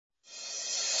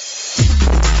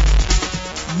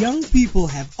Young people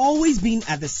have always been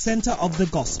at the center of the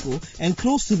gospel and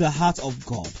close to the heart of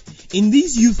God. In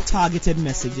these youth-targeted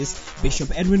messages, Bishop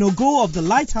Edwin Ogo of the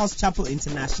Lighthouse Chapel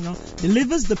International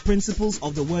delivers the principles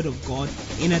of the Word of God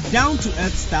in a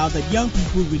down-to-earth style that young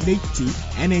people relate to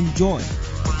and enjoy.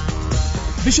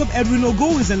 Bishop Edwin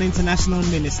Ogo is an international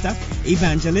minister,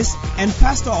 evangelist, and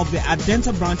pastor of the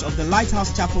Adenta branch of the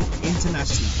Lighthouse Chapel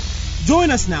International. Join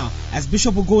us now as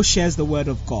Bishop Ogo shares the Word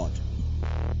of God.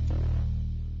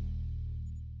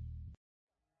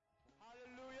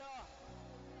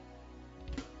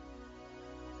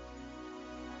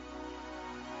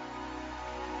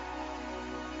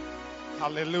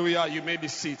 Hallelujah. You may be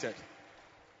seated.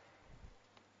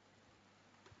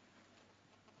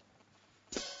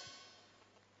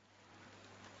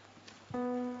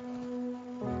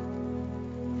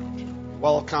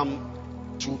 Welcome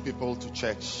two people to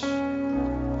church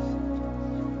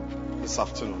this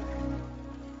afternoon.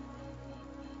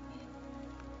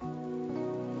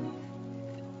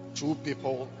 Two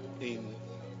people in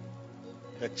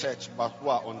the church but who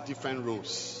are on different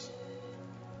rows.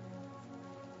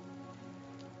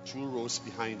 2 rows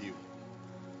behind you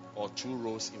or 2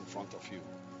 rows in front of you.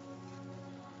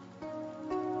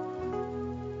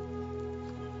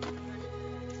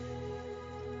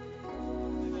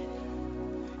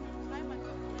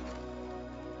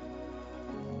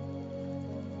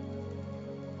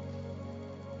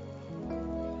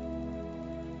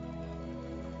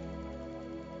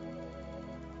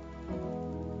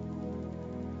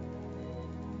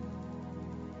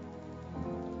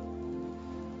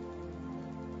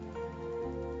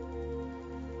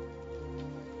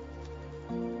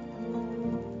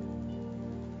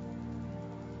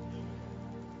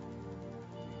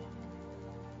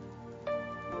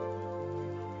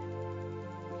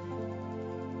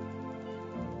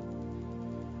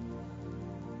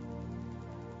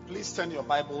 Please turn your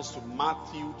Bibles to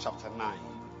Matthew chapter 9.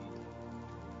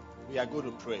 We are going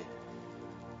to pray.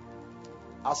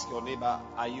 Ask your neighbor,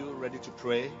 are you ready to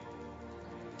pray?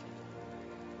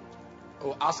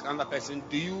 Or ask another person,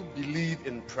 do you believe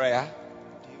in prayer?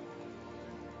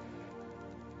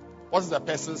 What's the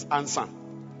person's answer?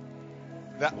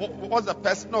 What's the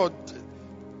person? No.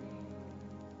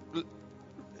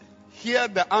 Hear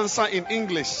the answer in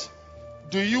English.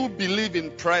 Do you believe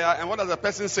in prayer? And what does the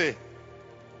person say?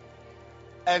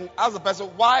 And ask the person,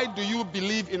 why do you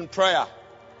believe in prayer?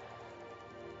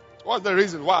 What's the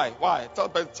reason? Why? Why?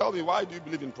 Tell me, why do you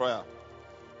believe in prayer?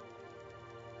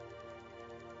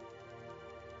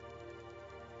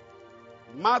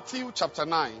 Matthew chapter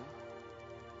 9.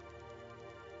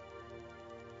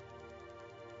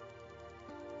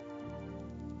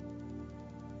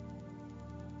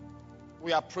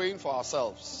 We are praying for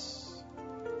ourselves.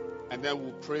 And then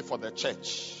we'll pray for the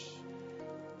church.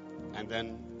 And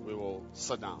then we will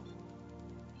sit down.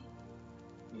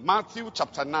 Matthew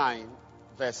chapter 9,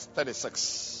 verse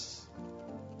 36.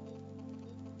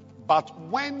 But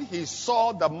when he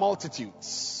saw the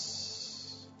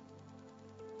multitudes,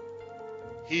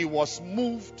 he was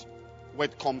moved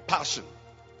with compassion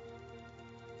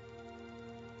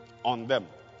on them,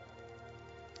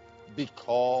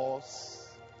 because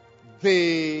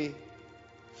they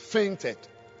fainted.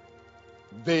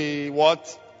 They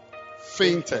what?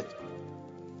 Fainted.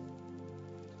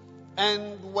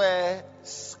 And were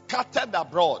scattered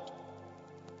abroad.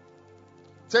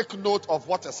 Take note of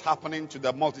what is happening to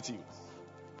the multitude.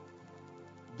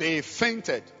 They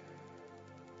fainted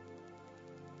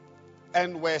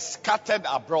and were scattered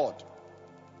abroad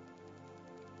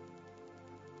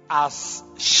as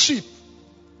sheep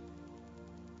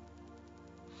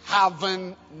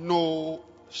having no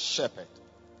shepherd.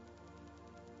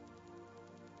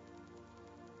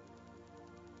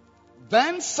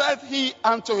 Then said he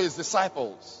unto his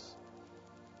disciples,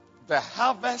 the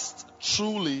harvest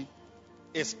truly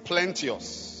is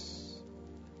plenteous,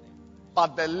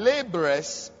 but the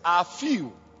laborers are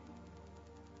few.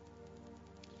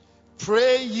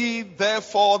 Pray ye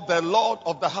therefore the Lord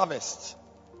of the harvest,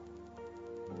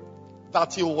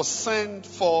 that he will send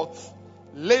forth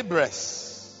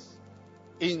laborers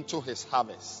into his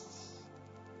harvest.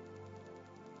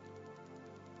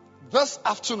 This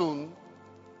afternoon,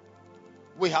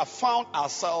 we have found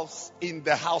ourselves in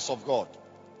the house of God.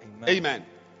 Amen. Amen.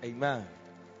 Amen.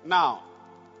 Now,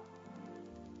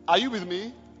 are you with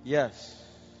me? Yes.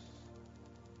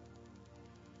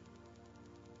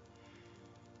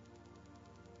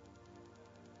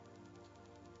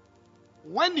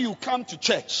 When you come to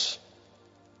church,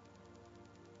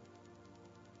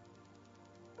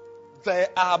 there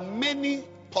are many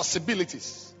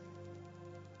possibilities.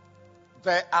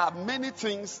 There are many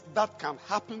things that can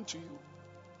happen to you.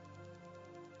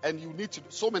 And you need to do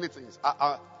so many things.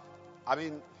 I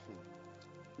mean,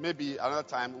 maybe another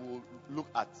time we'll look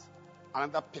at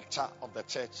another picture of the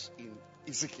church in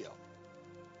Ezekiel.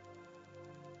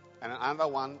 And another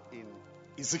one in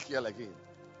Ezekiel again.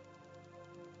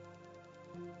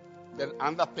 Then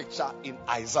another picture in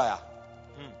Isaiah.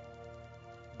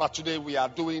 But today we are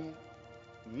doing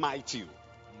mighty.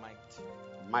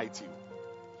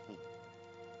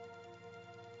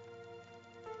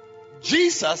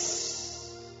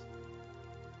 Jesus,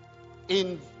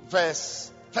 in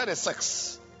verse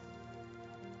 36,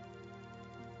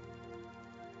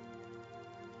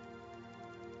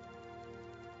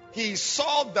 he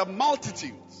saw the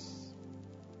multitudes.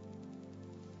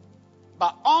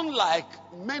 But unlike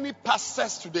many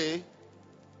pastors today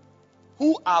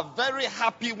who are very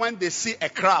happy when they see a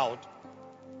crowd,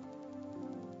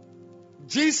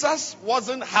 Jesus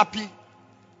wasn't happy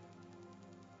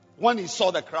when he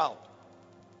saw the crowd.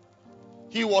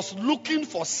 He was looking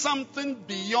for something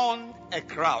beyond a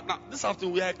crowd. Now, this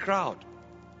afternoon we are a crowd.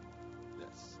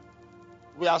 Yes.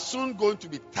 We are soon going to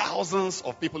be thousands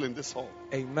of people in this hall.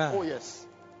 Amen. Oh, yes.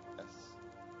 Yes.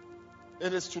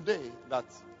 It is today that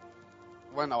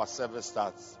when our service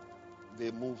starts,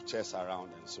 they move chairs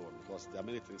around and so on, because there are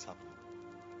many things happening.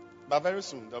 But very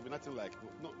soon, there will be nothing like,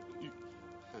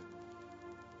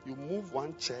 you move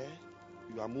one chair,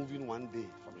 you are moving one day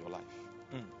from your life.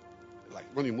 Like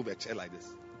when you move a chair like this,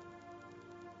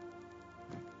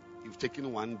 you've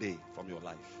taken one day from your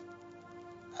life.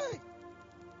 Hey.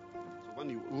 So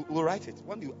when we'll write it,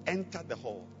 when you enter the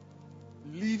hall,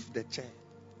 leave the chair,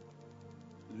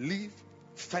 leave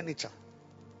furniture.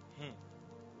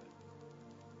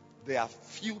 There are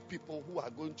few people who are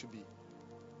going to be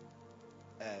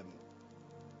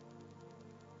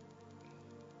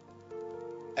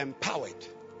empowered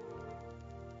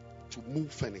to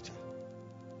move furniture.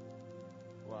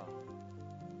 Wow.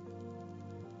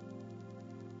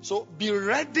 So be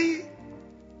ready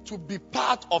to be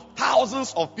part of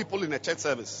thousands of people in a church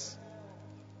service.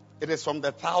 It is from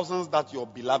the thousands that your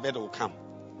beloved will come.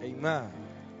 Amen.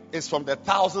 It's from the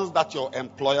thousands that your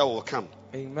employer will come.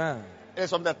 Amen.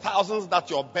 It's from the thousands that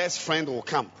your best friend will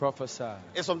come. Prophesy.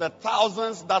 It's from the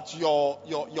thousands that your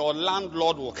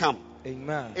landlord will come.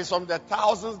 Amen. It's from the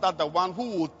thousands that the one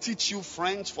who will teach you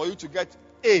French for you to get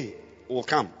A will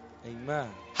come. Amen.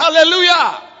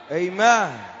 Hallelujah.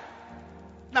 Amen.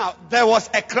 Now, there was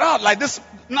a crowd like this.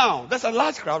 Now, there's a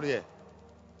large crowd here.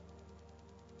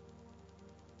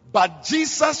 But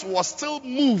Jesus was still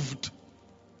moved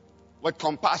with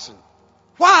compassion.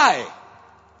 Why?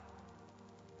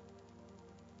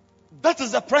 That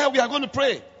is the prayer we are going to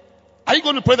pray. Are you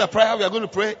going to pray the prayer we are going to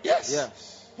pray? Yes.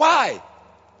 Yes. Why?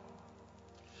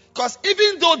 Because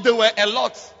even though there were a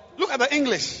lot, look at the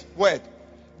English word.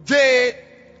 They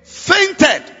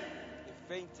fainted.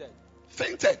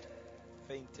 Fainted.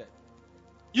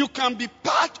 You can be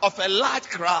part of a large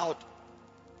crowd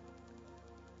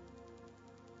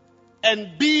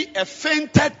and be a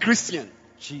fainted Christian.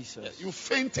 Jesus. You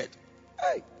fainted.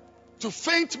 Hey. To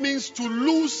faint means to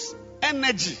lose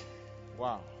energy.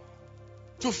 Wow.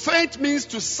 To faint means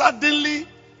to suddenly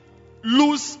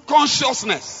lose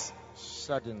consciousness.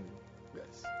 Suddenly.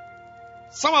 Yes.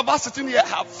 Some of us sitting here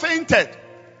have fainted.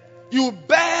 You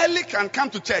barely can come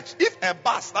to church. If a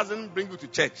bus doesn't bring you to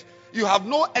church, you have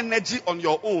no energy on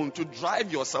your own to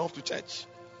drive yourself to church.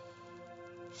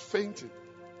 Fainting.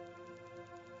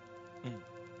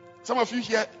 Some of you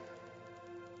here,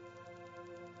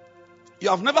 you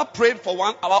have never prayed for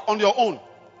 1 hour on your own.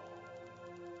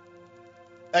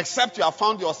 Except you have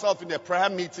found yourself in a prayer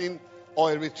meeting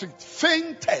or a retreat.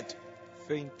 Fainted.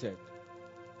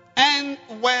 And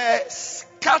were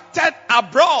scattered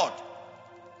abroad.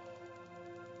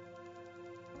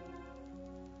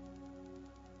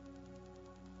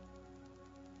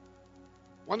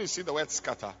 When you see the word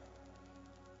scatter,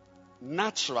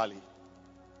 naturally,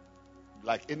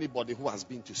 like anybody who has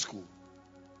been to school,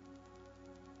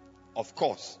 of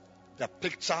course, the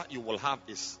picture you will have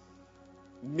is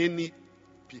many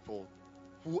people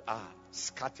who are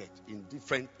scattered in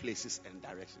different places and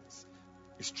directions.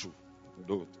 It's true.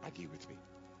 Don't argue with me.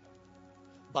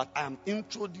 But I am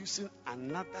introducing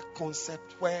another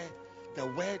concept where the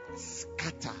word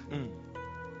scatter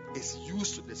is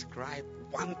used to describe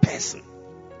one person.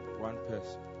 One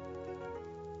person.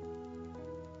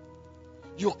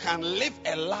 You can live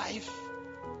a life.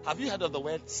 Have you heard of the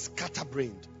word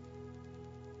scatterbrained?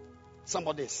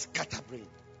 Somebody is scatterbrained.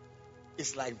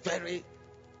 It's like very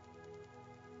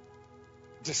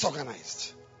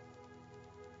disorganized,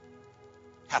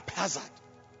 haphazard.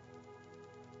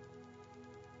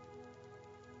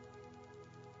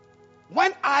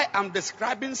 When I am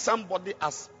describing somebody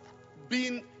as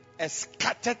being a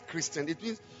scattered Christian, it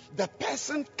means the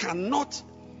person cannot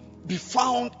be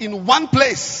found in one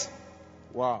place.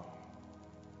 Wow.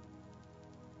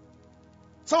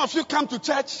 Some of you come to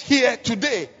church here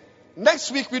today.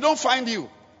 Next week we don't find you.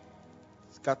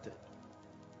 Scattered.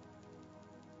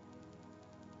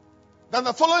 Then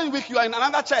the following week you are in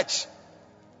another church.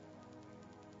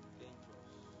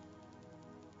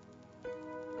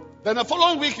 Then the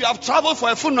following week you have traveled for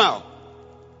a funeral.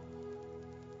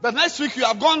 The next week you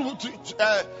have gone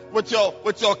with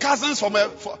your cousins for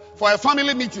a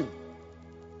family meeting.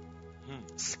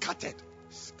 Scattered.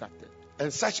 Scattered.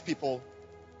 And such people,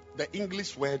 the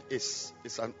English word is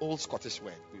an old Scottish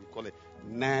word. We call it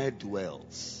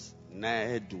ne'er-do-wells.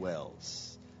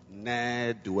 Ne'er-do-wells.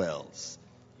 Ne'er-do-wells.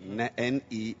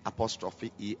 Ne'erdowell.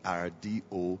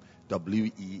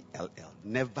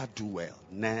 Never do well.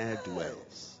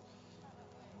 Ne'er-do-wells.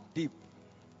 Deep.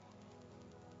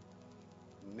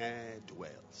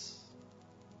 Ne'er-do-wells.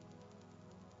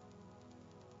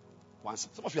 Once,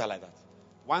 some of you are like that.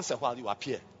 Once a while you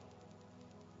appear.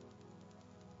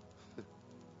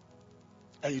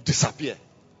 And you disappear.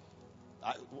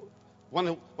 When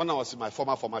I was in my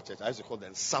former church, I used to call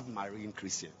them submarine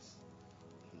Christians.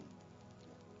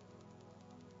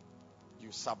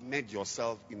 You submerge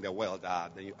yourself in the world,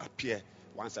 then you appear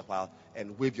once a while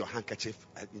and wave your handkerchief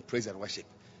in praise and worship,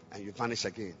 and you vanish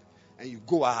again. And you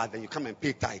go out, then you come and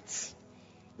pay tithes.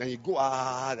 Then you go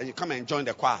out, and you come and join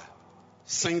the choir,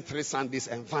 sing 3 Sundays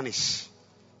and vanish.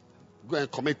 Go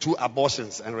and commit 2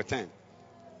 abortions and return.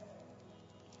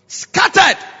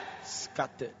 Scattered.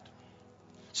 Scattered.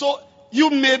 So you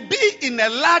may be in a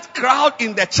large crowd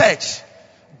in the church,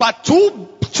 but two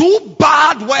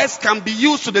bad words can be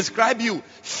used to describe you: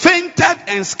 fainted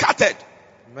and scattered.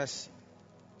 Mercy.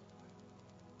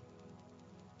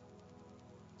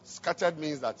 Scattered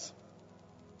means that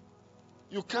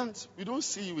we don't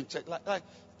see you in church. Like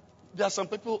there are some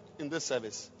people in this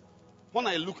service. When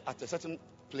I look at a certain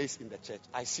place in the church,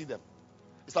 I see them.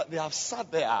 It's like they have sat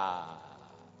there.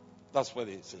 That's what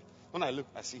they say. When I look,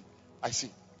 I see.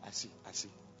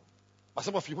 But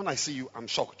some of you, when I see you, I'm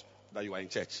shocked that you are in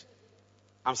church.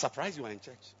 I'm surprised you are in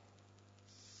church.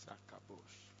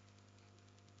 Sakabosh.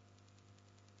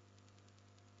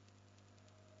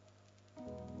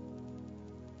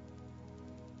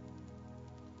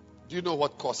 Do you know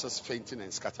what causes fainting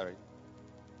and scattering?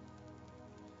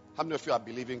 How many of you are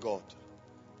believing God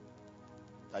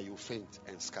that you faint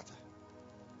and scatter?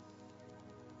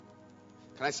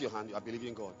 Can I see your hand? You are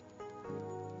believing God.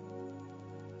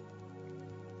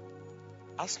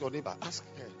 Ask your neighbor. Ask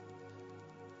her.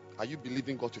 Are you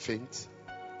believing God to faint?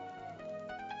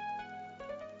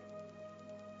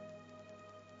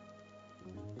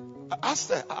 Ask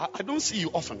her. I don't see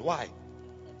you often. Why?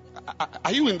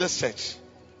 Are you in this church?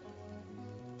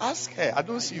 Ask her. I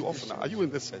don't see you often. Are you in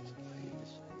this church?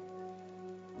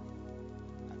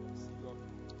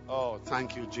 Oh,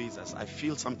 thank you, Jesus. I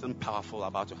feel something powerful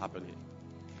about to happen here.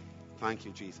 Thank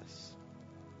you, Jesus.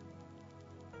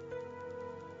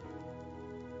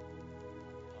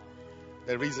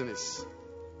 The reason is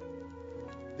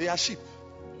they are sheep.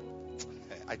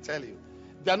 I tell you,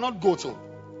 they are not goats.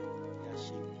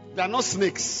 They are not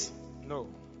snakes. No.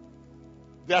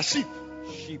 They are sheep.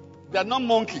 Sheep. They are not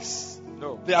monkeys.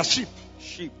 No. They are sheep.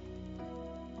 Sheep.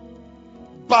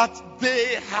 But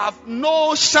they have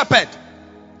no shepherd.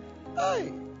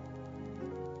 Hey.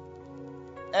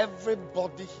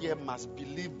 Everybody here must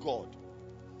believe God.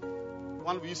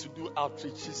 When we used to do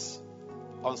outreaches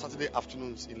on Saturday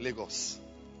afternoons in Lagos,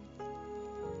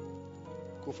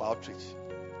 go for outreach.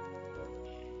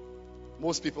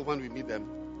 Most people, when we meet them,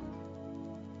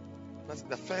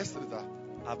 the first thing is that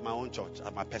I have my own church, I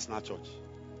have my personal church.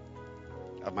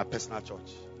 I have my personal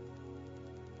church.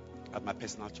 I have my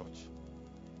personal church.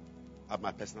 I have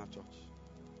my personal church.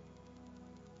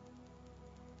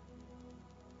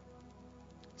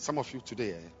 Some of you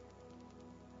today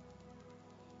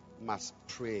must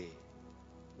pray.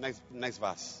 Next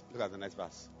verse. Look at the next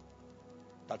verse.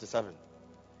 37.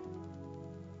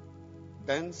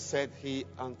 Then said he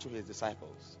unto his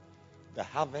disciples, the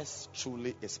harvest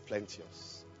truly is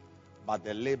plenteous, but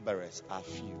the laborers are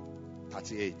few.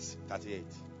 38.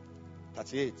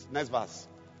 Next verse.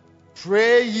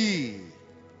 Pray ye,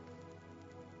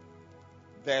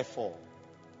 therefore,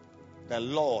 the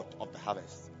Lord of the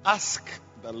harvest. Ask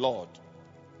the Lord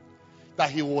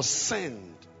that he will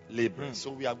send laborers.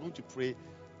 So we are going to pray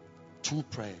 2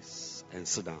 prayers and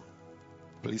sit down.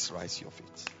 Please rise your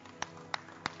feet.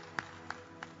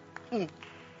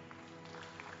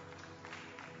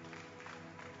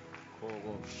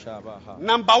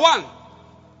 Number 1,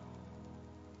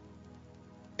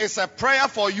 It's a prayer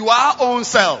for your own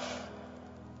self.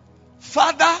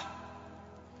 Father,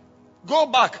 go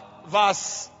back,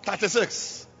 verse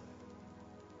 36.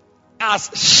 As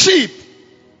sheep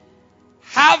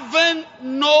having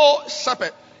no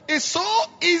shepherd. It's so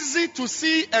easy to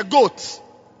see a goat,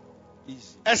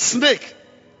 a snake.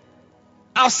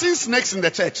 I've seen snakes in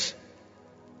the church.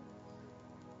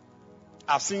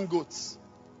 I've seen goats.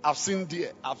 I've seen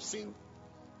deer. I've seen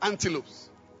antelopes.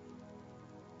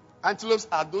 Antelopes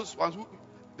are those ones who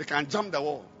they can jump the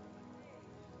wall.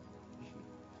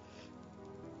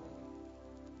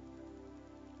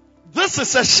 This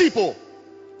is a sheep,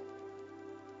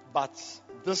 but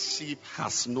this sheep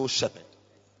has no shepherd.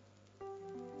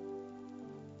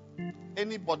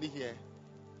 Anybody here,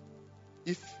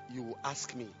 if you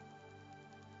ask me,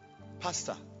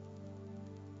 Pastor,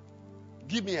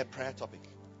 give me a prayer topic,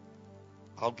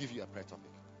 I'll give you a prayer topic.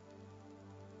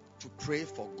 To pray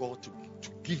for God to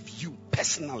give you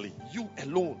personally, you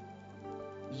alone.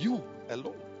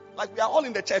 Like we are all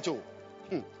in the church,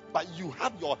 but you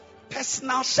have your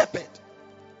personal shepherd.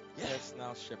 Yeah.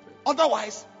 Personal shepherd.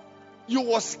 Otherwise, you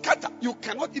will scatter. You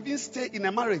cannot even stay in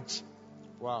a marriage.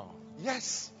 Wow.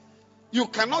 Yes. You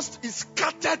cannot be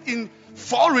scattered in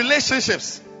 4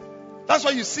 relationships. That's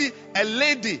why you see a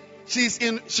lady, she's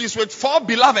with 4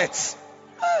 beloveds.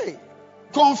 Hey.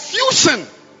 Confusion.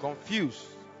 Confused.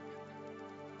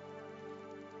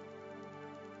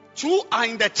 2 are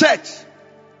in the church.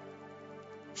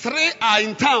 3 are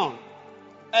in town.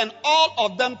 And all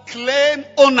of them claim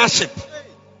ownership.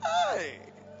 Hey.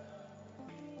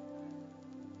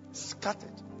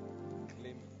 Scattered.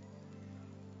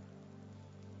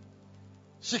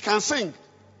 She can sing.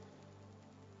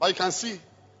 But you can see,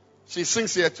 she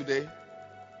sings here today.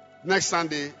 Next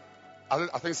Sunday, I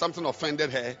think something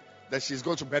offended her that she's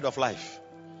going to Bread of Life.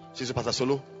 She's a Pastor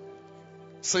Solo.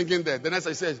 Singing there. The next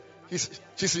time she says,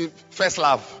 she's in First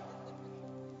Love.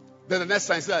 Then the next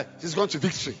time she says, she's going to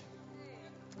Victory.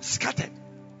 Scattered.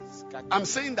 I'm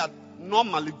saying that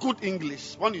normally, good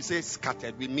English, when you say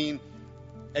scattered, we mean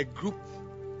a group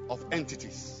of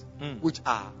entities which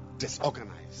are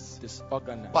disorganized.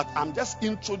 But I'm just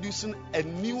introducing a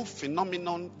new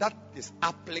phenomenon that is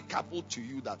applicable to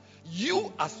you, that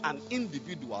you as an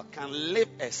individual can live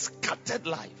a scattered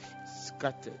life.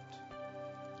 Scattered.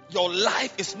 Your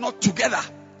life is not together.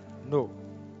 No.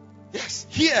 Yes,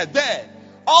 here, there.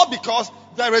 All because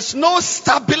there is no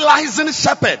stabilizing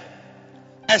shepherd.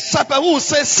 A shepherd who will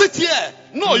say, sit here.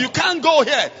 No, you can't go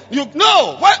here.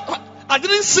 I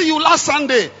didn't see you last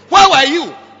Sunday. Where were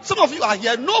you? Some of you are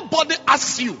here. Nobody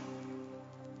asks you.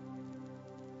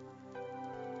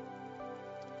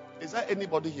 Is there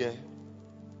anybody here?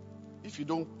 If you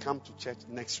don't come to church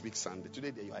next week Sunday,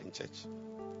 today you are in church.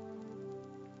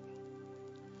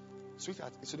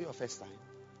 Sweetheart, is today your first time?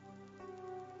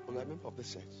 Or you are a member of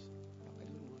this church? I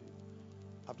didn't know you.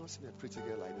 I've not seen a pretty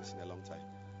girl like this in a long time.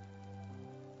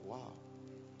 Wow.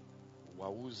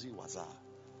 Wawuzi Waza.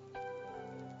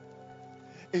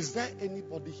 Is there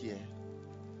anybody here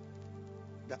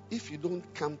that if you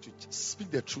don't come to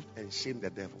speak the truth and shame the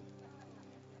devil,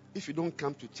 if you don't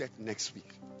come to church next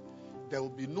week, there will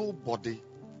be nobody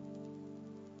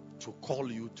to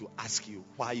call you to ask you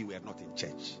why you were not in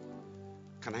church?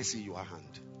 Can I see your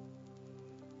hand?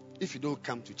 If you don't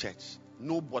come to church,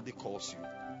 nobody calls you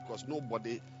because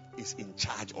nobody is in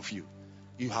charge of you.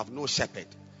 You have no shepherd.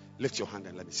 Lift your hand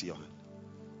and let me see your hand.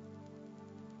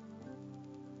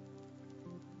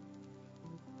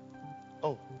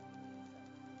 Oh,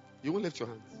 you won't lift your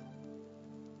hands.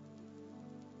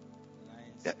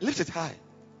 Yeah, lift it high.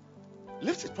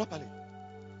 Lift it properly.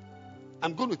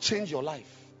 I'm going to change your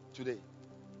life today.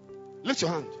 Lift your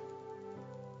hand.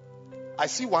 I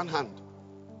see one hand.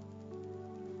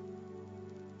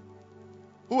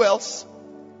 Who else?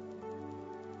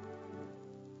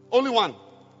 Only one.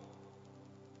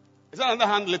 Is that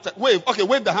another hand lifted? Wave. Okay,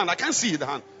 wave the hand. I can't see the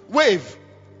hand. Wave.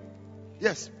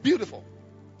 Yes, beautiful.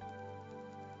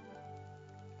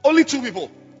 Only 2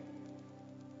 people.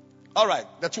 All right,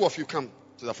 the 2 of you come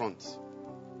to the front.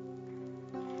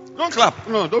 Don't clap.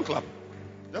 No, don't clap.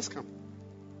 Just come.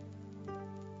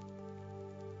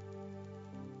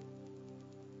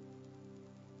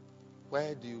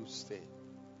 Where do you stay?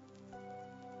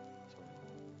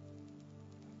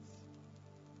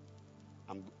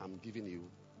 I'm giving you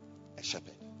a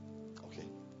shepherd. Okay.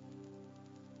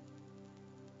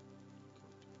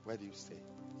 Where do you stay?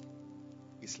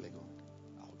 East Legon.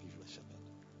 I'll give you a shepherd.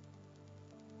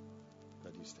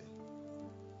 Where do you stay?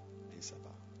 In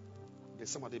Sabah. Did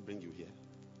somebody bring you here?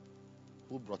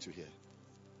 Who brought you here?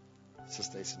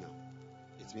 Sister Isina.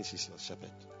 It means she's your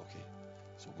shepherd. Okay.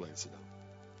 So go and sit down.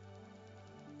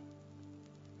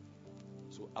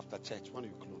 So after church, when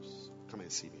you close, come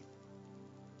and see me.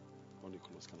 When you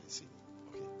close, come and see me.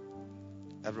 Okay.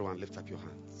 Everyone lift up your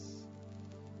hands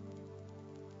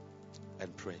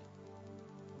and pray.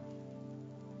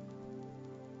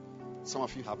 Some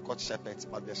of you have got shepherds,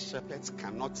 but the shepherds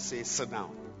cannot say sit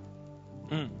down.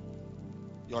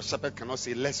 Your shepherd cannot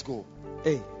say let's go.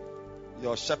 Hey.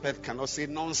 Your shepherd cannot say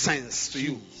nonsense to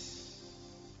you.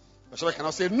 Your shepherd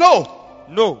cannot say no.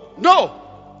 No.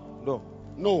 No. No.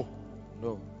 No.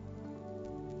 No.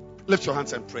 Lift your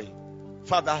hands and pray.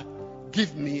 Father,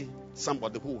 give me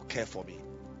somebody who will care for me.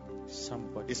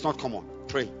 Somebody It's not common.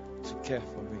 Pray. to care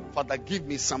for me. Father, give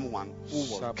me someone who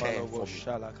will care for me,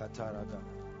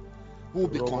 who will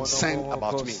be concerned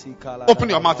about me. Open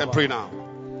your mouth and pray now.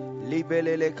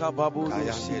 Libelele kababulu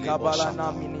sikabala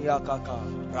na miniakaka.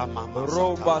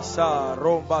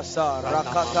 Rombasa,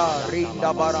 rakata,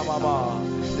 rinda baramama.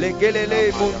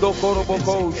 Legelele mundo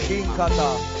koroboko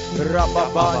shinkata.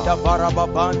 Rababanda,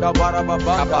 barababanda.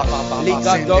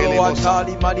 Ligadolo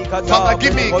atali malikata. Father,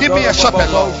 give me a shepherd,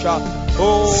 Lord.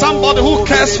 Somebody who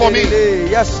cares for me.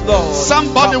 Yes, Lord.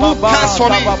 Somebody who cares for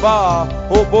me.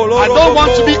 I don't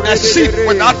want to be a sheep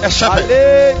without a shepherd.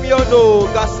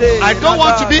 I don't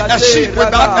want to be a sheep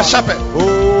without a shepherd.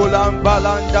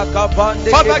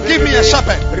 Father, give me a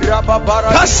shepherd.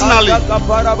 Personally,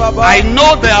 I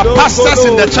know there are pastors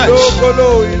in the church,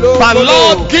 but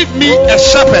Lord, give me a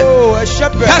shepherd.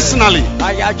 Personally.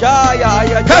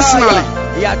 Personally.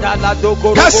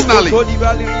 Personally.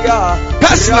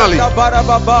 Personally.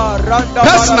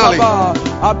 Personally.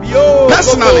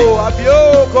 Personally.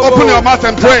 Open your mouth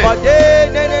and pray.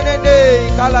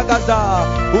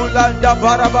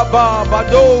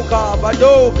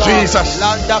 Jesus.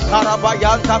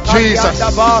 Jesus.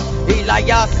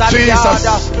 Jesus.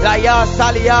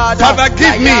 Father,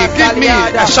 give me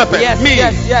a shepherd. Me.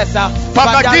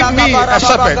 Father, give me a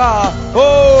shepherd.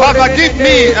 Father, give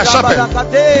me a shepherd.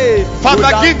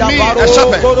 Father, give me a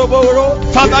shepherd.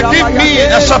 Father, give me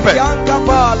a shepherd.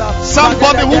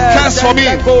 Somebody who cares for me.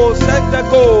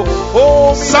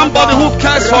 Somebody who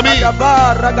cares for me.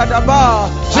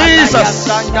 Jesus.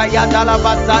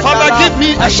 Father, give me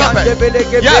a shepherd.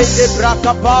 Yes.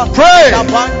 Pray.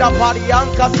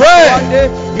 Pray.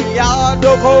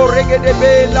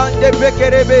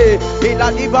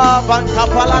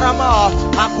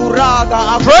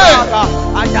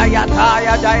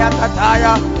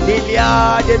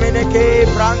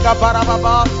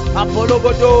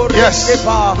 Yes.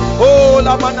 Oh,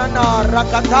 la manana,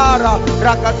 rakatara.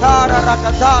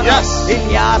 Yes.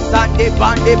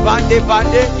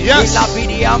 Yes.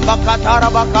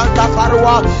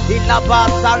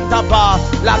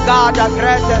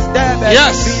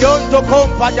 Yes. Beyond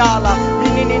compadala.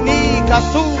 Nini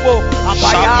kasubo.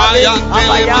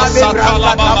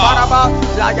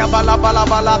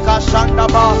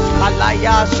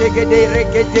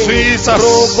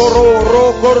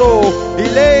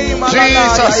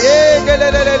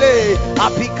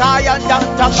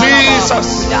 Jesus.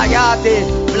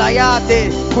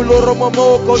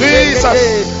 Jesus.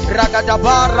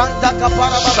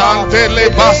 Shantele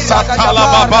basatala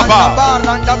baba.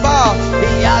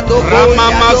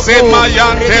 Ramama sema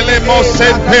yantele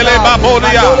mosempele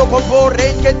babolia.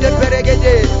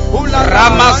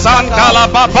 Ramazan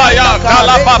talababaya.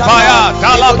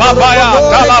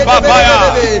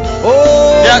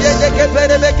 Yes.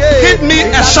 Give me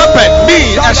a shepherd. Me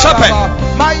a shepherd.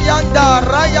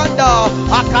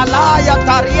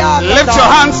 Lift your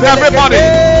hands, everybody.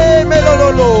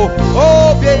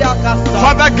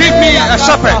 Father, give me a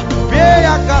shepherd.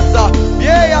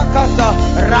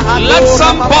 Let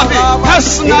somebody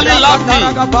personally love me,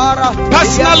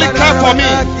 personally care for me,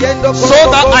 so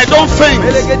that I don't faint,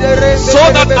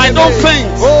 so that I don't faint,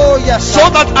 so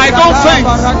that I don't faint.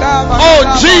 Oh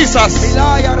Jesus,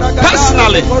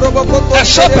 personally, a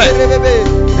shepherd.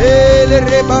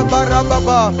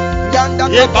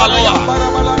 Ye baloa,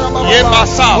 ye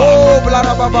basaba,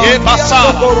 ye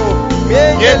basaba,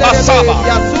 ye basaba,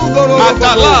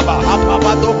 matalaba,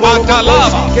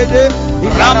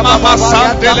 Ramama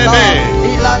sandelebe,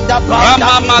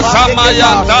 Ramama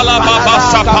samaya dalaba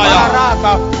basapaya,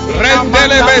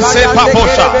 rendelebe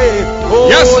sepaposha.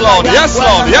 Yes Lord, yes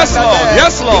Lord, yes Lord,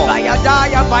 yes Lord.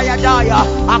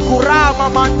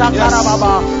 Yes.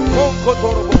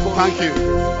 Thank you.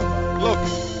 Look.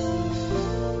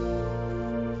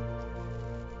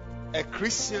 A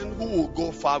Christian who will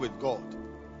go far with God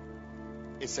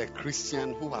is a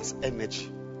Christian who has energy,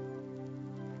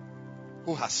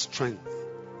 who has strength.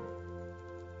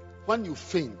 When you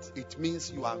faint, it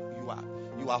means you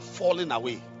are falling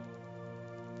away.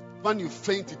 When you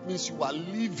faint, it means you are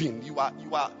leaving. You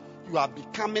are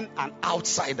becoming an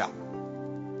outsider.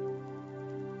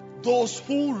 those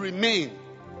who remain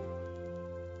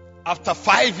after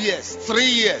 5 years, 3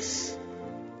 years,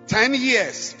 10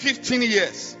 years, 15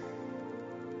 years.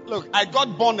 Look, I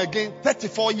got born again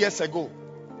 34 years ago.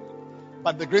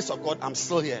 By the grace of God, I'm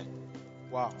still here.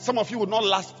 Wow. Some of you will not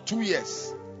last 2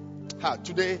 years.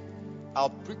 Today, I'll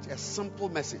preach a simple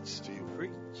message to you.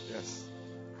 Preach. Yes.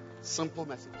 Simple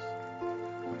message.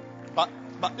 But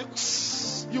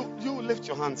you lift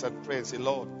your hands and pray and say,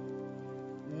 Lord,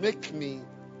 make me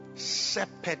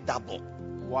shepherdable.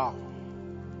 Wow.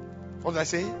 What did I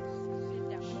say?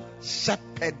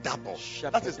 Shepherdable.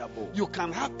 That is, you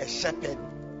can have a shepherd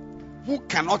who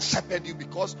cannot shepherd you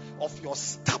because of your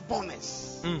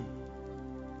stubbornness.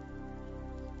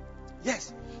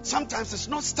 Yes. Sometimes it's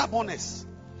not stubbornness.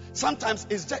 Sometimes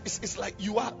it's just it's like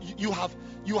you are in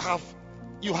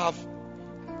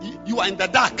the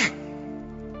dark.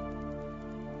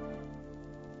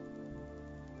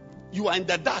 You are in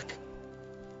the dark.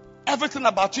 Everything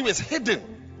about you is hidden.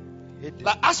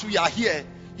 Like as we are here,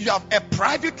 you have a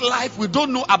private life we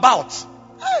don't know about.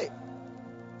 Hey.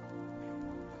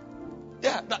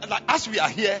 Yeah, like as we are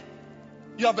here,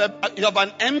 you have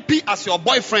an MP as your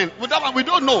boyfriend. With that one, we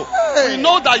don't know. Hey. We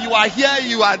know that you are here,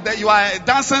 you are a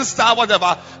dancing star,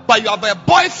 whatever. But you have a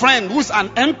boyfriend who's an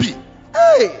MP.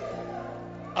 Hey,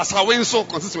 as a Windsor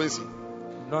constituency.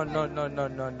 No.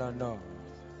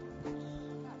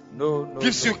 No.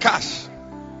 Gives you cash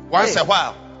once a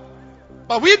while.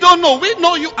 But we don't know. We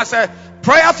know you as a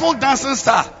prayerful dancing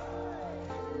star.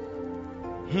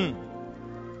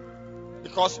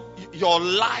 Because your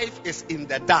life is in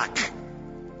the dark.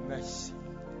 Mercy.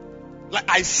 Like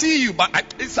I see you, but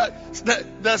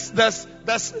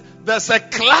there's a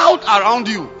cloud around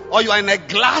you, or you are in a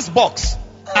glass box.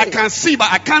 Hey. I can see,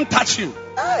 but I can't touch you.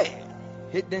 Hey.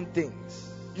 Hidden things.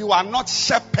 You are not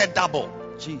shepherdable.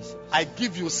 Jesus. I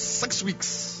give you 6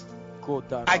 weeks.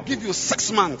 I give you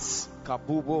 6 months.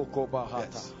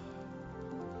 Yes.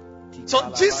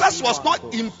 So Jesus was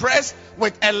not impressed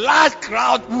with a large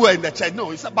crowd who were in the church. No,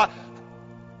 he said, but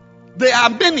there are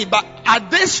many, but are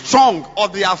they strong or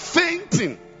they are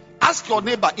fainting? Ask your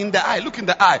neighbor in the eye. Look in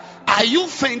the eye. Are you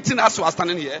fainting as you are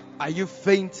standing here? Are you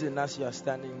fainting as you are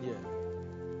standing here?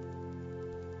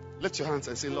 Lift your hands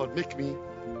and say, Lord, make me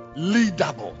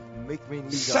leadable. Make me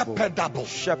leadable.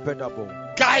 Shepherdable.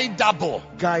 Guidable.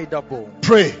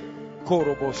 Pray.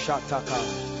 Korobo Shataka.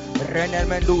 You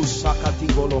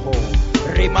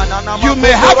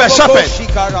may have a shepherd,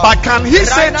 but can he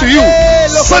say to you,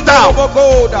 sit down?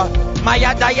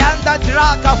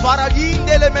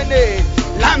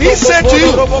 Can he say to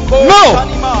you, no?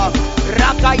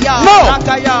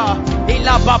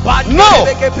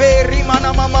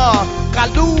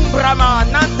 Kalumbrama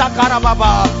nanta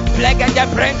karababa plegende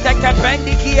frente che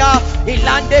pendikia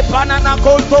ilande banana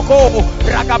koltoko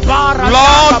ragabara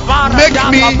Lord, make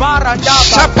me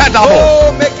shepherdable.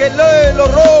 Oh, make le lo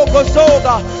rogo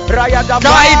soda rayada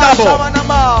guidable.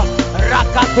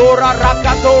 Rakatora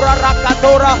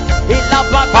illa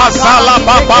pasala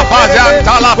papa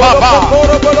jantala papa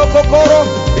kokoro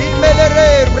il melere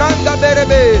branda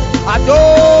berebe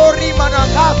adori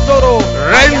manakasoro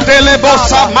rendele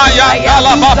bossa maya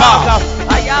dalla baba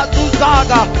ayatu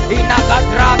zaga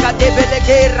inagadraga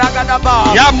debeleke ragadaba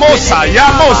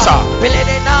yamosa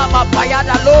pelena ma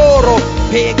payada loro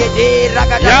pegede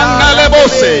ragadaba yandale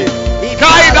bosse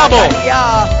guidable.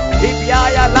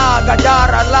 Ibiaya laga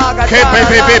jara laga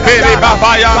Kepepepepe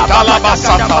babaya dalaba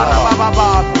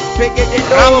satala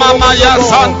Ramamaya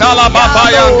sandala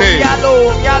babayande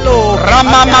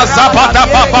Ramama zabada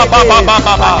baba.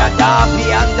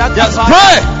 Just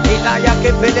pray.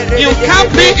 You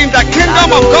can't be in the kingdom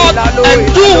of God and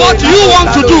do what you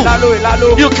want to do.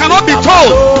 You cannot be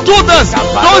told, do this,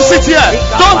 don't sit here,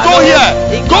 don't go here,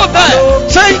 go there,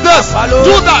 change this,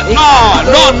 do that. No.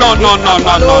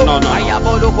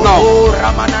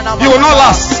 You will not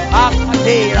last.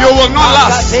 You will not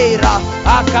last.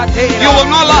 You will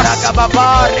not last.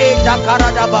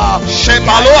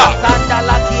 Shebaloa.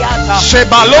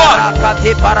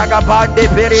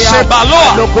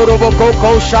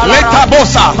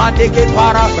 Letabosa.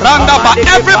 Randaba.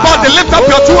 Everybody lift up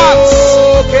your 2 hands.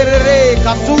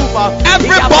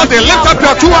 Everybody lift up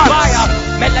your 2 hands.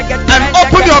 And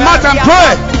open your mouth and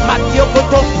pray.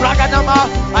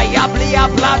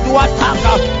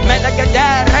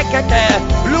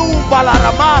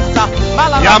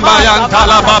 Yambayan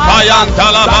talababayan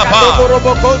talababa.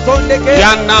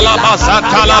 Yanalabasa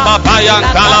talababayan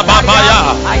talababaya.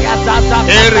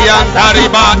 Erian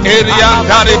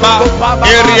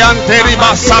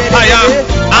dariba sapaya.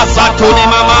 Azatoni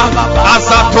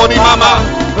mama.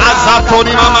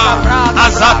 Azatoni mama.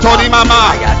 Azatoni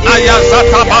mama.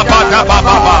 Ayazata baba da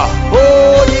baba.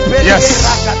 Yes.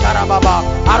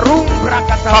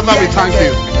 Father, we thank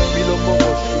you.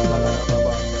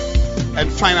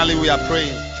 And finally, we are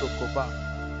praying.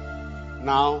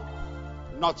 Now,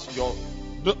 not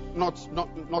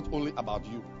only about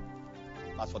you,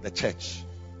 but for the church.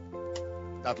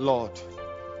 That Lord,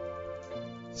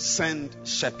 send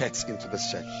shepherds into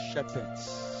this church.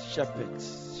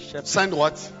 Shepherds. Send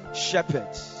what?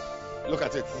 Shepherds. Look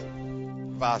at it.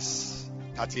 Verse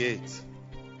 38.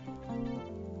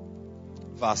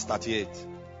 Verse 38.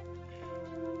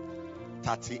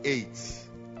 38.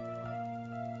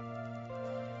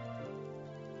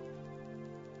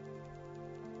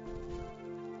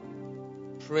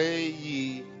 Pray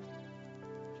ye.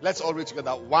 Let's all read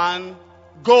together. 1,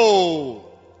 go.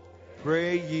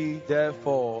 Pray ye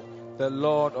therefore the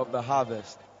Lord of the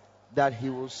harvest, that he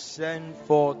will send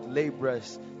forth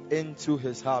laborers into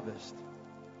his harvest.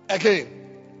 Again.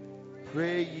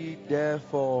 Pray ye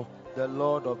therefore the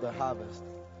Lord of the harvest,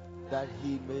 that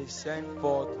he may send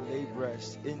forth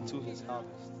laborers into his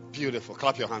harvest. Beautiful.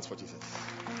 Clap your hands for Jesus.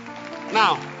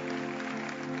 Now,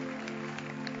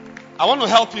 I want to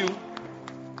help you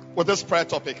with this prayer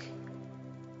topic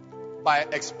by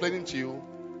explaining to you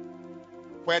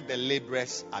where the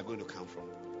laborers are going to come from.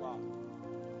 Wow.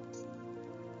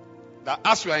 That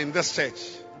as we are in this church,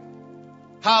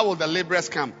 how will the laborers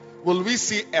come? Will we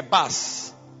see a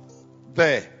bus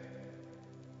there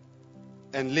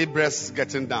and laborers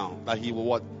getting down? That he will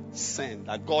what? Send.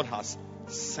 That God has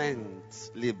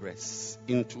sent laborers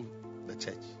into the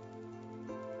church.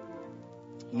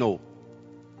 No.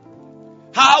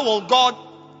 How will God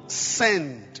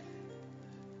send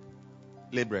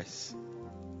laborers?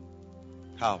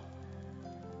 How?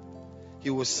 He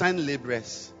will send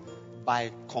laborers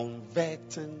by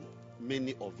converting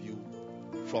many of you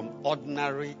from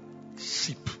ordinary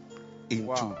sheep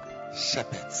into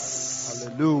shepherds.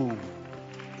 Hallelujah.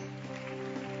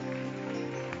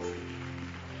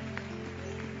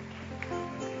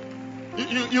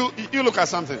 You look at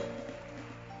something.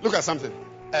 Look at something.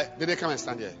 Did they come and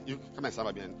stand here? You come and stand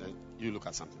by me and you look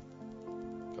at something.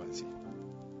 Go and see.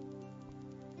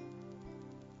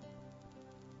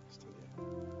 Stand here.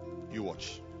 You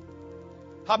watch.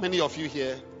 How many of you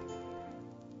here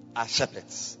are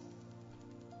shepherds?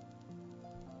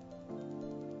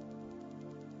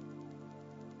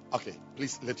 Okay,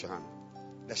 please lift your hand.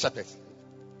 The shepherds.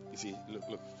 You see,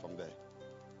 look from there.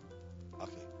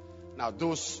 Okay. Now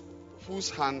those whose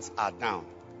hands are down,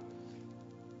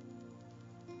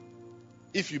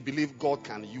 if you believe God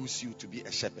can use you to be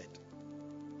a shepherd,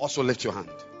 also lift your hand.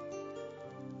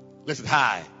 Lift it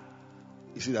high.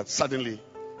 You see that suddenly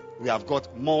we have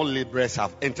got more laborers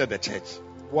have entered the church.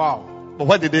 Wow. But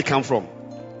where did they come from?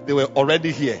 They were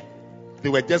already here. They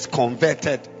were just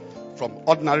converted from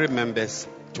ordinary members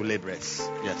to laborers.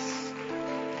 Yes.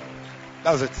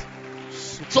 That was it.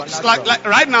 So like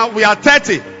right now we are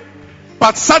 30.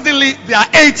 But suddenly there are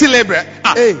 80 laborers.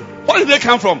 Hey. Where did they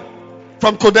come from?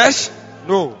 From Kodesh?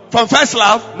 No. From First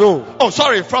Love? No. Oh,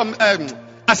 sorry. From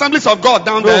Assemblies of God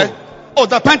down there? Oh,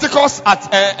 the Pentecost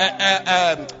at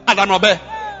Adanobe?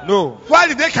 No. Where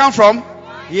did they come from?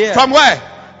 Yeah. From where?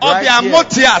 Oh, Right they are here.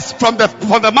 Motias from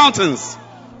the mountains.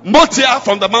 Motia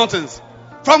from the mountains.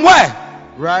 From where?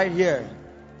 Right here.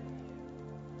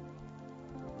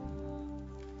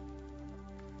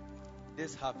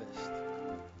 This harvest.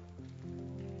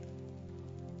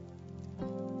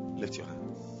 Lift your hands.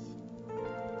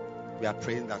 We are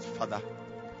praying that, Father,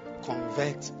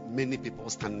 convert many people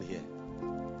standing here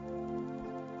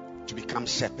to become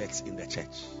shepherds in the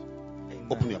church. Amen.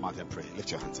 Open your mouth and pray. Lift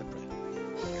your hands and pray.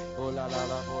 Oh la la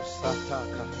la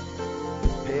bosataka.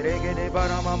 Peregede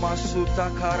barama masuta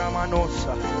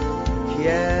karamanosa.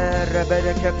 Kiere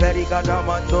bedeke perigada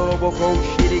mandoro boko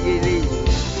shirigili.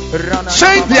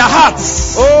 Change their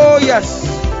hearts. Oh yes.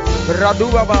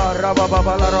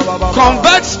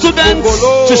 Convert students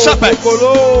to shepherds.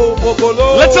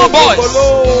 Little boys,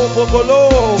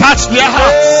 touch their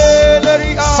hearts.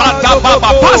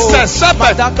 Pastors,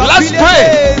 shepherds, let's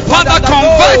pray. Father,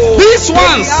 convert these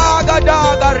ones.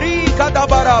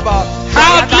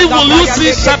 Hardly will you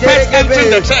see shepherds entering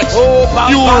the church.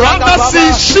 You will rather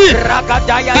see sheep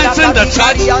entering the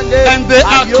church, and they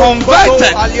are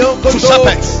converted to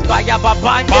shepherds. Pray.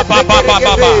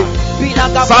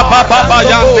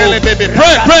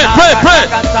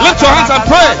 Lift your hands and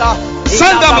pray.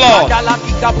 Send them, Lord.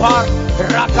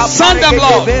 Send them,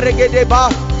 Lord.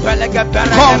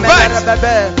 Convert.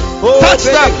 Touch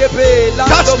them.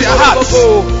 Touch their hearts.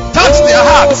 Touch their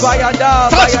hearts.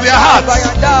 Touch their hearts.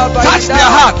 Touch their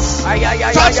hearts.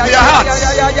 Touch their hearts.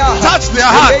 Touch their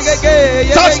hearts.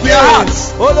 Touch their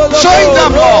hearts. Showing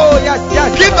them, Lord.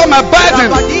 Give them a burden.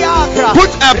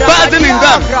 Put a burden in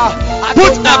them.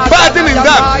 Put a burden in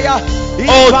them.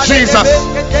 Oh Jesus.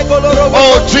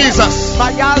 Oh Jesus.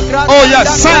 Oh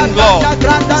yes. Send, Lord.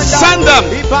 Send them.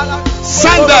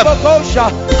 Send them.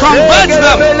 Convert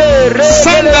them.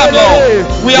 Send them, Lord.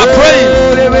 We are praying.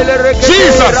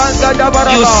 Jesus,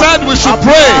 you said we should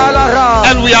pray,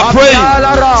 and we are praying.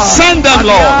 Send them,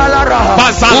 Lord.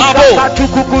 Bazalabo,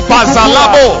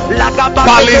 Bazalabo,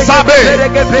 Balizabe,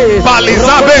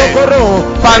 Balizabe,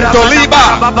 Bandoliba,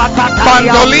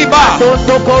 Bandoliba,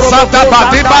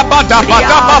 Zadabadiba,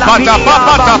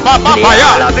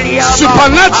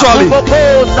 supernaturally,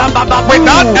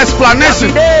 without explanation,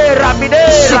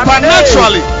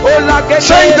 supernaturally,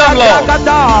 change them, Lord.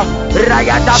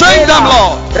 Change them,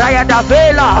 Lord.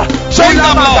 Change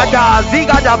them, Lord.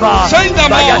 Change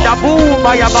them, Lord.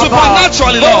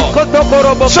 Supernaturally, Lord.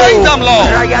 Change them, Lord.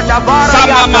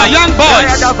 Samama, young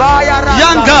boys,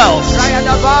 young girls,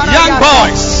 young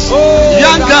boys,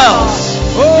 young girls,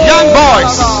 young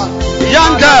boys,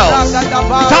 young girls.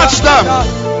 Touch them.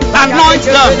 Anoint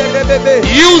them.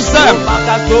 Use them.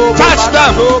 Touch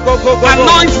them.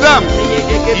 Anoint them.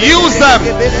 Use them.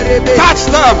 Touch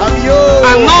them.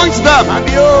 Anoint them.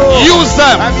 Use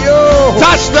them.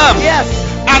 Touch them.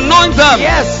 Anoint them.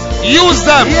 Use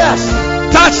them.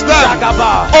 Touch them.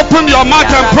 Open your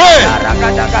mouth and pray.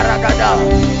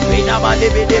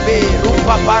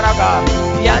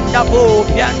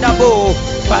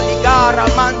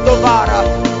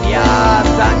 Ya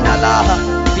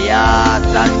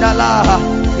sandala,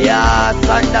 ya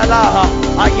sandala,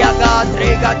 ayaga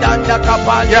trega danda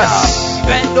kapalia. Yes.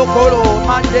 Vendo kolo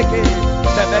mandeke.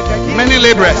 Many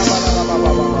laborers.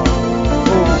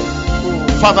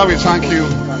 Father, we thank you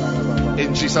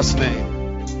in Jesus' name.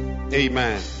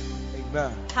 Amen.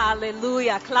 Amen.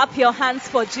 Hallelujah. Clap your hands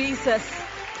for Jesus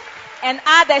and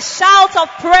add a shout of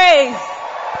praise.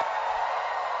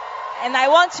 And I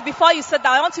want you, before you sit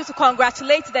down, I want you to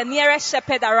congratulate the nearest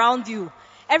shepherd around you.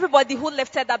 Everybody who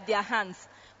lifted up their hands,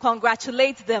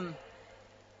 congratulate them.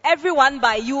 Everyone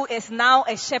by you is now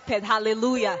a shepherd.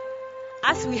 Hallelujah.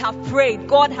 As we have prayed,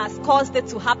 God has caused it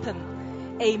to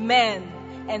happen. Amen.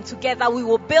 And together we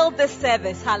will build this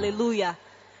service. Hallelujah.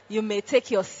 You may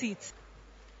take your seat.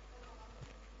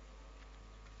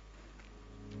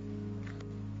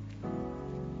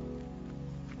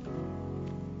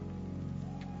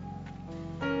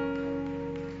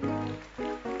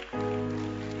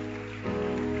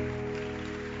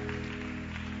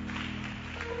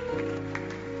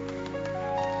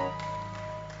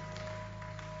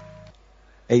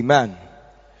 Amen.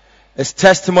 It's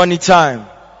testimony time.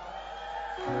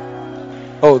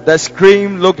 Oh, the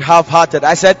scream looked half-hearted.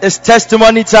 I said, it's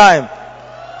testimony time.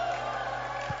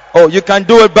 Oh, you can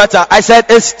do it better. I said,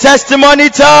 it's testimony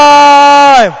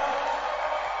time.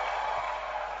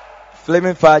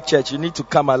 Flaming Fire Church, you need to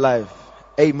come alive.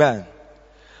 Amen.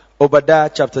 Obadiah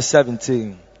chapter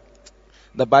 17.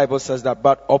 The Bible says that,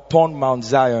 but upon Mount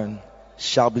Zion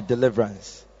shall be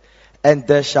deliverance, and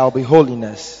there shall be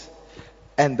holiness,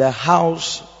 and the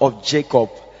house of Jacob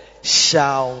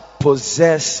shall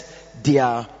possess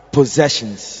their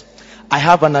possessions. I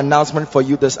have an announcement for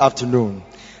you this afternoon,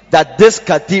 that this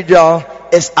cathedral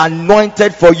is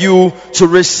anointed for you to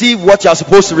receive what you are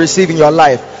supposed to receive in your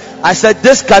life. I said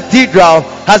this cathedral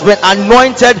has been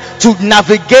anointed to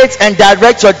navigate and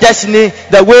direct your destiny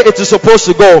the way it is supposed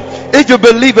to go. If you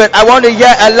believe it, I want to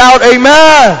hear a loud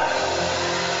amen.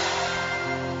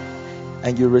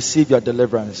 And you receive your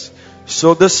deliverance.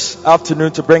 So this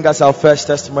afternoon, to bring us our first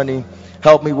testimony,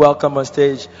 help me welcome on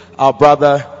stage our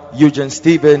brother Eugene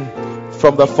Stephen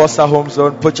from the Foster Home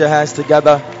Zone. Put your hands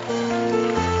together.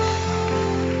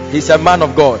 He's a man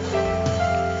of God.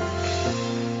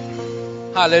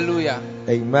 Hallelujah.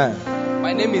 Amen.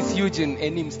 My name is Eugene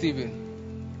Enim Stephen,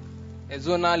 a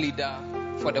zonal leader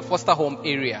for the Foster Home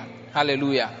area.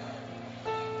 Hallelujah.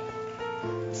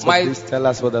 So please tell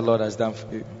us what the Lord has done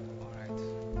for you.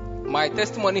 My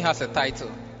testimony has a title.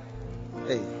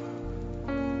 Hey.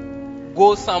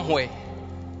 Go somewhere.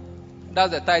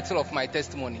 That's the title of my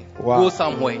testimony. Wow. Go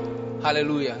somewhere.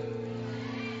 Hallelujah.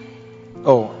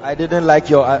 Oh, I didn't like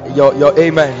your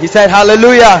amen. He said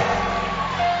hallelujah.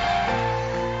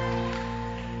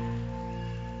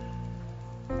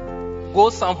 Go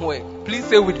somewhere. Please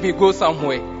say with me, go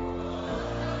somewhere.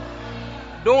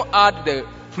 Don't add the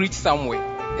preach somewhere.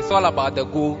 It's all about the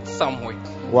go somewhere.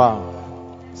 Wow.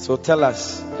 So tell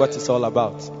us what it's all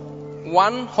about.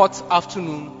 One hot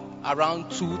afternoon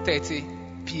around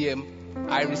 2:30 p.m.,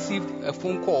 I received a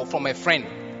phone call from a friend.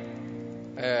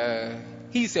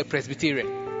 He's a Presbyterian.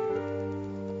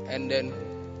 And then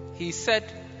he said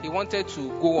he wanted to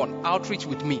go on outreach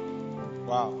with me.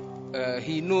 Wow.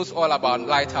 He knows all about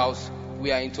Lighthouse.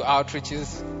 We are into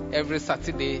outreaches. Every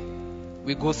Saturday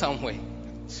we go somewhere.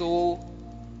 So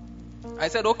I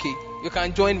said, okay, you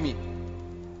can join me.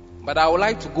 But I would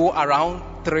like to go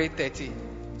around 3:30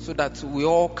 so that we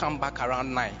all come back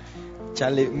around 9.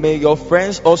 Charlie, may your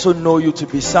friends also know you to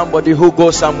be somebody who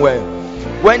goes somewhere.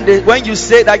 When you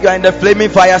say that you are in the Flaming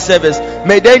Fire service,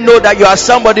 may they know that you are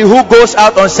somebody who goes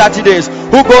out on Saturdays,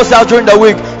 who goes out during the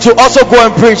week to also go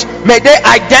and preach. May they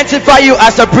identify you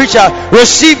as a preacher.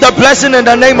 Receive the blessing in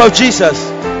the name of Jesus.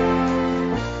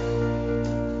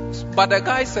 But the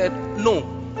guy said,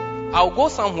 no, I'll go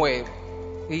somewhere.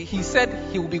 He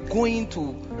said he will be going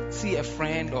to see a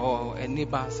friend or a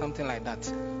neighbor, something like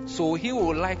that. So he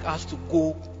would like us to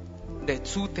go the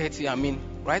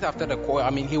 2:30, right after the call.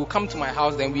 He will come to my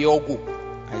house, then we all go.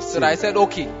 So I said,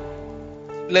 okay,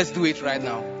 let's do it right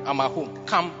now. I'm at home.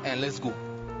 Come and let's go.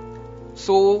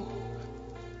 So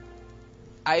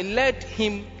I led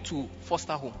him to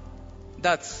foster home.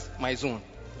 That's my zone.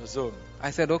 Your zone.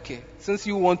 I said, okay, since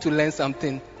you want to learn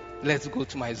something, let's go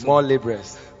to my zone. More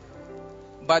laborers.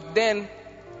 But then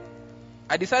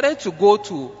I decided to go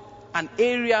to an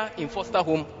area in foster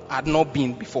home I had not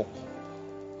been before.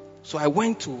 So I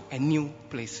went to a new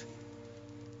place.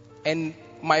 And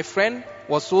my friend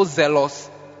was so zealous.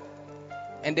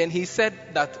 And then he said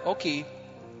that, okay,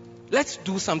 let's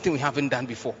do something we haven't done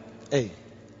before. Hey.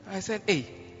 I said, hey,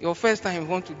 your first time you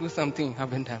want to do something you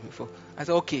haven't done before. I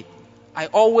said, okay. I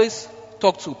always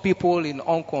talk to people in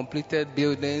uncompleted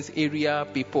buildings, area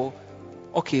people.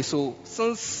 Okay, so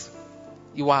since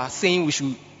you are saying we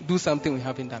should do something we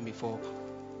haven't done before,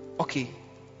 okay,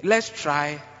 let's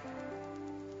try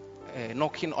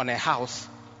knocking on a house.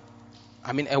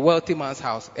 A wealthy man's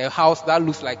house. A house that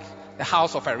looks like the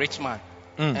house of a rich man.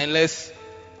 And let's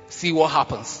see what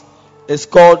happens. It's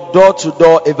called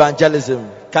door-to-door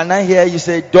evangelism. Can I hear you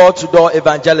say door-to-door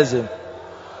evangelism?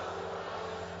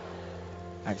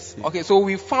 I see. Okay, so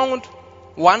we found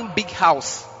one big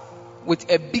house with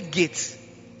a big gate.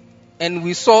 And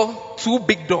we saw 2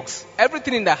 big dogs.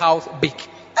 Everything in the house big.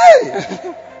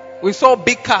 Hey! We saw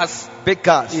big cars. Big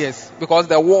cars. Yes, because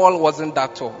the wall wasn't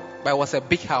that tall. But it was a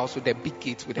big house with a big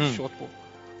gate with a short wall.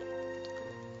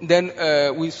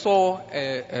 Then we saw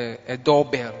a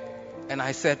doorbell. And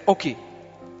I said, okay,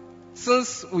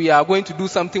 since we are going to do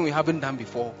something we haven't done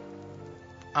before,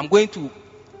 I'm going to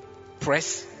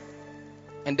press.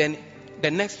 And then the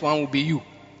next one will be you.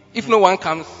 If no one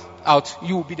comes out,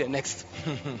 you will be the next.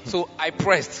 So I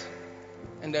pressed.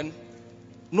 And then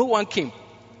no one came.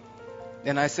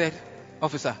 Then I said,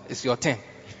 officer, it's your turn.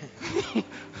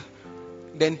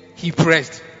 Then he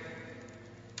pressed.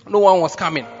 No one was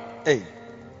coming. Hey.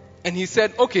 And he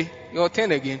said, okay, your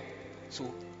turn again.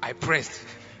 So I pressed.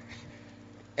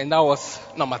 And that was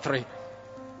number 3.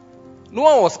 No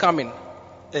one was coming.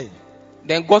 Hey.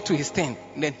 Then got to his turn.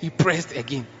 Then he pressed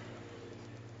again.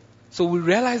 So we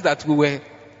realized that we were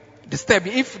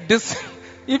disturbing. If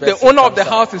the owner of the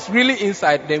house is really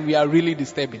inside, then we are really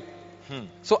disturbing.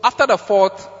 So after the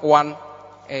 4th one,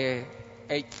 a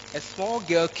small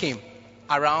girl came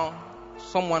around,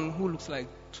 someone who looks like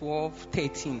 12,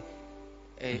 13,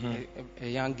 a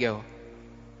young girl.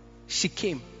 She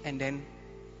came and then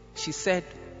she said,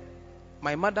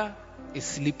 my mother is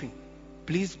sleeping.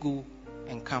 Please go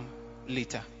and come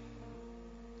later.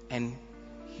 And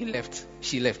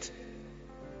she left.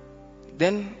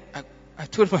 Then I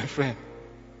told my friend,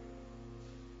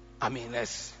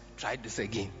 let's try this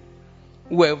again.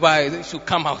 Whoever should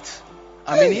come out.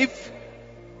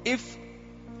 If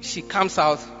she comes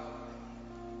out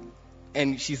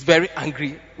and she's very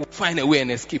angry, we'll find a way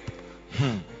and escape.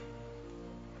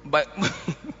 But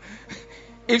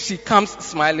if she comes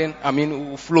smiling,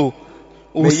 we'll flow.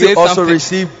 May you also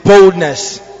receive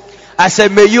boldness. I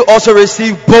said, may you also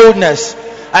receive boldness.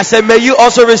 I said, may you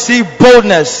also receive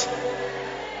boldness.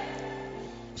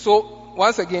 So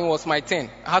once again, it was my turn.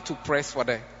 I had to press for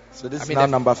the. So this is now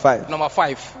number 5. Number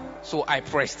 5. So I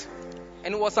pressed.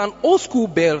 And it was an old school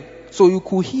bell. So you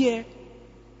could hear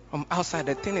from outside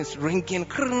the thing is ringing.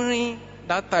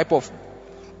 That type of.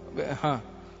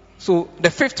 So the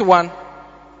 5th one,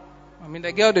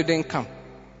 the girl didn't come.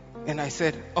 And I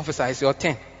said, officer, it's your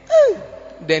turn.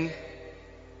 Then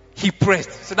he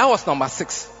pressed. So that was number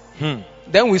 6.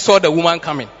 Then we saw the woman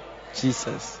coming.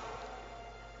 Jesus.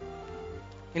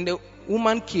 And the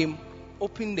woman came,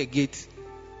 opened the gate,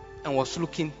 and was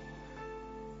looking.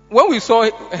 When we saw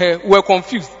her, we were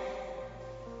confused.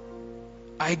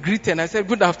 I greeted and I said,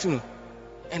 "Good afternoon."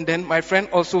 And then my friend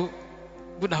also,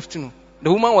 "Good afternoon."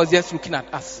 The woman was just looking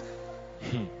at us.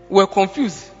 We were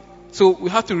confused. So we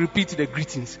had to repeat the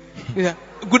greetings. Yeah,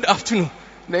 "Good afternoon."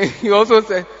 Then he also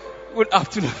said, "Good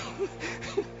afternoon."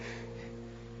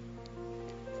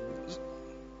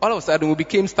 All of a sudden we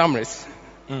became stammerers.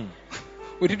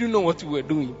 We didn't know what we were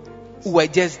doing. We were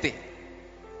just there.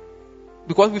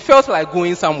 Because we felt like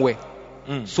going somewhere.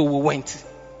 So we went.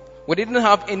 We didn't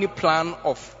have any plan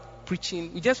of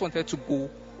preaching. We just wanted to go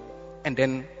and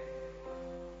then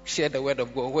share the word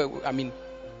of God.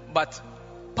 But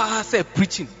Pastor said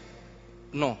preaching.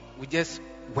 No, we just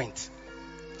went.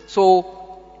 So,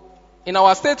 in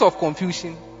our state of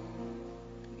confusion,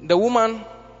 the woman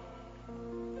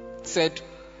said,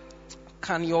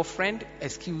 "Can your friend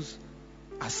excuse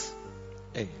us?"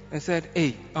 Hey. I said,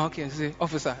 "Hey, okay." I said,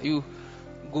 "Officer, you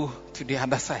go to the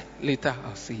other side. Later,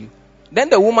 I'll see you." Then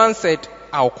the woman said,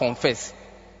 "I'll confess."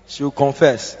 She'll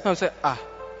confess. I said,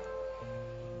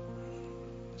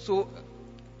 So,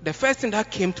 the first thing that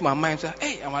came to my mind was,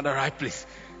 "Hey, I'm at the right place."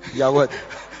 Yeah, what?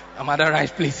 I'm at the right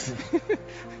place.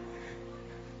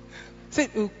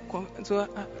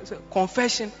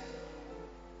 Confession.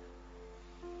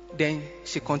 Then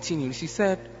she continued. She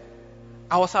said,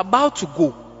 "I was about to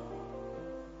go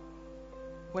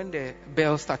when the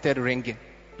bell started ringing."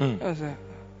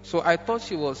 So I thought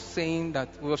she was saying that,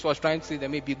 she was trying to say that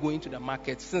maybe going to the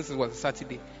market since it was a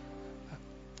Saturday.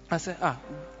 I said,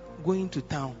 "Going to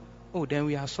town." "Oh, then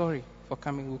we are sorry for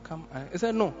coming. We'll come." I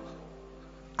said, "No.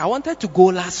 I wanted to go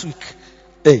last week."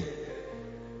 Hey.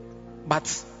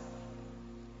 But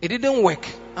it didn't work.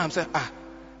 I said,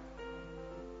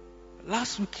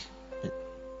 "Last week."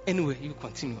 Anyway, you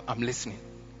continue. I'm listening.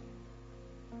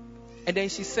 And then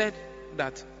she said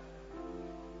that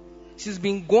she's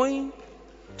been going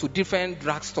to different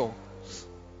drugstores,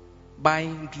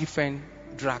 buying different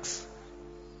drugs.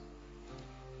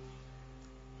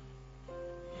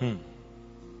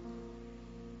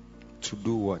 To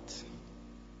do what?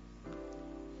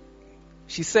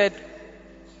 She said,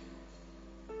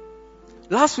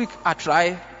 "Last week I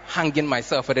tried hanging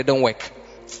myself, but it didn't work."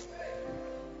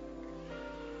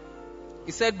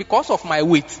 He said, "Because of my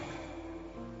weight."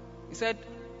 He said,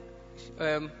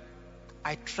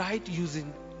 "I tried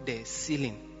using the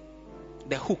ceiling,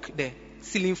 the hook, the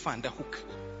ceiling fan, the hook.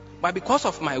 But because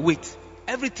of my weight,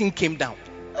 everything came down.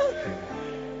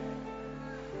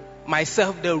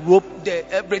 Myself, the rope,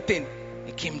 everything,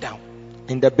 it came down."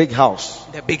 In the big house.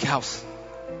 The big house,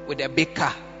 with the big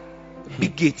car,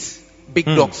 big gates, big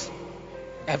dogs,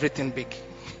 everything big.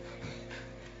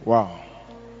 Wow.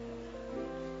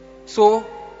 So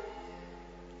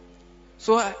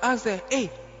I asked her, "Hey,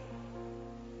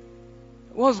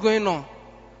 what's going on?"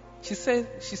 She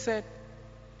said,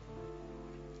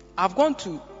 "I've gone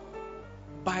to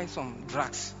buy some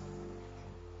drugs.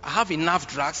 I have enough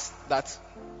drugs that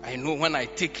I know when I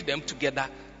take them together,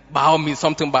 by all means,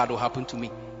 something bad will happen to me.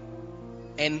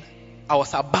 And I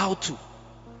was about to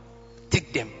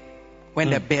take them when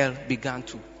the bell began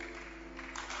to."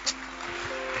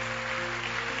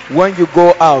 When you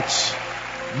go out,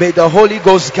 may the Holy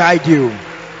Ghost guide you.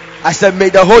 I said, may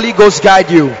the Holy Ghost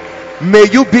guide you. May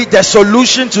you be the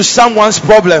solution to someone's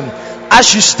problem.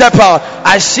 As you step out,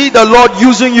 I see the Lord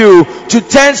using you to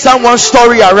turn someone's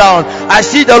story around. I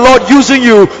see the Lord using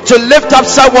you to lift up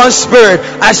someone's spirit.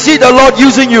 I see the Lord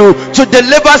using you to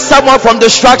deliver someone from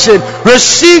destruction.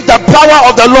 Receive the power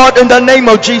of the Lord in the name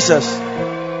of Jesus.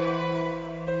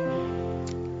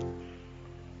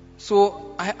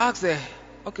 So I asked her,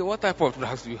 "Okay, what type of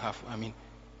drugs do you have?"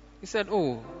 He said,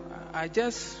 "Oh, I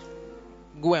just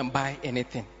go and buy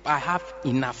anything. I have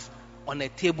enough on the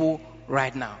table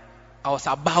right now. I was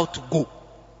about to go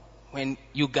when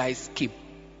you guys came."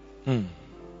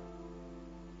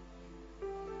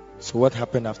 So what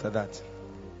happened after that?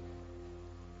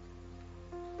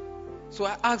 So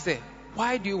I asked her,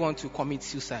 "Why do you want to commit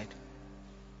suicide?"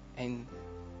 And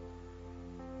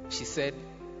she said,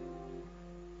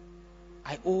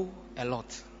 "I owe a lot.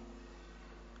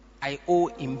 I owe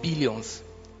in billions.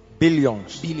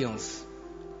 Billions.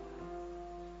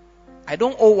 I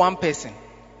don't owe one person.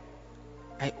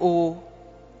 I owe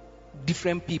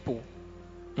different people.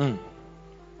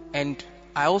 And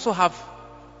I also have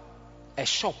a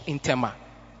shop in Tema,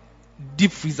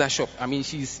 deep freezer shop.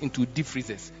 She's into deep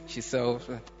freezers. She sells.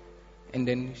 And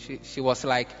then she was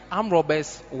like, armed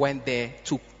robbers went there,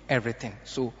 took everything.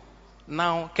 So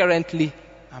now currently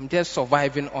I'm just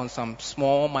surviving on some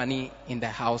small money in the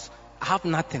house. I have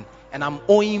nothing and I'm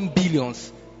owing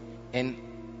billions and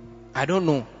I don't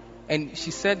know. And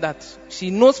she said that she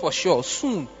knows for sure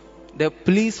soon the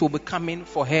police will be coming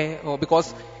for her, or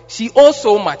because she owes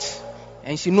so much,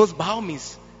 and she knows by all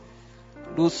means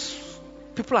those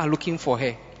people are looking for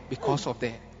her because of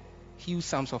the huge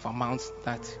sums of amounts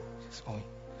that she's owing.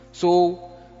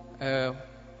 So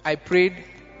I prayed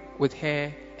with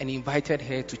her and invited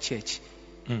her to church.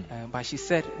 But she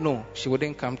said no, she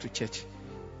wouldn't come to church.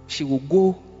 She will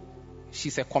go.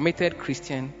 She's a committed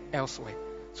Christian elsewhere.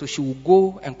 So she will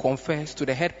go and confess to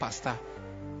the head pastor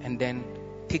and then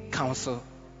take counsel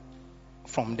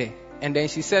from there. And then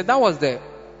she said that was the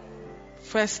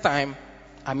first time,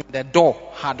 the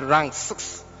door had rang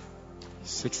six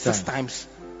times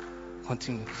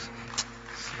continuous.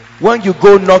 When you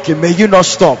go knocking, may you not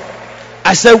stop.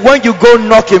 I said, when you go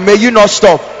knocking, may you not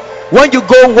stop. When you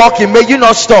go walking, may you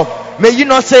not stop. May you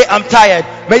not say, I'm tired.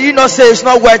 May you not say, it's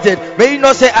not worth it. May you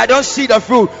not say, I don't see the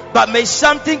fruit. But may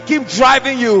something keep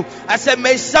driving you. I said,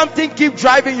 may something keep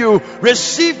driving you.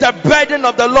 Receive the burden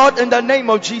of the Lord in the name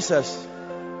of Jesus.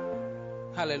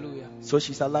 Hallelujah. So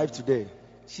she's alive today.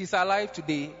 She's alive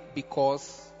today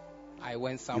because I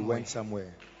went somewhere. You went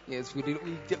somewhere. Yes,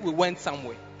 we went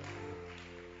somewhere.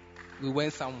 We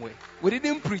went somewhere. We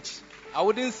didn't preach. I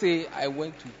wouldn't say I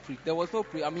went to preach. There was no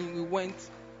preach. We went,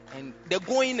 and the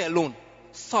going alone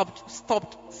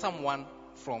stopped someone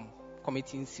from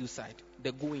committing suicide.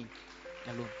 The going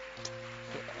alone.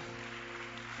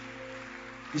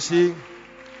 You see,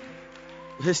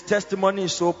 his testimony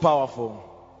is so powerful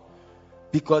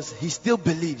because he still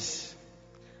believes.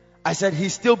 I said he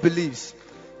still believes.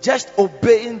 Just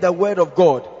obeying the word of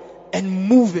God and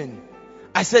moving.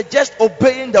 I said just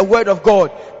obeying the word of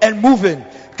God and moving.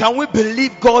 Can we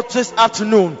believe God this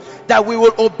afternoon that we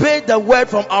will obey the word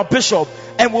from our bishop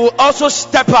and we will also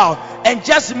step out and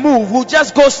just move? We'll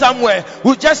just go somewhere.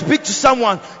 We'll just speak to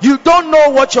someone. You don't know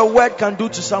what your word can do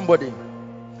to somebody.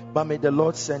 But may the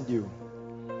Lord send you.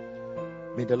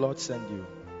 May the Lord send you.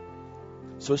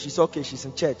 So she's okay. She's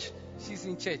in church. She's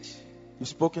in church. You've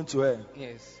spoken to her.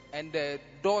 Yes. And the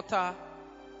daughter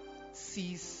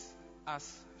sees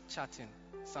us chatting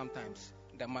sometimes,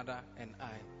 the mother and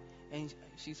I. And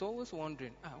she's always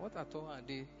wondering, what at all are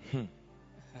they?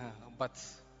 But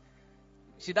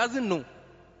she doesn't know.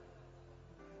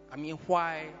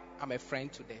 Why I'm a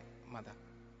friend to the mother.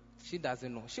 She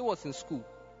doesn't know. She was in school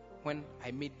when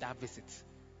I made that visit.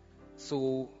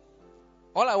 So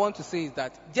all I want to say is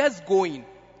that just going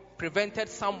prevented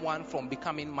someone from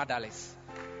becoming motherless.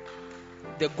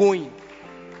 The going.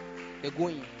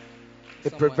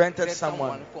 It prevented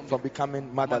someone from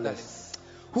becoming motherless.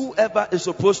 Whoever is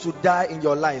supposed to die in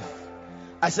your life,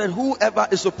 I said whoever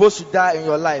is supposed to die in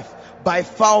your life by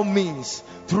foul means,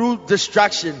 through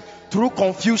distraction, through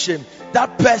confusion,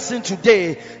 that person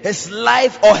today, his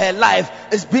life or her life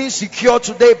is being secured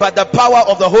today by the power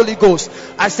of the Holy Ghost.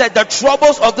 I said the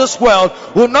troubles of this world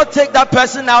will not take that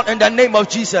person out in the name of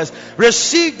Jesus.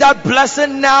 Receive that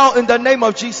blessing now in the name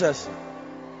of Jesus.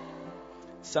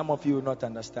 Some of you will not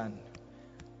understand.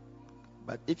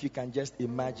 But if you can just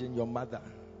imagine your mother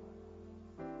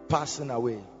passing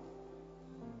away,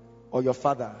 or your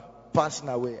father passing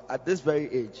away at this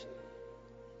very age,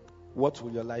 what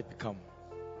will your life become?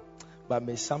 But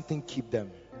may something keep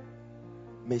them.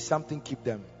 May something keep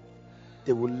them.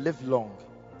 They will live long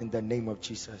in the name of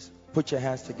Jesus. Put your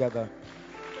hands together.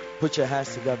 Put your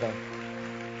hands together.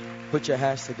 Put your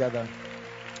hands together.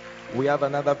 We have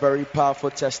another very powerful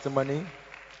testimony.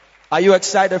 Are you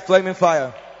excited, Flaming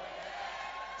Fire?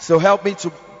 So help me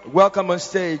to welcome on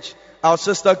stage our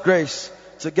sister Grace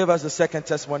to give us the second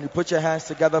testimony. Put your hands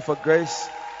together for Grace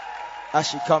as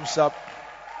she comes up.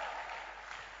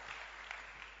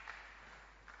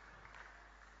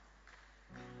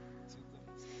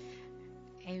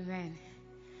 Amen.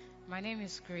 My name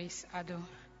is Grace Ado,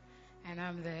 and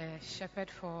I'm the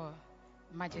shepherd for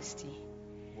Majesty.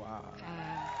 Wow.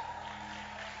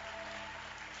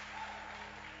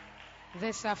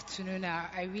 This afternoon,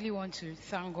 I really want to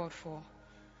thank God for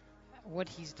what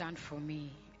He's done for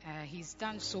me. He's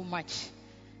done so much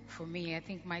for me. I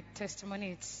think my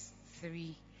testimony is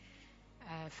 3.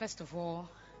 First of all,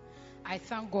 I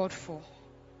thank God for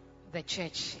the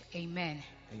church. Amen.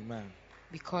 Amen.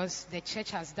 Because the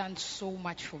church has done so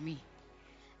much for me.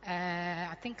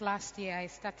 I think last year I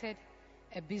started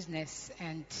a business,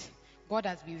 and God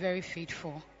has been very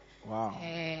faithful. Wow.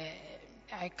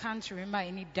 I can't remember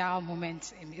any dull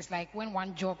moment. It's like when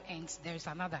one job ends, there's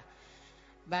another.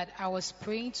 But I was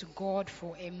praying to God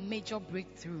for a major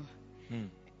breakthrough.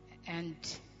 And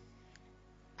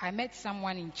I met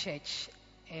someone in church,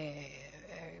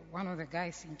 one of the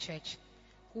guys in church,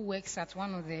 who works at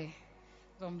one of the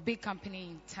big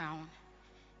company in town.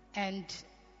 And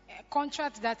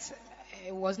contract that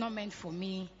was not meant for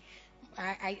me.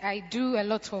 I do a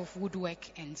lot of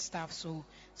woodwork and stuff, so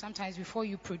sometimes before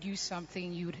you produce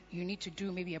something, you need to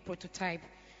do maybe a prototype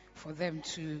for them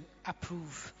to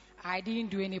approve. I didn't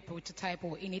do any prototype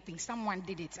or anything. Someone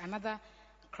did it. Another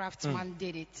craftsman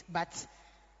did it, but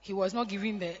he was not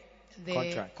giving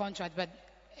the contract, but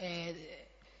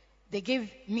they gave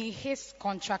me his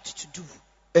contract to do.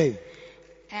 Hey.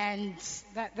 And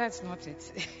that's not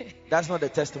it. That's not the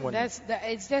testimony.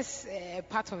 It's just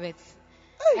part of it.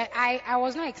 I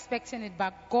was not expecting it,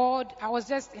 but God, I was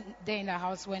just there in the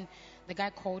house when the guy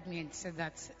called me and said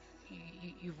that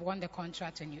you've won the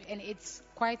contract and it's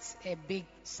quite a big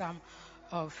sum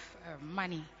of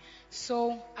money.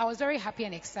 So I was very happy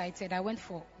and excited. I went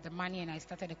for the money and I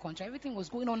started the contract. Everything was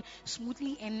going on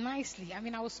smoothly and nicely. I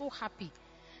mean, I was so happy.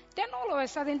 Then all of a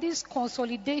sudden, this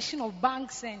consolidation of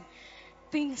banks and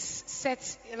things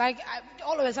set, like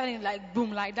all of a sudden, like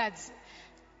boom, like that.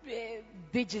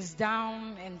 Bridges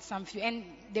down and some few, and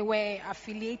they were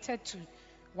affiliated to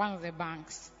one of the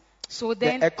banks. So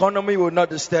then the economy will not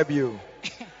disturb you.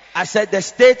 I said the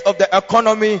state of the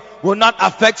economy will not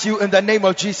affect you in the name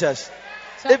of Jesus.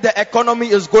 So if the economy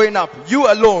is going up,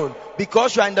 you alone,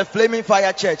 because you are in the Flaming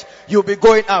Fire Church, you'll be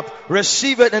going up.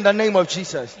 Receive it in the name of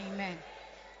Jesus. Amen.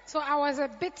 So I was a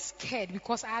bit scared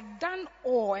because I had done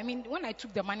all. I mean, when I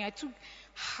took the money, I took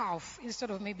half instead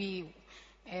of maybe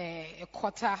a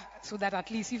quarter, so that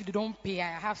at least if they don't pay, I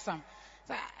have some.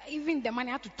 So even the money,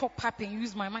 I had to top up and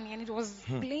use my money, and it was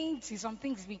plenty. Some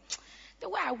things, the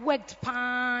way I worked,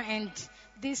 and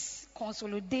this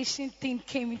consolidation thing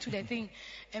came into the thing,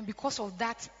 and because of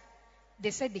that,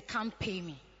 they said they can't pay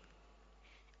me.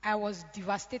 I was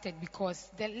devastated because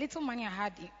the little money I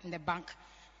had in the bank,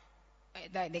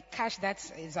 the cash that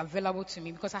is available to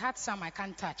me, because I had some I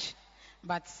can't touch,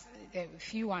 but the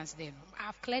few ones there,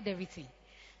 I've cleared everything.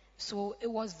 So it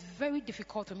was very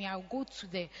difficult for me. I would go to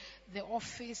the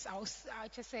office. I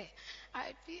just say,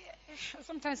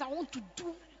 sometimes I want to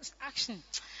do action,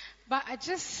 but I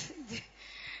just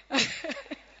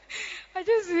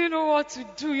didn't know what to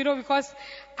do, because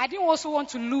I didn't also want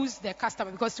to lose the customer,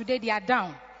 because today they are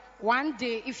down. One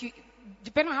day,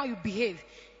 depending on how you behave,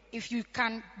 if you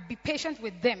can be patient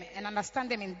with them and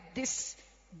understand them in this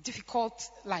difficult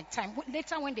time,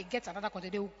 later when they get another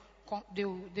contract, they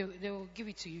will give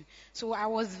it to you. So I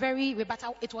was but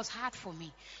it was hard for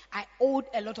me. I owed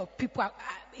a lot of people,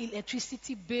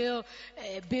 electricity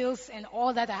bills and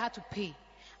all that I had to pay.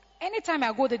 Anytime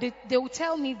I go there, they will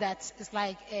tell me that it's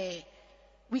like,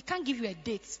 we can't give you a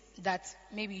date that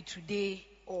maybe today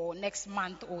or next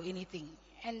month or anything.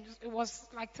 And it was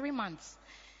like 3 months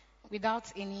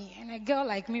without any, and a girl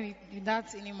like me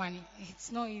without any money,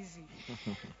 it's not easy.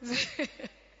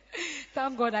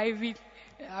 Thank God I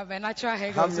have a natural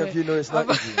hair. How many of you know it's not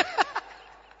easy?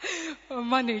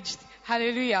 Managed.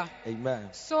 Hallelujah. Amen.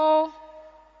 So,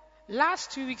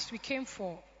 last 2 weeks we came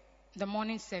for the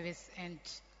morning service, and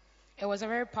it was a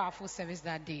very powerful service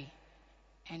that day.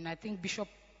 And I think Bishop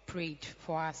prayed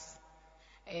for us.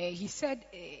 He said,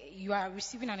 you are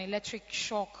receiving an electric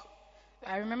shock.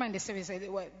 I remember in the service,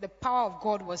 the power of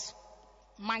God was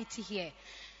mighty here.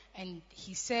 And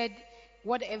he said,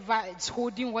 whatever it's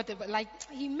holding, whatever, I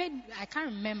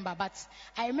can't remember, but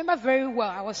I remember very well.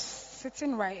 I was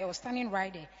standing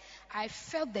right there. I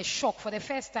felt the shock for the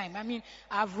first time. I mean,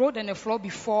 I've rolled on the floor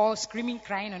before, screaming,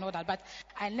 crying and all that, but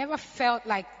I never felt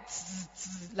like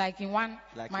in one,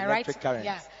 like my electric right,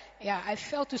 current. Yeah, I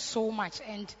felt it so much,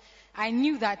 and I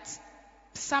knew that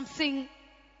something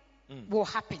will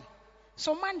happen.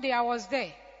 So Monday I was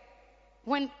there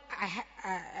when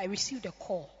I received a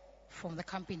call from the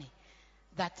company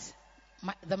that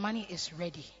the money is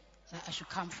ready, that I should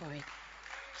come for it.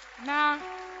 Now,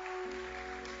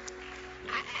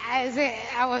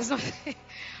 I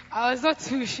was not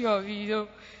too sure,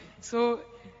 So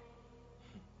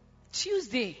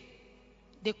Tuesday,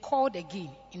 they called again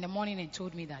in the morning and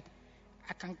told me that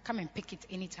I can come and pick it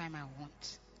anytime I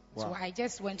want. Wow. So I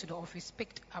just went to the office,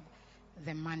 picked up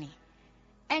the money.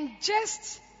 And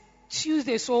just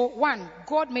Tuesday, so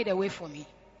God made a way for me,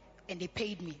 and they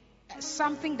paid me.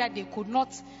 Something that they could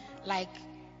not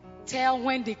tell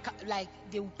when they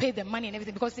will pay the money and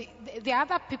everything, because there are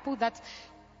other people that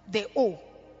they owe,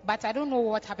 but I don't know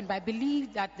what happened. But I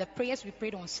believe that the prayers we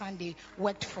prayed on Sunday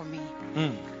worked for me.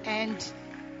 And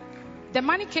the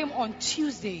money came on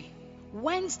Tuesday.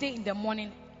 Wednesday in the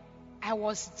morning, I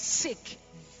was sick,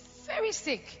 very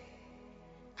sick.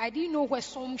 I didn't know where,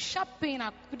 some sharp pain.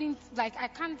 I couldn't, I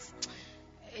can't.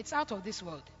 It's out of this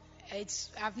world.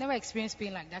 I've never experienced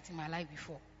pain like that in my life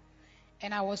before.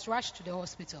 And I was rushed to the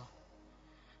hospital.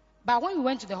 But when we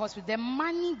went to the hospital, the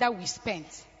money that we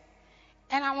spent,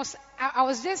 and I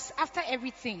was just, after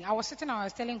everything, I was sitting and I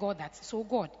was telling God that, so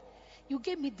God, you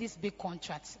gave me this big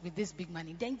contract with this big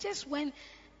money. Then just when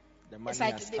it's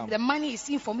like the money is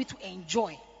in for me to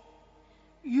enjoy,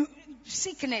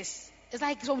 sickness, it's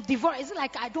like so divorce. Is it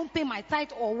like I don't pay my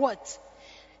tithe or what?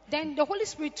 Then the Holy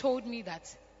Spirit told me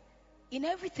that in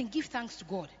everything, give thanks to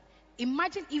God.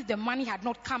 Imagine if the money had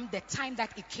not come the time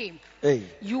that it came. Hey.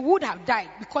 You would have died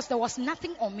because there was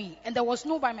nothing on me. And there was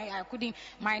nobody.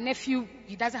 My nephew,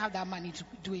 he doesn't have that money to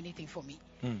do anything for me.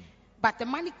 But the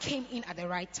money came in at the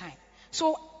right time.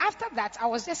 So after that, I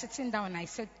was just sitting down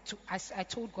and I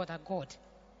told God that, God,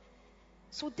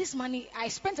 so this money, I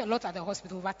spent a lot at the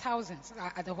hospital, over thousands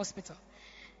at the hospital.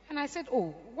 And I said,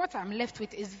 oh, what I'm left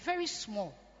with is very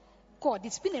small. God,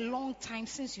 it's been a long time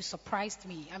since you surprised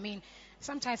me. I mean,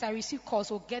 sometimes I receive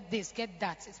calls, oh, get this, get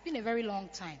that. It's been a very long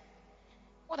time.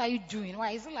 What are you doing?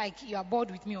 Why? Is it like you are bored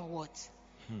with me or what?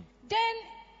 Then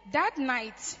that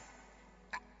night,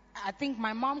 I think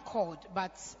my mom called,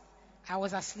 but I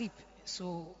was asleep.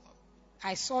 So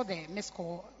I saw the missed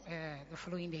call the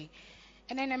following day.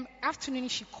 And then in the afternoon,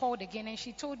 she called again and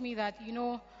she told me that,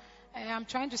 I'm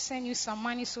trying to send you some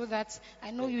money so that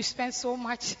I know you spend so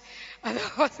much at the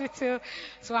hospital.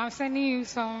 So I'm sending you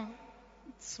some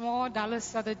small dollars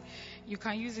so that you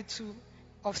can use it to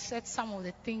offset some of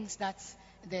the things that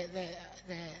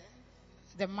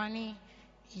the money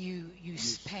you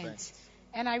spent.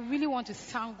 And I really want to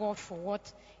thank God for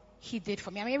what He did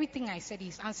for me. I mean, everything I said,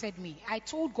 He's answered me. I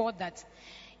told God that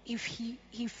if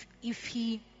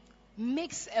He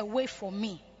makes a way for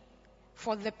me,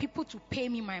 for the people to pay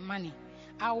me my money,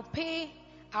 I'll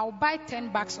buy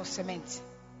 10 bags of cement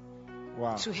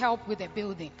to help with the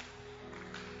building.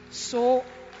 So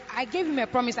I gave him a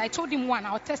promise. I told him, 1,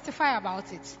 I'll testify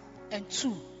about it, and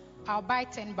 2, I'll buy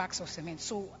 10 bags of cement.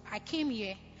 So I came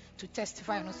here to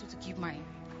testify and also to give my.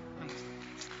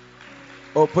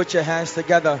 Oh, put your hands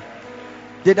together.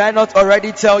 Did I not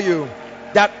already tell you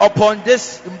that upon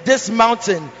this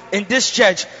mountain in this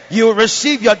church, you will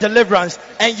receive your deliverance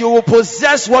and you will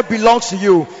possess what belongs to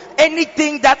you?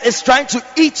 Anything that is trying to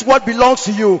eat what belongs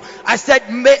to you, I said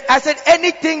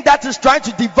anything that is trying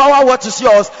to devour what is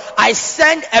yours, I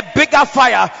send a bigger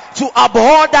fire to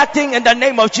abhor that thing in the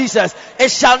name of Jesus.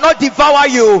 It shall not devour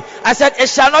you. I said it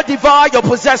shall not devour your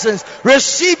possessions.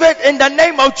 Receive it in the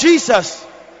name of Jesus.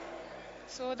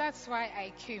 So that's why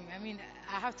I came. I mean,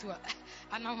 I have to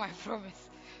honor my promise.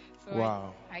 So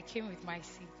wow. I came with my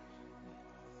seed.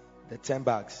 The 10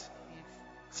 bags. Yes.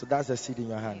 So that's the seed in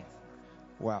your hand. Yes.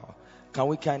 Wow. Can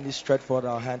we kindly stretch forth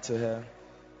our hand to her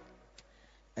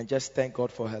and just thank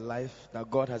God for her life, that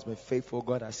God has been faithful,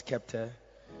 God has kept her,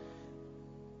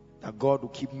 that God will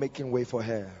keep making way for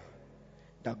her,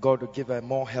 that God will give her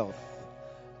more health,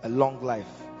 a long life,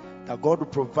 that God will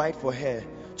provide for her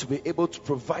to be able to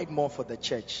provide more for the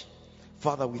church.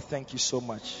 Father, we thank you so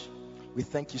much. We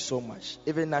thank you so much.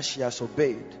 Even as she has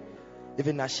obeyed,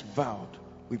 even as she vowed,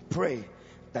 we pray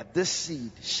that this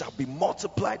seed shall be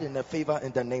multiplied in her favor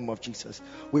in the name of Jesus.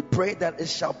 We pray that it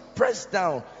shall press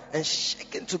down and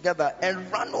shaken together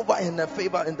and run over in her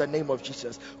favor in the name of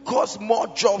Jesus. Cause more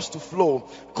jobs to flow.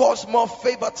 Cause more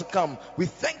favor to come. We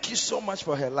thank you so much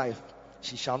for her life.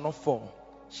 She shall not fall.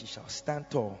 She shall stand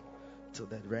tall till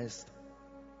the rest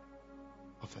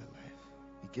of her life.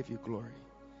 We give you glory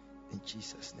in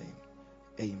Jesus' name.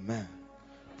 Amen.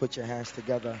 Put your hands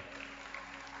together.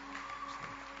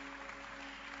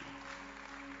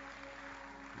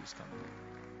 Please come.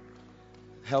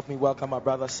 Help me welcome my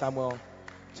brother Samuel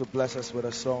to bless us with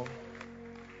a song.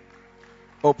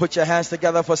 Oh, put your hands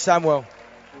together for Samuel.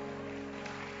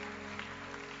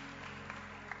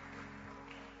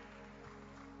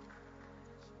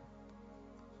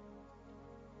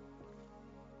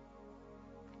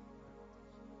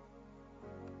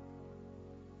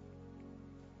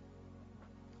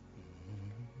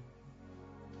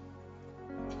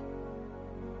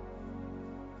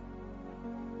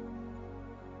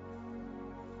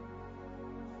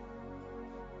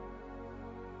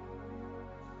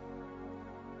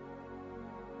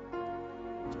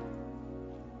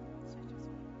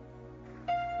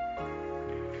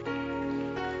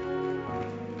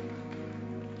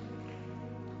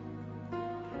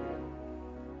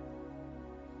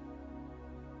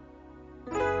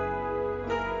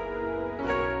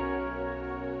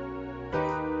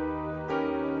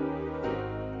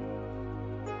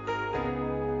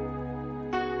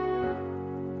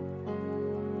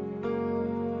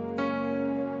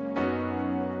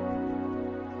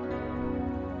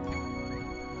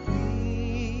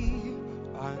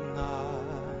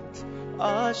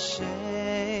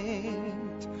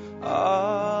 Ashamed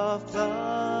of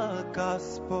the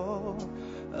gospel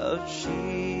of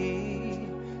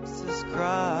Jesus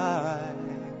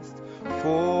Christ,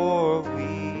 for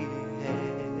we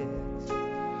have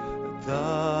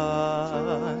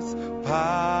thus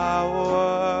power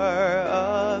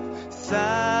of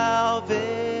salvation.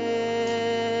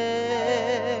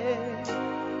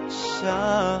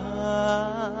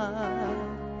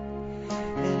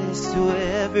 It is to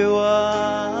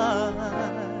everyone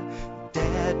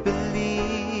that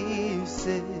believes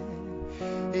it.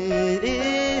 It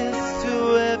is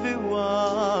to everyone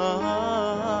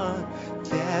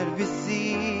that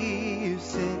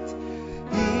receives it.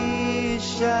 He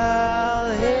shall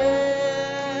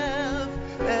have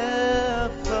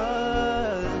everlasting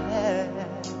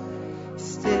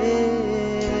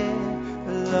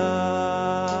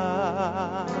love.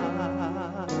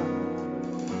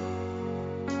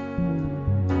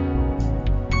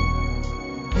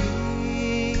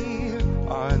 We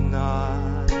are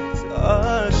not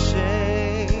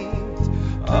ashamed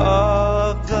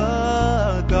of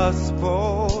the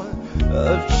gospel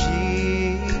of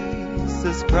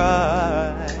Jesus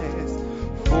Christ,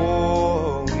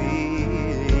 for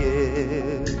it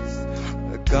is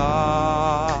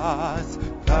God's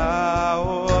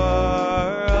power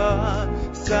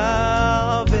of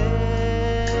salvation.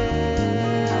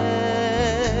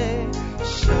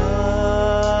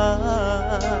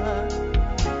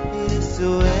 It is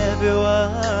to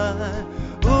everyone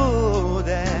who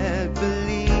that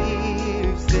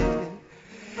believes it.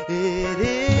 It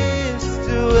is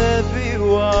to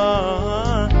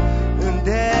everyone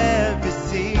that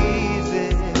receives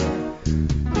it.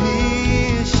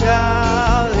 He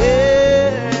shall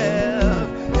have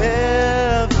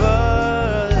everlasting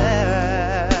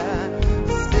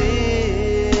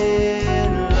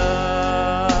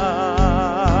love.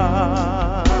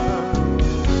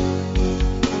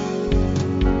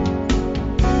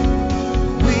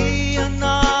 We are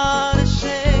not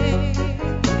ashamed.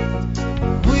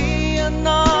 We are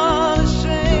not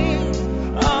ashamed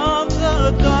of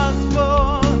the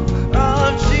gospel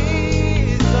of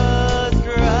Jesus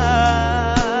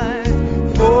Christ,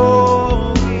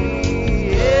 for we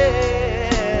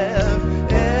have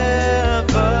everlasting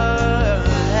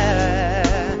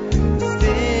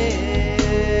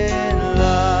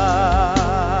love.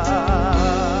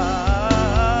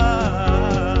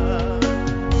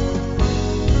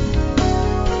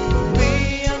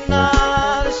 We are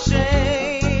not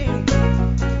ashamed.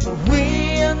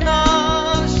 We are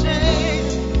not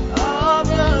ashamed of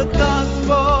the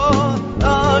gospel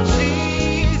of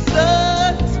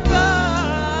Jesus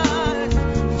Christ,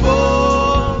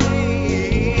 for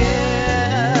we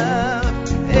have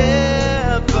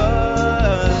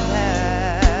everlasting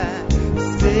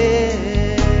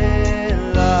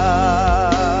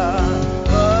love.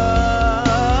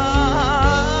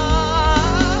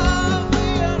 We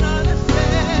are not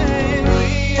ashamed.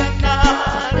 We are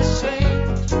not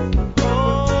ashamed.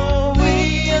 Oh,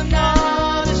 we are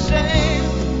not ashamed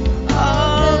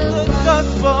of the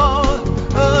gospel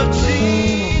of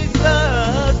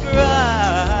Jesus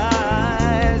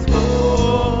Christ,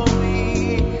 for we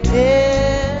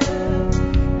have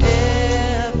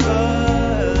everlasting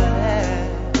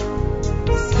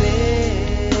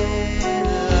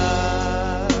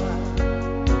love.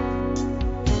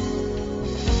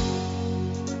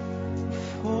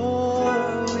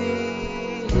 For we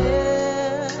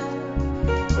have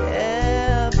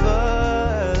everlasting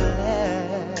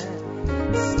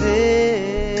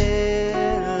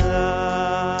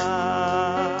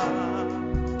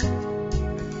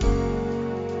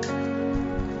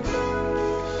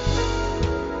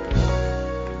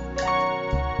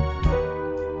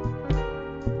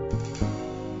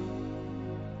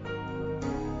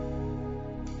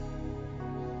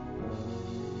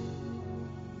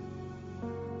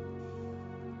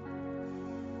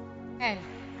And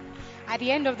at the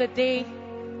end of the day,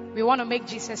 we want to make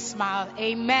Jesus smile.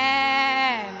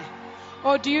 Amen.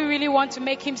 Or do you really want to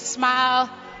make him smile?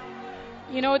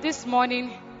 You know, this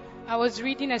morning I was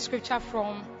reading a scripture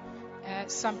from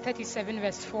Psalm 37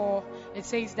 verse 4. It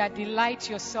says that delight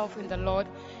yourself in the Lord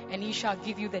and he shall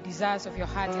give you the desires of your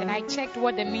heart. And I checked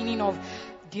what the meaning of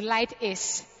delight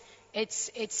is.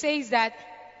 It says that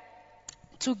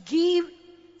to give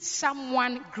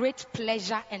someone great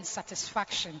pleasure and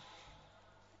satisfaction.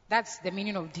 That's the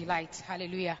meaning of delight.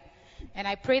 Hallelujah. And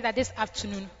I pray that this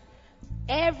afternoon,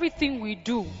 everything we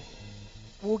do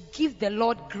will give the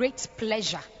Lord great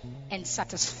pleasure and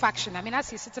satisfaction. I mean, as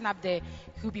he's sitting up there,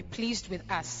 he'll be pleased with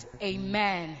us.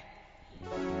 Amen.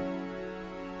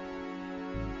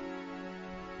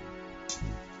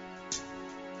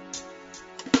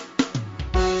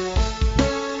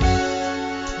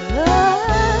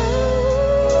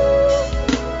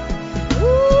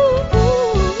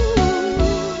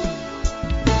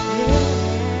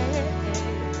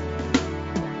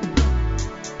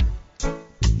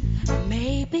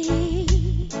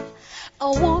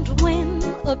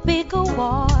 big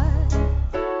award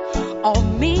or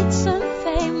meet some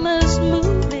famous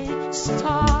movie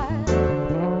star.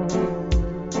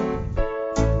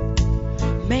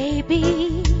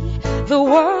 Maybe the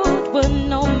world will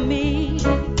know me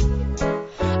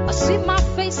or see my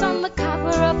face on the cover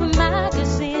of a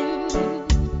magazine.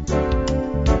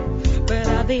 But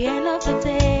at the end of the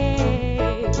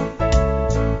day,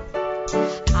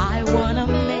 I wanna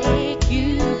make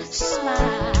you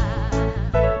smile.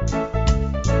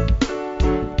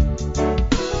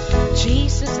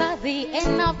 Jesus, at the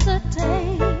end of the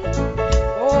day,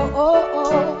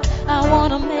 I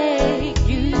wanna make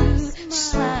you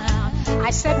smile.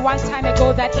 I said one time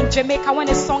ago that in Jamaica when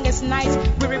a song is nice,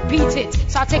 we repeat it.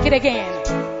 So I'll take it again.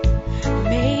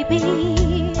 Maybe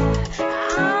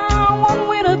I won't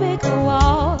win a big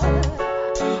award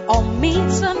or meet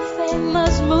some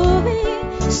famous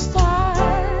movie star.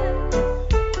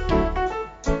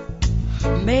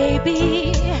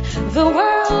 Maybe the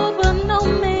world will know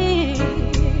me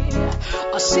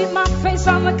or see my face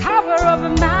on the cover of a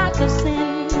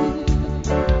magazine.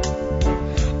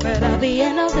 But at the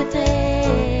end of the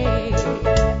day,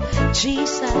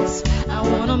 Jesus, I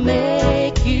wanna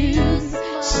make you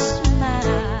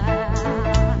smile.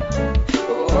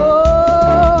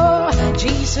 Oh,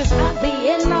 Jesus, at the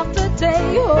end of the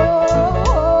day,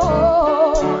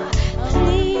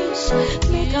 please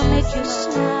make you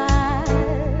smile.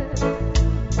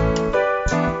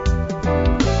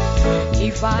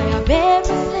 If I have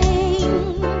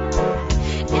everything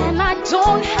and I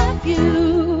don't have you,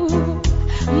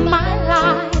 my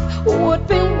life would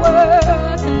be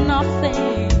worth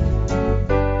nothing.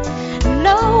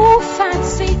 No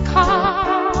fancy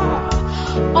car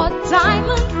or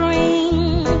diamond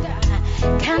ring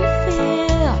can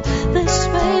fill the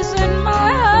space in my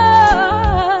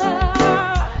heart.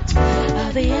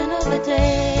 At the end of the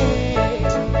day,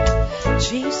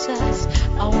 Jesus,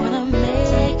 I wanna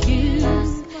make you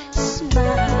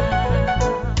smile.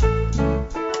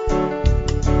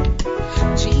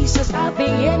 Jesus, at the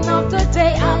end of the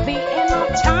day, at the end of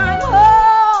time,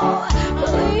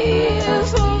 please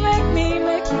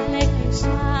make me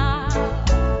smile.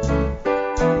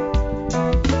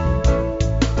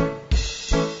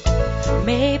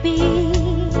 Maybe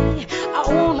I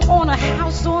won't own a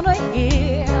house on a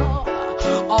hill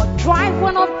or drive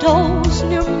one of those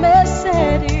new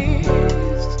Mercedes.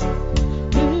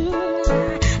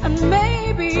 And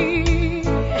maybe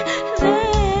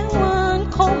they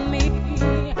won't call me,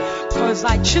 'cause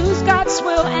I choose God's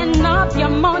will and not your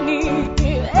money.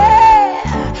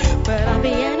 Yeah. But at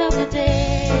the end of the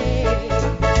day,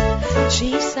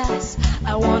 Jesus,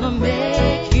 I wanna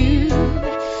make you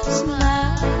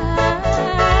smile.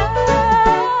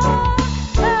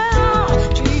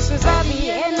 Jesus, at the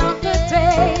end of the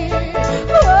day,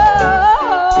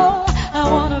 I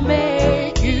wanna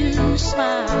make you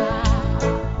smile.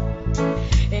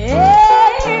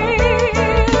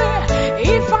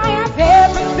 If I have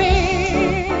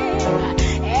everything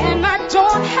and I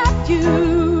don't have you,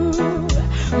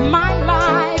 my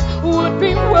life would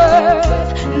be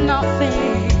worth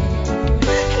nothing.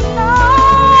 No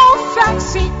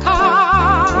fancy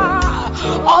car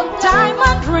or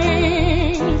diamond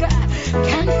ring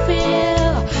can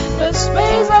fill the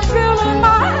space I feel in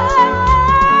my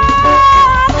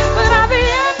heart. But at the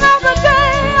end of the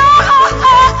day,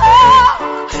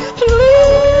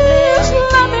 please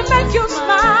let me make you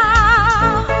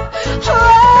smile.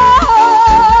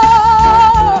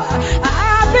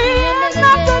 At the end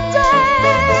of the day,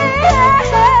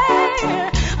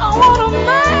 I wanna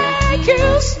make you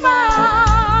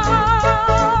smile.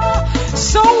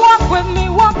 So walk with me,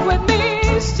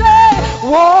 say,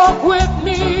 walk with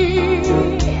me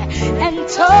and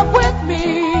talk with me.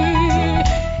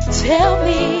 Tell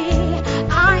me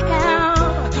I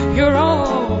am your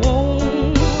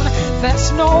own. There's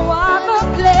no other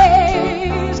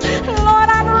place, Lord,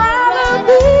 I'd rather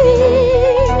be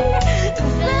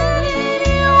than in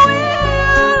your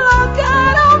will, Lord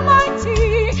God Almighty.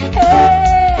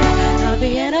 Hey, at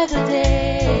the end of the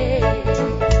day,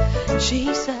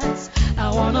 Jesus, I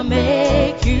wanna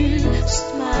make you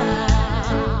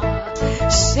smile.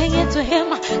 Sing it to him.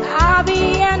 At the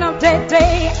end of the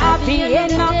day, at the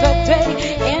end of the day,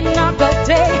 end of the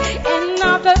day, end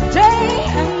of the day,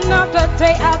 end of the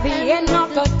day, at the end of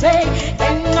the day,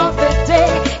 end of the day,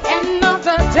 end of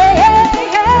the day.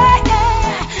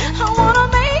 I wanna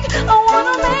make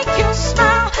you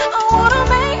smile. I wanna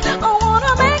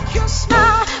make you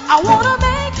smile. I wanna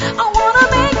make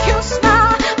you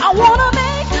smile. I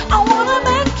wanna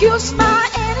make you smile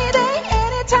any day,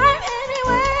 anytime,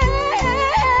 anywhere.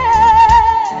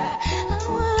 I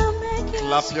wanna make you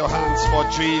Clap your hands for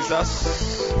Jesus.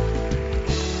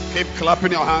 Keep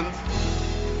clapping your hands.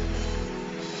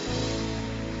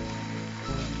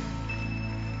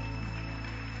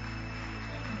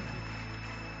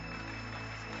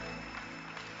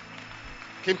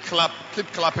 Keep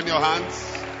clapping your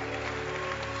hands.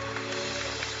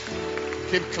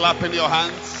 Keep clapping your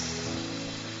hands.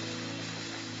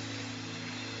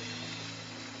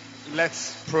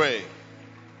 Let's pray.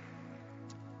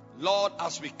 Lord,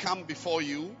 as we come before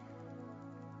you,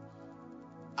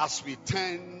 as we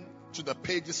turn to the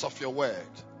pages of your word,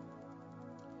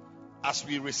 as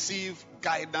we receive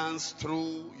guidance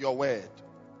through your word,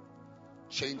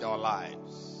 change our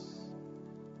lives.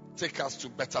 Take us to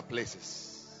better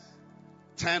places.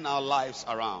 Turn our lives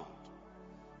around.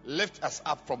 Lift us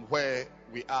up from where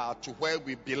we are to where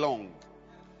we belong.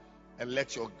 And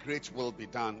let your great will be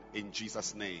done in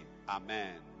Jesus' name.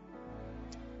 Amen.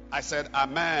 I said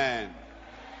amen.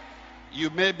 You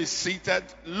may be seated.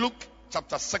 Luke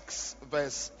chapter 6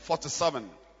 verse 47.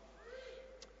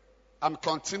 I'm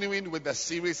continuing with the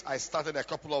series I started a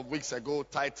couple of weeks ago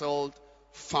titled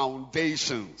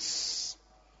Foundations.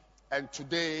 And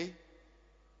today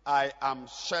I am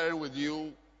sharing with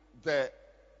you the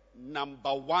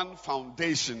number one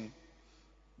foundation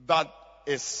that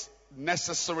is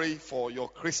necessary for your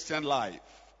Christian life.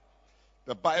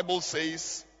 The Bible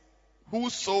says,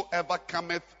 whosoever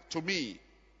cometh to me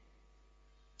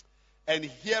and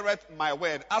heareth my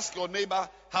word. Ask your neighbor,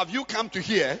 have you come to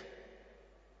hear?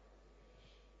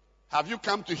 Have you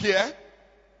come to hear?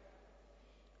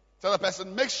 Tell the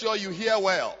person, make sure you hear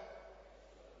well.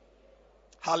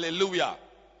 Hallelujah.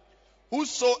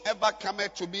 Whosoever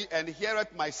cometh to me and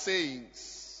heareth my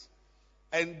sayings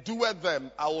and doeth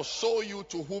them, I will show you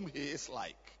to whom he is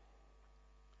like.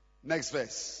 Next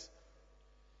verse.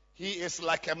 He is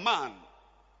like a man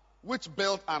which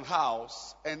built an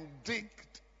house and digged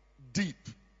deep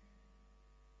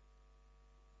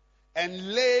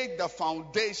and laid the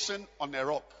foundation on a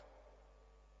rock.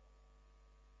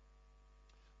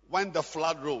 When the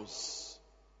flood rose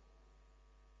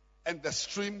and the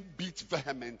stream beat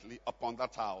vehemently upon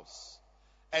that house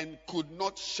and could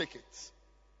not shake it,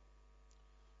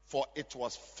 for it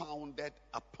was founded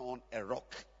upon a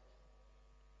rock.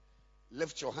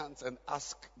 Lift your hands and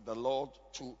ask the Lord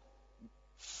to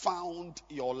found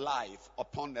your life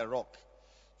upon a rock,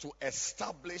 to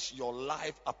establish your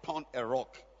life upon a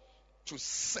rock, to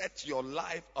set your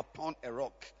life upon a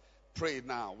rock. Pray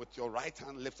now with your right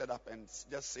hand lifted up and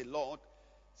just say, Lord,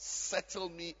 settle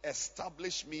me,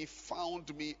 establish me,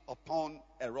 found me upon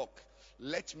a rock.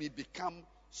 Let me become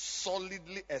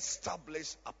solidly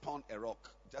established upon a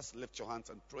rock. Just lift your hands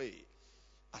and pray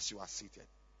as you are seated.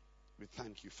 We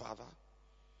thank you, Father,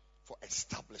 for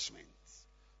establishment,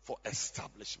 for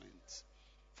establishment,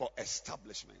 for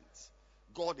establishment.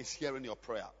 God is hearing your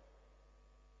prayer.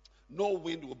 No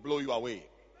wind will blow you away.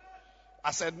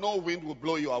 I said, no wind will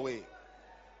blow you away.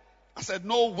 I said,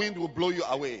 no wind will blow you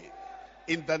away.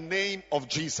 In the name of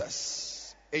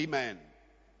Jesus. Amen.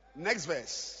 Next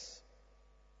verse.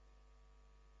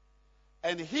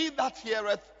 And he that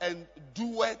heareth and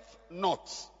doeth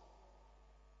not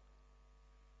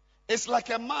is like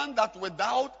a man that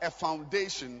without a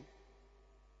foundation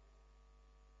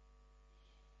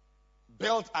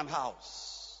built an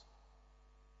house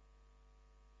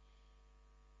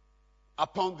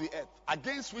upon the earth,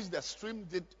 against which the stream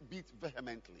did beat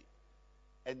vehemently,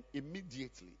 and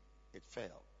immediately it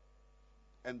fell.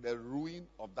 And the ruin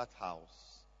of that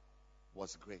house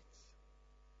was great.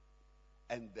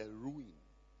 And the ruin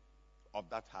of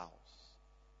that house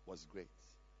was great.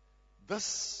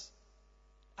 This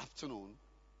afternoon,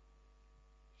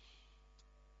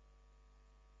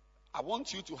 I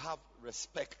want you to have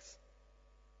respect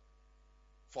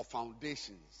for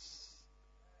foundations,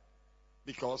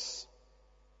 because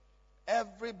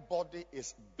everybody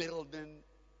is building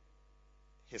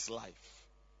his life.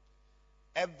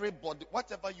 Everybody,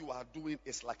 whatever you are doing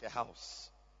is like a house.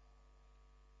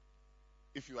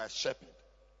 If you are a shepherd,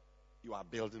 you are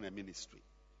building a ministry.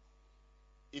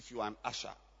 If you are an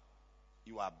usher,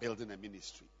 you are building a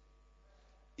ministry.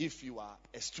 If you are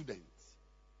a student,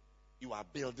 you are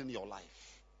building your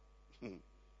life.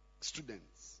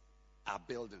 Students are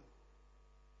building.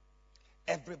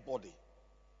 Everybody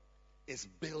is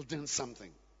building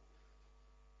something.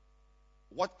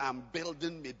 What I'm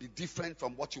building may be different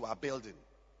from what you are building,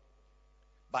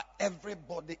 but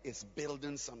everybody is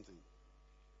building something.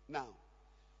 Now,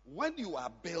 when you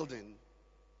are building,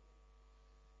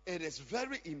 it is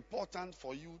very important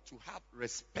for you to have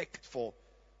respect for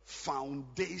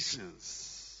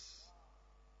foundations.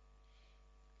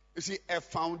 You see, a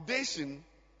foundation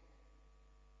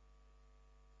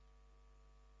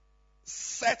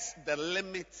sets the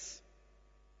limits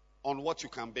on what you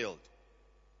can build.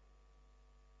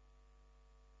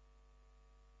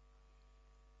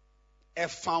 A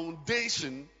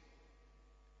foundation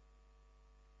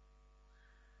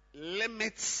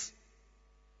limits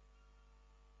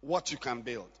what you can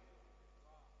build.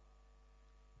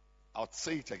 I'll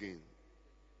say it again.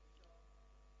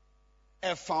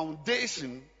 A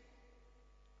foundation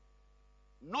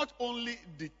not only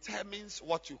determines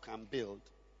what you can build,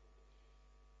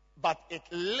 but it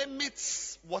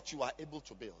limits what you are able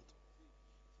to build.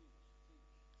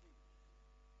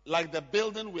 Like the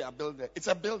building we are building. It's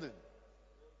a building.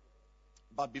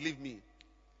 But believe me,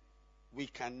 we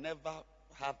can never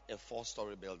have a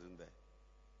 4-story building there.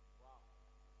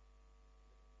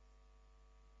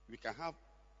 We can have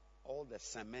all the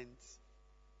cement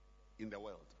in the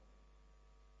world.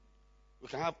 We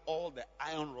can have all the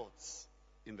iron rods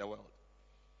in the world.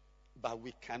 But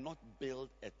we cannot build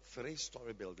a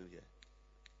 3-story building here.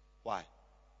 Why?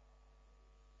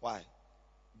 Why?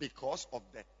 Because of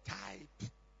the type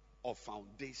of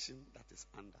foundation that is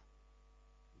under.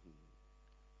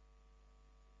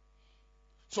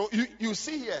 So you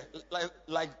see here,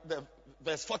 like the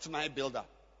verse 49 builder.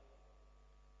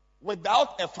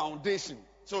 Without a foundation.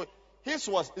 So his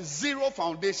was 0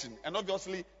 foundation. And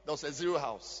obviously there was a 0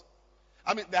 house.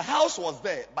 I mean, the house was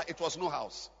there, but it was no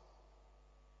house.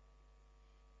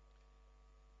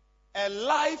 A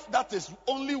life that is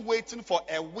only waiting for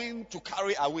a wind to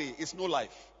carry away is no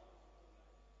life.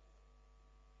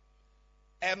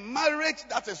 A marriage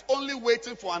that is only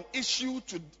waiting for an issue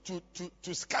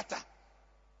to scatter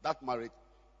that marriage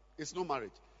is no marriage.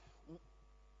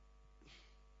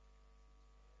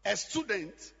 A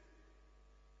student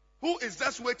who is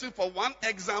just waiting for one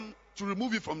exam to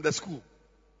remove you from the school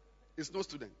is no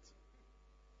student.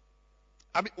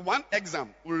 I mean, one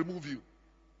exam will remove you.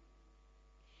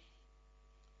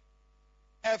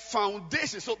 A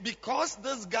foundation. So because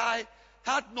this guy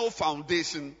had no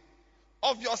foundation,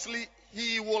 obviously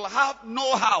he will have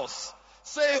no house.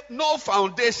 Say no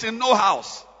foundation, no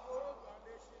house.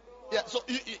 Yeah, so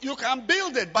you can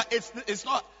build it, but it's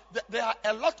not. There are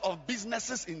a lot of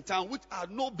businesses in town which are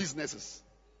no businesses.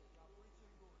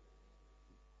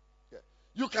 Yeah.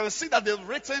 You can see that they've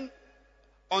written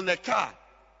on the car,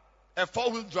 a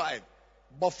 4-wheel drive,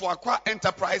 Bofuakwa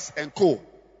Enterprise and Co.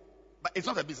 But it's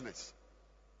not a business.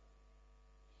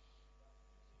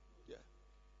 Yeah.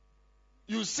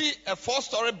 You see a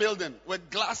 4-story building with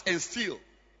glass and steel,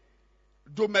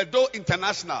 Domedo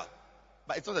International,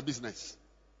 but it's not a business.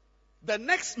 The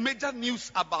next major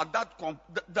news about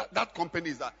that company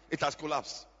is that it has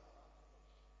collapsed.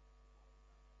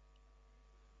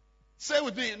 Say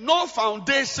with me, no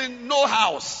foundation, no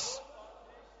house.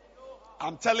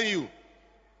 I'm telling you,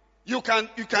 you can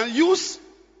use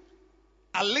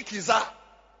Alikiza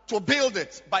to build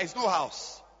it, but it's no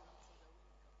house.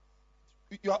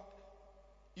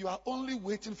 You are only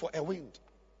waiting for a wind.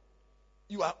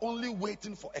 You are only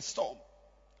waiting for a storm.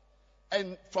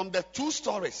 And from the 2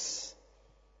 stories,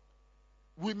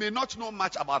 we may not know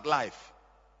much about life,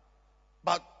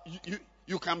 but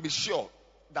you can be sure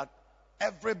that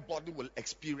everybody will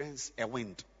experience a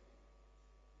wind.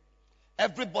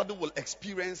 Everybody will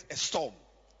experience a storm.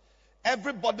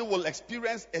 Everybody will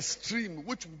experience a stream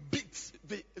which beats.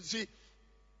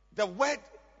 The word,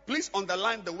 please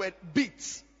underline the word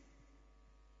beats.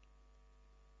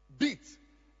 Beat.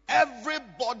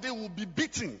 Everybody will be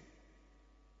beating.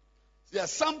 Yeah,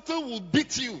 something will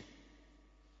beat you.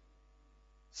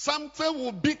 Something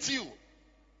will beat you.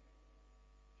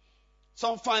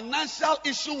 Some financial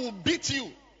issue will beat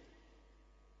you.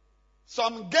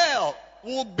 Some girl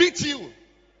will beat you.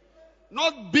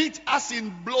 Not beat as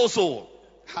in bloso.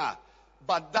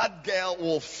 But that girl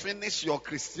will finish your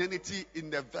Christianity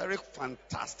in a very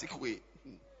fantastic way.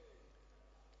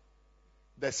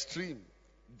 The stream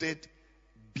did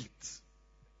beat.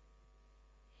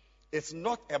 It's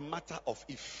not a matter of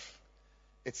if.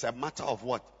 It's a matter of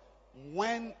what?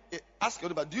 When, ask your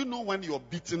neighbor, do you know when your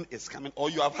beating is coming? Or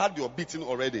you have had your beating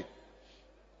already?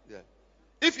 Yeah.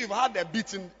 If you've had a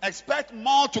beating, expect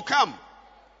more to come.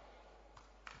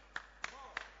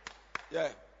 Yeah.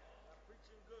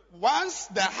 Once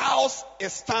the house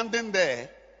is standing there,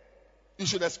 you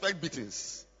should expect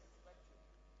beatings.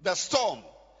 The storm,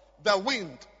 the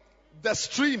wind, the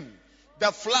stream,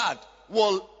 the flood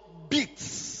will beat.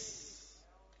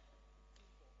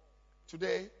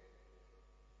 Today,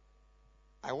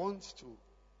 I want to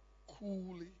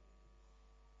coolly.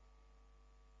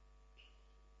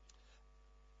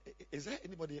 Is there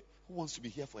anybody who wants to be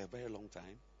here for a very long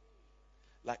time?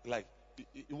 Like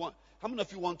you want? How many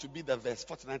of you want to be the verse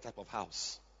 49 type of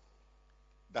house?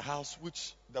 The house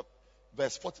which, the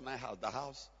verse 49 house, the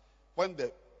house, when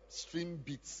the stream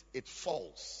beats, it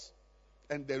falls.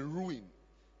 And the ruin,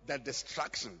 the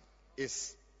destruction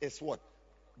is what?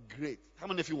 Great. How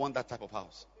many of you want that type of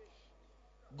house?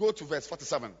 Go to verse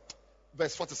 47.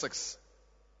 Verse 46.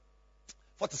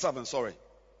 47, sorry.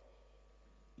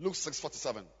 Luke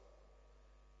 6:47.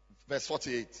 Verse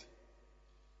 48.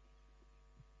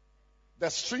 The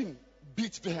stream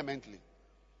beat vehemently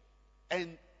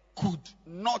and could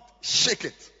not shake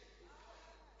it.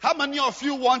 How many of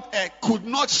you want a could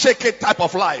not shake it type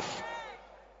of life?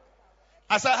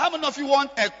 I said, how many of you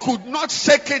want a could not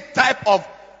shake it type of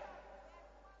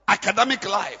academic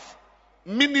life,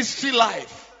 ministry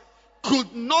life?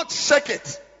 Could not shake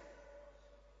it.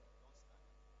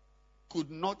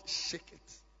 Could not shake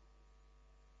it.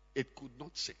 It could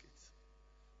not shake it.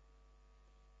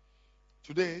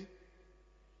 Today,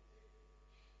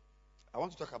 I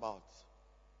want to talk about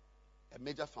a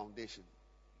major foundation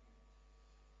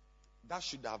that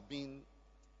should have been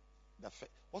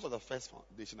what was the first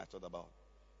foundation I thought about?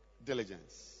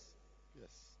 Diligence.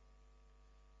 Yes.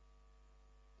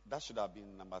 That should have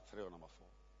been number 3 or number 4.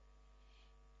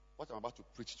 What I'm about to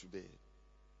preach today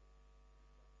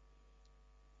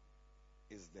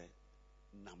is the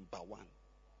number 1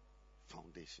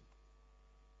 foundation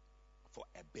for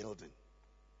a building.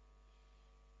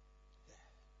 Yeah.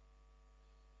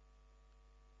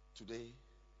 Today,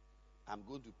 I'm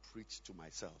going to preach to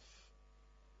myself.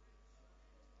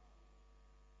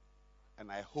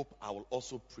 And I hope I will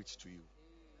also preach to you.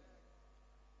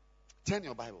 Turn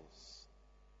your Bibles.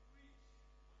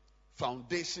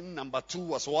 Foundation number 2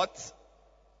 was what?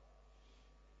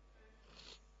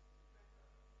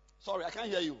 Sorry, I can't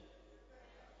hear you.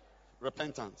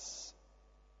 Repentance.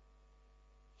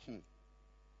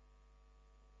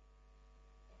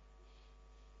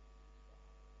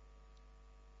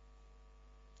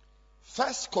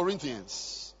 First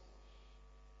Corinthians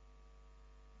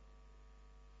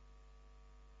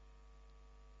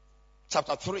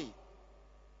chapter 3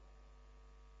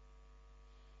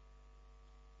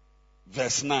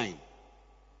 verse 9.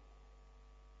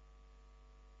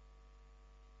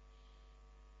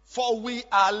 For we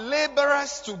are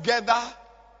laborers together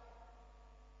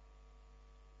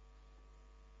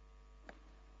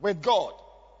with God.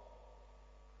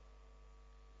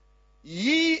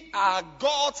 Ye are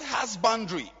God's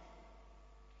husbandry.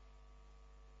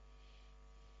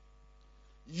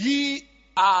 Ye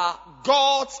are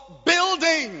God's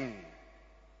building.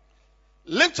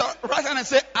 Lift your right hand and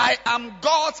say, I am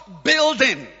God's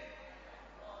building.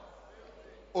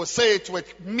 Or say it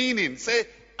with meaning. Say,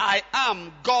 I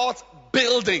am God's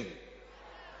building.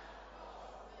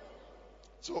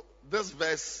 So this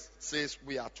verse says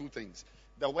we are 2 things.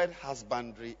 The word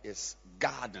husbandry is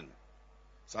garden.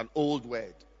 It's an old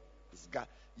word. It's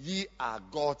ye are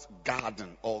God's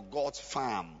garden or God's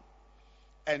farm.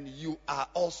 And you are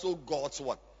also God's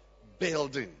what?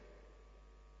 Building.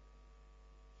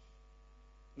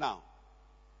 Now,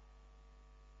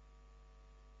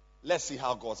 let's see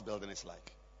how God's building is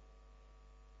like.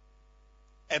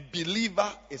 A believer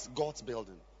is God's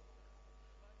building.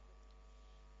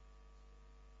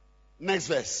 Next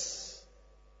verse.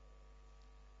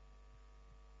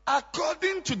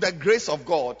 According to the grace of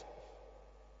God,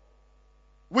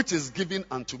 which is given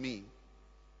unto me,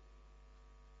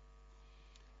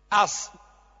 as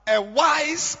a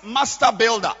wise master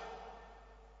builder.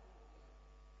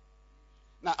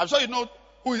 Now, I'm sure you know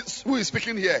who is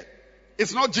speaking here.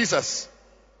 It's not Jesus.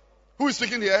 Who is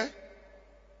speaking here?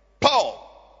 Paul.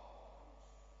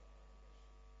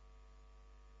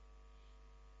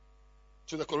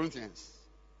 To the Corinthians.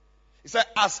 He said,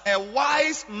 as a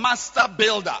wise master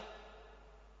builder,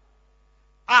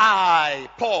 I,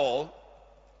 Paul,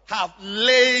 have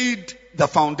laid the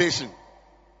foundation.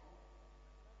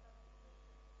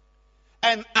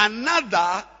 And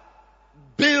another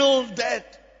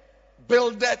buildeth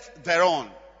thereon.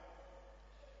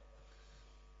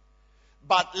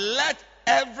 But let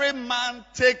every man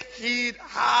take heed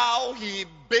how he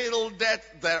buildeth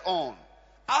thereon.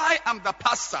 I am the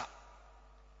pastor.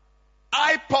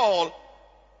 I, Paul,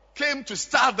 came to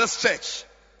start this church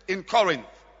in Corinth.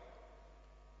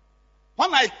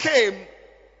 When I came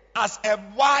as a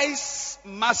wise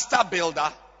master builder,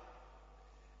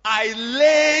 I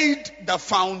laid the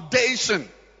foundation.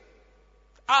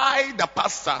 I, the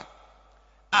pastor,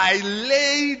 I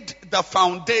laid the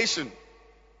foundation.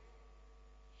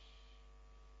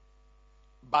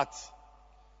 But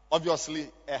obviously,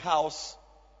 a house,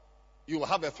 you will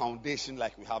have a foundation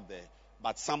like we have there,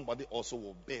 but somebody also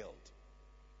will build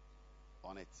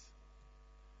on it.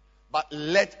 But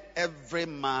let every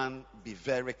man be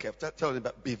very careful. Tell them,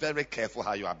 be very careful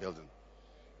how you are building.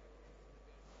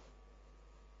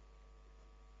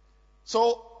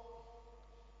 So,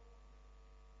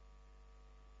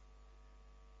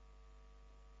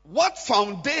 what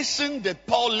foundation did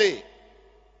Paul lay?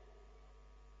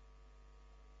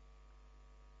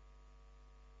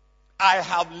 I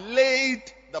have laid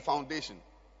the foundation.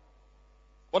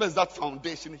 What is that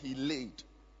foundation he laid?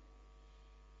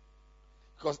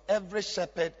 Because every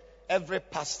shepherd, every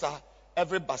pastor,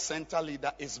 every bacenta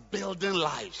leader is building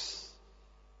lives.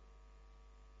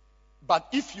 But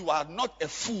if you are not a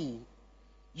fool,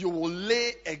 you will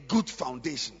lay a good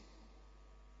foundation.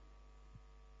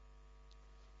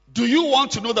 Do you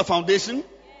want to know the foundation?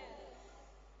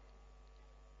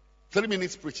 3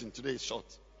 minutes preaching today is short.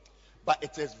 But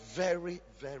it is very,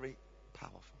 very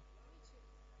powerful.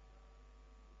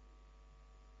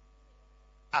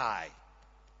 I,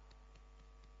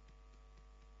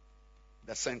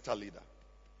 the center leader.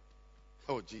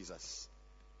 Oh, Jesus,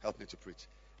 help me to preach.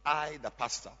 I, the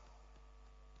pastor.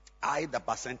 I, the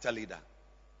bacenta leader.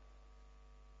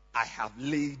 I have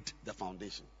laid the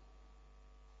foundation.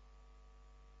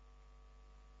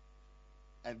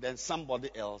 And then somebody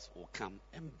else will come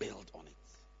and build on it.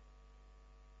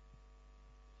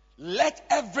 Let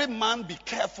every man be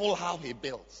careful how he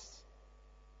builds.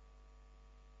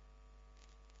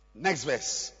 Next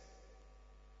verse.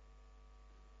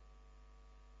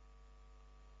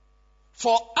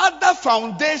 For other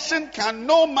foundation can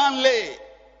no man lay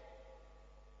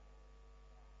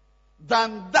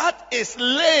than that is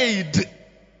laid,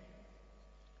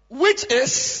 which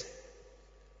is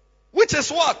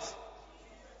what?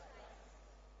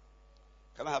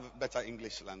 Can I have a better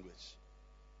English language?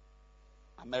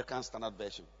 American Standard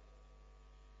Version.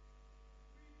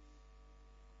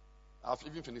 I've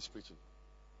even finished preaching.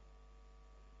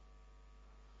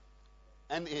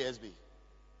 NASB.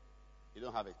 You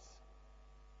don't have it.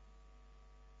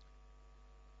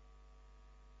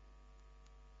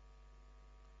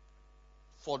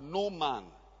 For no man.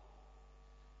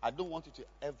 I don't want you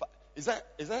to ever. Is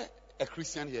there a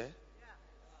Christian here? Yeah.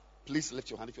 Please lift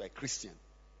your hand if you are a Christian.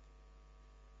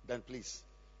 Then please,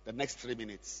 the next 3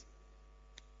 minutes,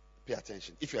 pay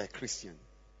attention. If you are a Christian.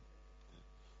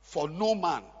 For no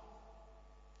man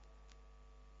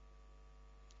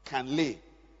can lay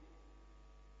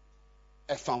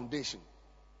a foundation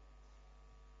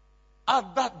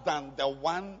other than the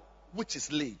one which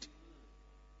is laid.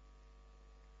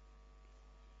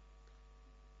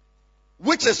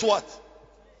 Which is what?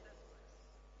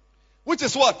 Which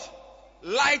is what?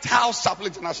 Lighthouse Chapel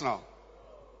International.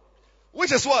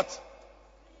 Which is what?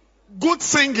 Good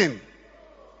singing.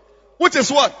 Which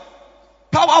is what?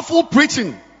 Powerful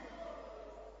preaching.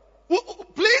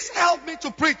 Please help me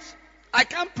to preach. I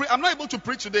can't preach. I'm not able to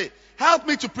preach today. Help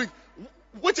me to preach.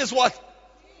 Which is what?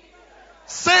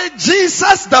 Say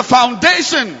Jesus the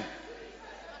foundation.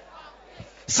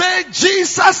 Say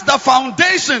Jesus the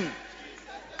foundation.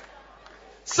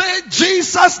 Say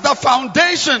Jesus the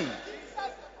foundation.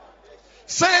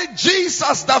 Say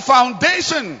Jesus the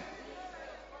foundation.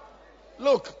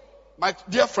 Look, my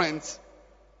dear friends,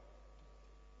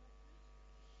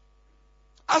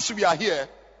 as we are here,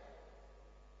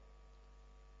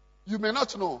 you may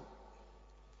not know.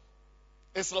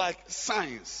 It's like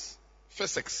science,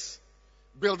 physics,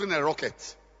 building a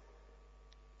rocket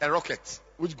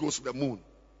which goes to the moon,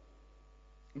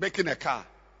 making a car,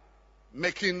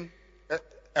 making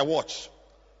a watch.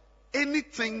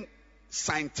 Anything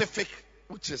scientific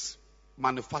which is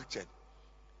manufactured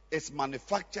is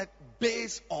manufactured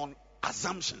based on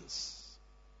assumptions.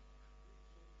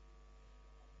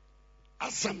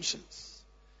 Assumptions.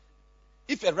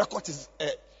 If a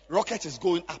rocket is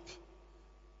going up,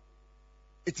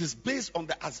 it is based on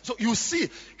the so you see,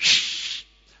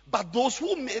 but those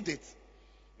who made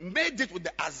it with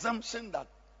the assumption that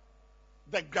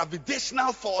the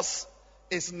gravitational force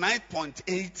is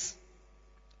 9.8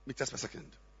 meters per second.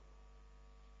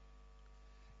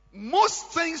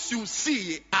 Most things you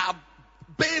see are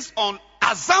based on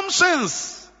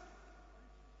assumptions.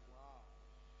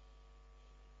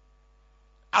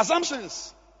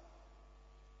 Assumptions.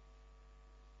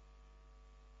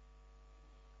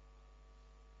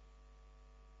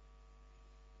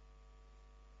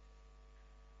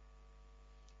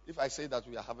 If I say that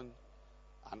we are having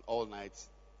an all night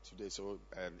today, so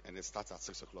and it starts at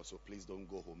 6 o'clock, so please don't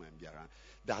go home and be around.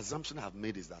 The assumption I have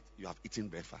made is that you have eaten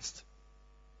breakfast,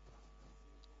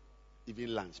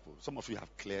 even lunch. Some of you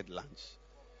have cleared lunch.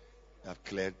 You have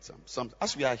cleared some.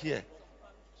 As we are here,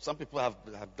 some people have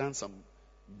done some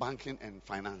banking and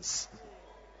finance.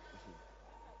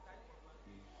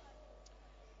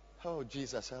 Oh,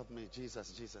 Jesus, help me.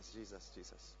 Jesus.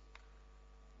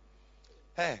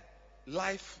 Hey,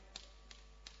 life,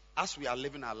 as we are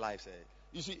living our lives,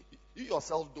 you see, you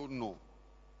yourself don't know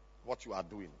what you are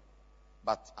doing.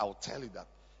 But I'll tell you that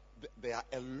there are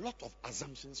a lot of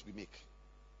assumptions we make.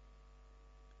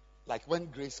 Like when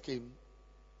Grace came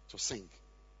to sing,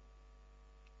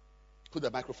 put the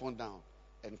microphone down,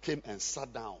 and came and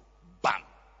sat down. Bam!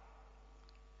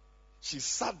 She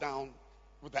sat down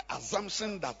with the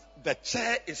assumption that the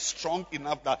chair is strong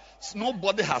enough that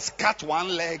nobody has cut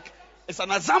one leg. It's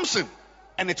an assumption.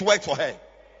 And it worked for her.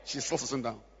 She's still sitting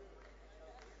down.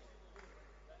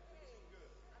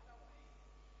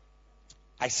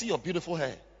 I see your beautiful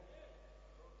hair.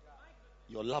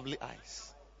 Your lovely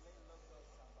eyes.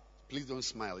 Please don't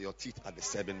smile. Your teeth are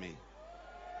disturbing me.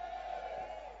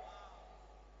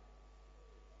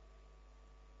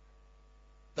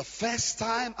 The first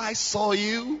time I saw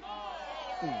you,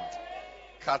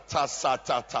 kata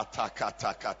sata tata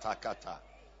kata kata kata,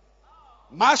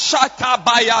 mashata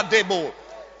baya debo.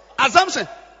 Assumption.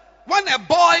 When a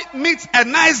boy meets a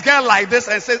nice girl like this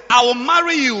and says, "I will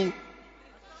marry you,"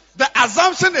 the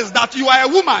assumption is that you are a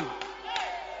woman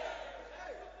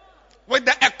with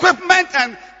the equipment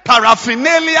and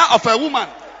paraphernalia of a woman.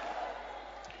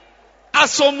 As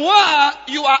someone,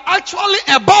 you are actually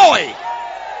a boy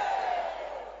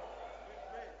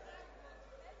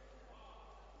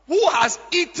who has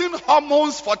eaten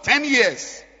hormones for 10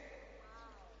 years.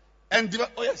 And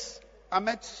oh yes, I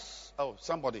met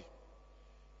somebody.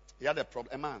 He had a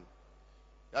problem, a man.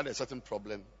 He had a certain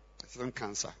problem, a certain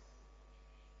cancer.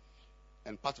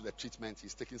 And part of the treatment,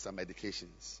 he's taking some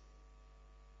medications.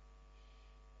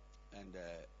 And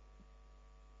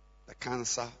the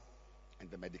cancer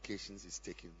and the medications he's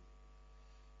taking.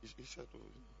 He said,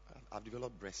 I've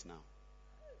developed breast now.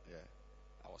 Yeah,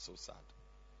 I was so sad.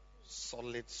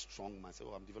 Solid, strong man. I said,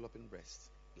 I'm developing breast.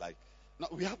 Like, no,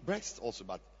 we have breasts also,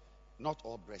 but not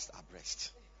all breasts are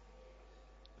breast.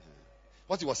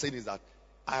 What he was saying is that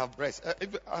I have breasts.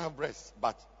 I have breasts,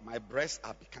 but my breasts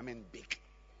are becoming big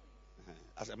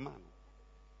as a man.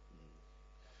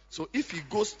 So if he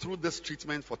goes through this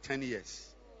treatment for 10 years,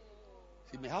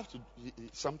 he may have to.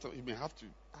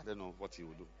 I don't know what he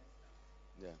will do.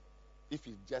 Yeah, if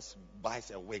he just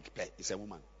buys a wig, it's a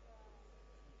woman.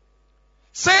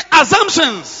 Say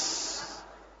assumptions.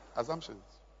 Assumptions.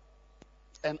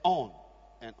 And on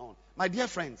and on. My dear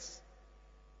friends,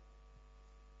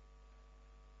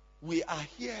 we are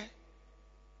here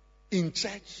in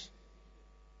church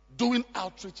doing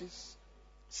outreaches,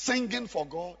 singing for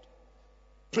God,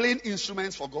 playing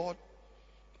instruments for God,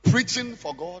 preaching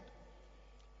for God,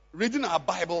 reading our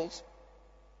Bibles,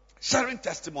 sharing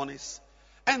testimonies.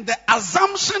 And the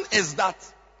assumption is that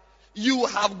you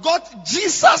have got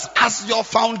Jesus as your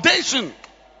foundation.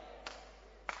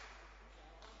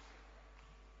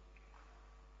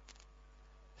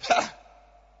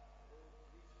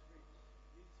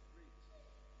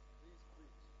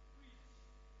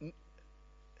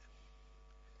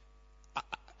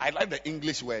 I like the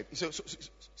English word. So,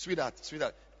 sweetheart,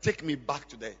 take me back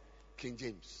to the King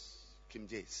James.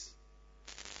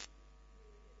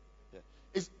 Yeah.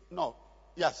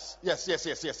 Yes.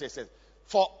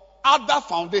 For other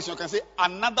foundation, you can say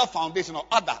another foundation or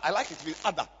other. I like it to be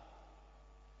other.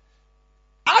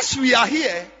 As we are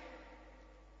here,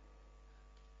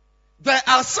 there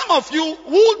are some of you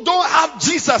who don't have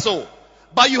Jesus,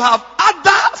 but you have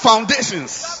other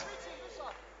foundations.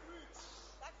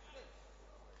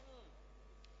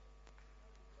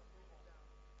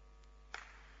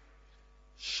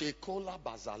 Shekola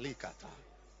Bazalikata.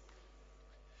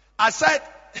 I said,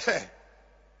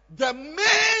 the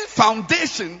main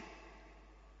foundation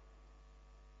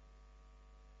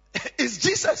is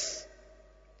Jesus.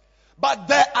 But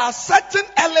there are certain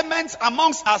elements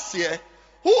amongst us here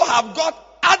who have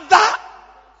got other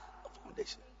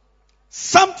foundation.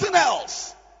 Something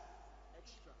else.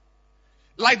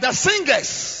 Like the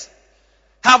singers.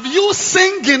 Have you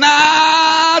singing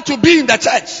to be in the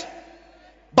church?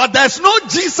 But there's no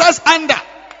Jesus under.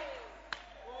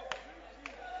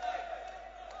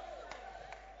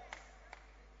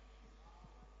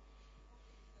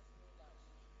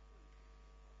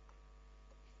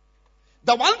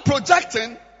 The one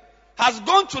projecting has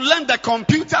gone to learn the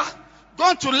computer,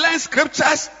 gone to learn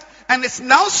scriptures, and it's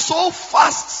now so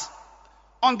fast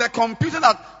on the computer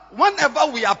that whenever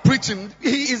we are preaching,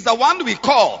 he is the one we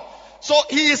call. So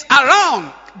he is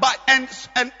around, but and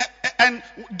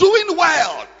doing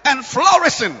well and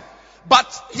flourishing,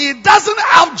 but he doesn't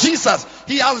have Jesus.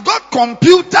 He has got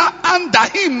computer under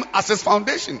him as his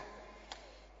foundation.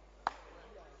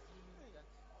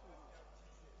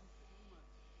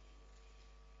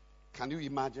 Can you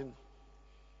imagine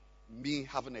me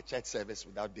having a church service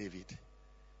without David?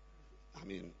 I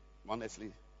mean,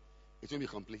 honestly, it won't be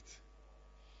complete.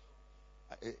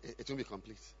 It won't be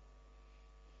complete.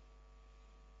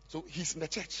 So he's in the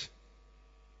church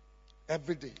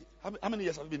every day. How many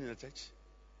years have you been in the church?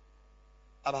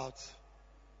 About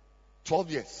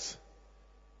 12 years.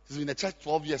 He's been in the church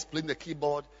 12 years, playing the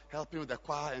keyboard, helping with the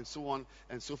choir, and so on,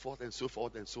 and so forth, and so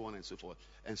forth, and so on, and so forth,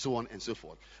 and so on, and so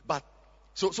forth. But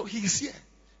so he's here.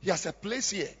 He has a place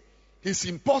here. He's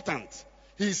important.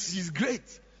 He's great.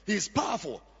 He's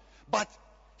powerful. But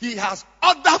he has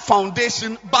other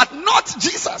foundation, but not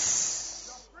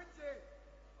Jesus.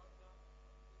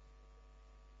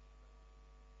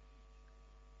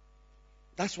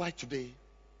 That's why today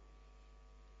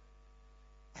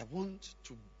I want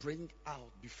to bring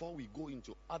out, before we go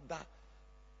into other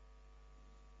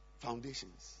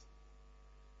foundations,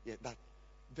 that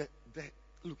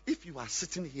look, if you are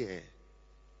sitting here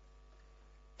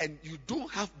and you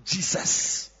don't have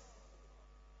Jesus,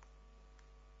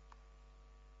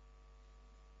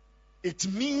 it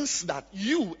means that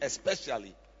you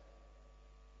especially,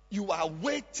 you are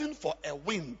waiting for a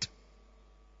wind,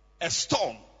 a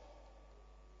storm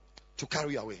to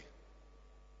carry you away.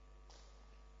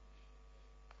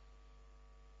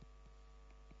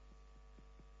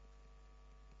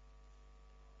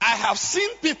 I have seen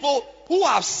people who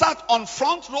have sat on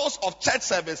front rows of church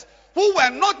service who were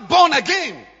not born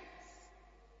again.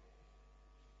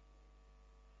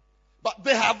 But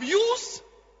they have used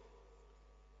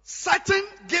certain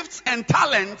gifts and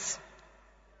talents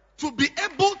to be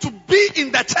able to be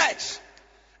in the church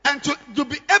and to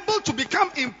be able to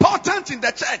become important in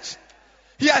the church.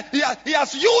 He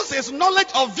has used his knowledge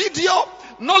of video,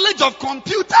 knowledge of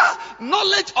computer,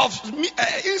 knowledge of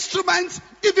instruments,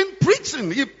 even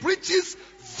preaching. He preaches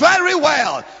very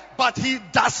well, but he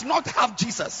does not have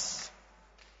Jesus.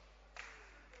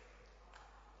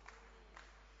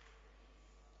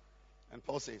 And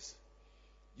Paul says,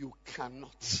 you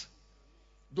cannot.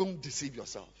 Don't deceive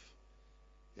yourself.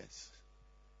 Yes.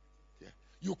 Yeah.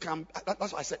 You can.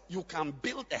 That's why I said you can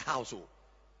build a house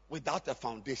without a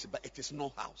foundation, but it is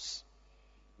no house.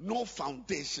 No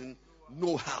foundation,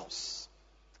 no house.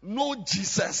 No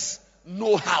Jesus,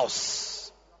 no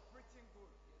house.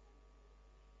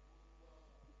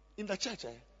 In the church,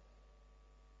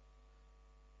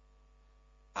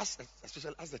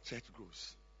 especially as the church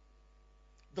grows,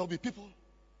 there will be people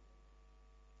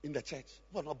in the church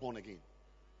who are not born again,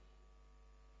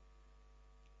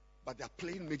 but they are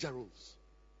playing major roles,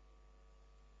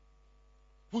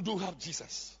 who don't have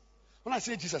Jesus. When I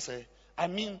say Jesus, I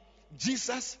mean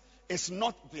Jesus is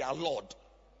not their Lord.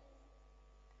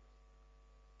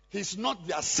 He's not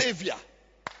their Savior.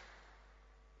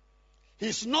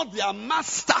 He's not their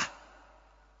Master.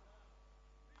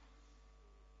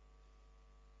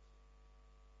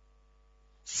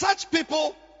 Such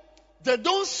people, they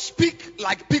don't speak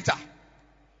like Peter,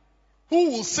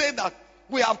 who will say that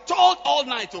we have toiled all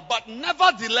night, but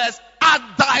nevertheless,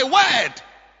 at thy word.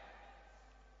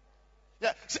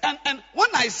 Yeah. And when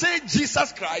I say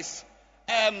Jesus Christ,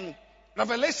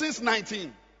 Revelations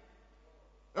 19.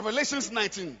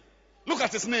 Look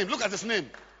at his name. Look at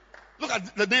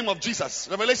the name of Jesus.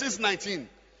 Revelations 19.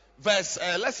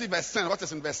 Let's see verse 10. What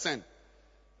is in verse 10?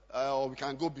 Or we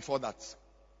can go before that.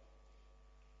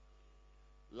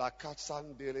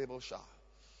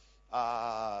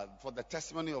 For the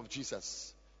testimony of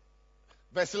Jesus.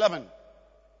 Verse 11.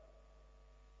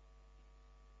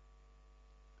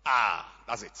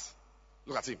 That's it.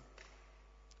 Look at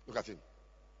him.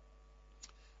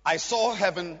 I saw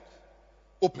heaven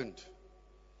opened,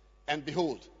 and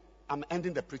behold, I'm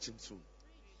ending the preaching soon.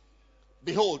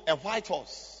 Behold, a white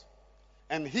horse,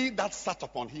 and he that sat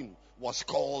upon him was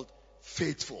called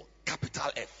Faithful,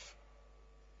 capital F,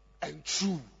 and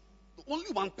True.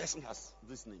 Only one person has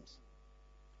these names.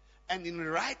 And in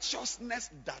righteousness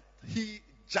that he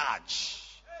judge.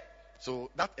 So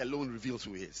that alone reveals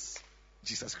who he is.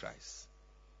 Jesus Christ,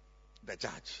 the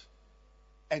judge,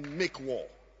 and make war.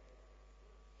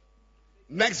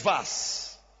 Next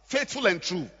verse, faithful and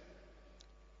true.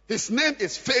 His name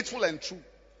is faithful and true.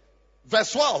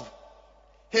 Verse 12,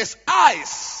 his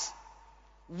eyes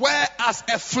were as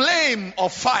a flame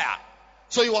of fire.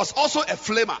 So he was also a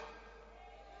flamer.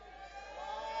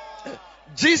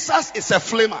 Jesus is a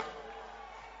flamer.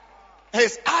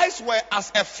 His eyes were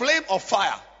as a flame of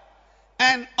fire.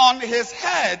 And on his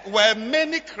head were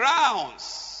many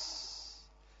crowns.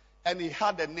 And he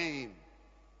had a name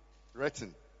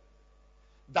written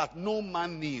that no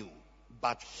man knew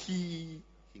but he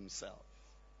himself.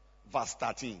 Verse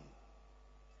 13.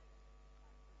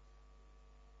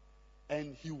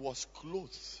 And he was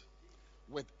clothed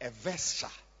with a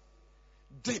vesture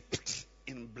dipped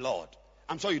in blood.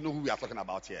 I'm sure you know who we are talking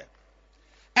about here.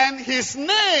 And his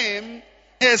name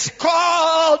is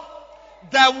called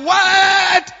the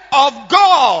Word of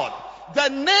God. The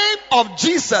name of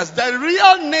Jesus, the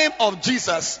real name of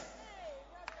Jesus,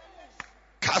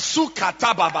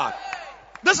 Kasukatababa.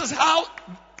 This is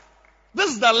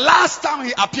the last time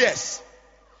he appears.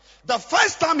 The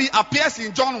first time he appears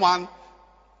in John 1,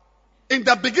 in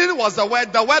the beginning was the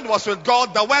Word was with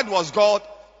God, the Word was God,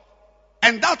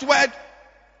 and that Word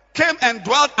came and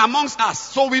dwelt amongst us.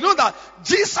 So we know that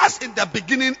Jesus in the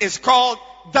beginning is called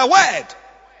the Word,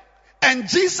 and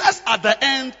Jesus at the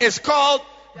end is called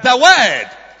the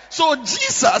Word. So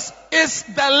Jesus is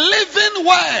the living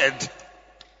Word.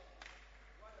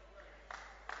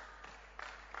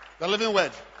 The living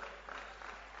Word.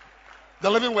 The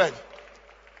living Word.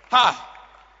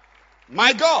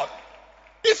 My God.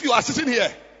 If you are sitting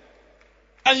here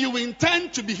and you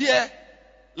intend to be here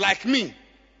like me,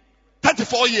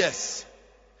 34 years,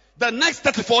 the next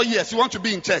 34 years you want to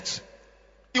be in church,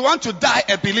 you want to die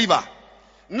a believer,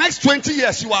 next 20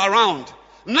 years you are around,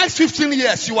 next 15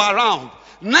 years you are around,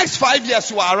 next 5 years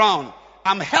you are around,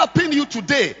 I'm helping you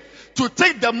today to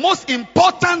take the most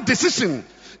important decision.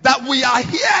 That we are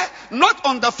here not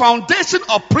on the foundation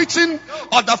of preaching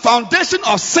or the foundation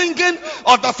of singing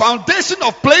or the foundation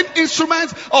of playing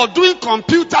instruments or doing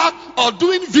computer or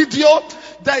doing video.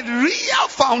 The real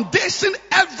foundation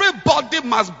everybody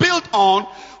must build on,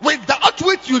 without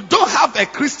which you don't have a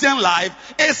Christian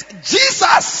life, is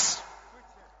Jesus.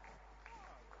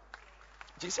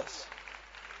 Jesus.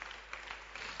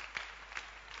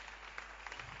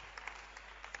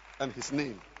 And his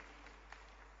name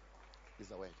is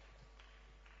the Word.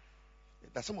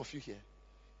 There's some of you here.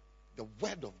 The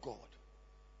Word of God,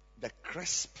 the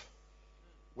crisp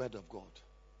Word of God,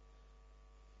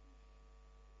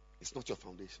 it's not your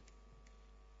foundation.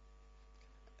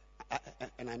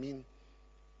 And I mean,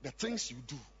 the things you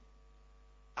do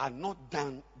are not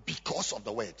done because of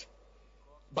the Word,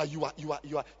 but you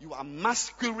are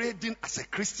masquerading as a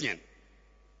Christian.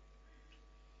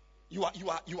 You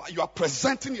are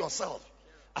presenting yourself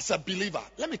as a believer.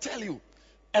 Let me tell you,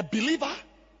 a believer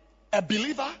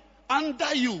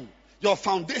under you, your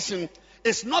foundation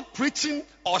is not preaching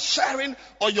or sharing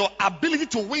or your ability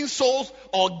to win souls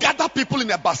or gather people in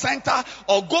a bus center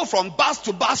or go from bus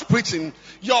to bus preaching.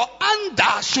 Your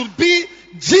under should be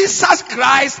Jesus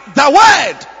Christ, the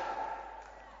Word.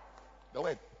 The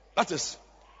Word. That is,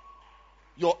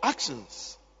 your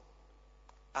actions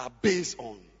are based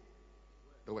on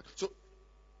the Word. So,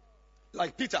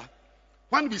 like Peter,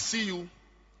 when we see you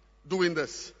doing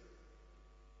this,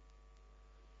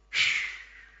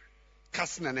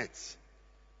 casting a net,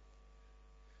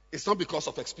 it's not because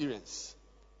of experience,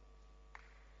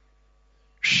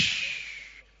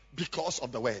 because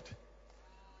of the Word.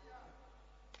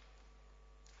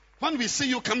 When we see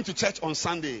you come to church on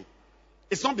Sunday,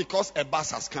 it's not because a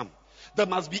bus has come. There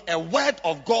must be a Word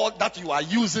of God that you are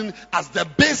using as the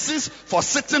basis for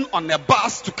sitting on a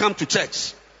bus to come to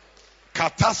church.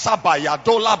 Katasa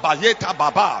bayadola bayeta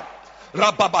baba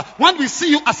rababa. When we see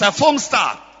you as a film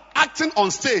star acting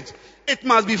on stage, it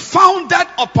must be founded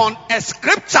upon a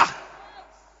scripture.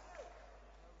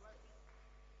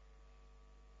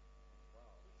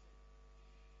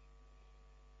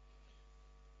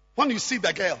 When you see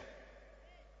the girl,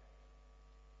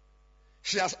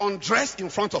 she has undressed in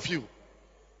front of you.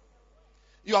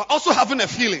 You are also having a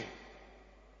feeling.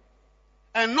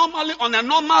 And normally, on a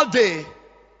normal day,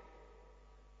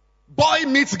 boy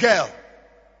meets girl.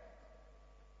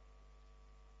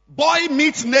 Boy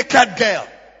meets naked girl.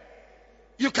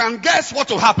 You can guess what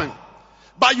will happen.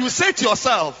 But you say to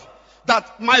yourself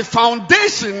that my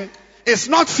foundation is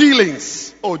not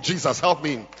feelings. Oh, Jesus, help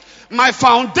me. My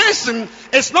foundation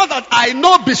is not that I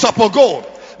know Bishop Ogo.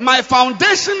 My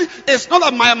foundation is not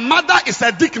that my mother is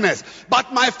a deaconess.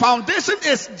 But my foundation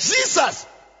is Jesus.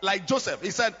 Like Joseph,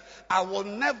 he said, I will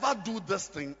never do this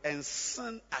thing and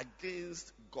sin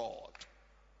against God.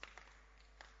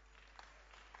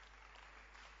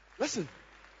 Listen,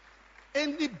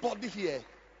 anybody here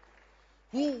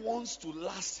who wants to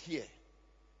last here,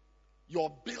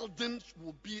 your building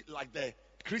will be like the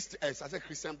Christian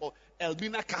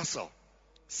Elmina Castle.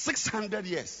 600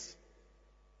 years.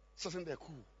 Sitting there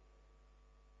cool.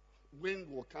 Wind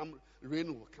will come,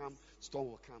 rain will come, storm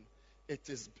will come. It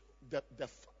is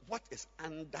what is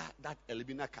under that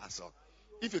Elmina Castle.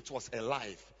 If it was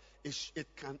alive, it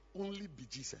can only be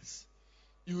Jesus.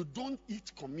 You don't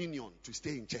eat communion to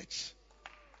stay in church.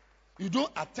 You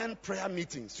don't attend prayer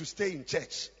meetings to stay in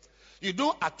church. You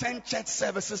don't attend church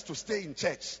services to stay in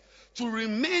church. To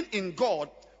remain in God,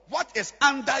 what is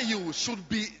under you should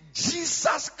be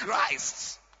Jesus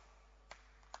Christ.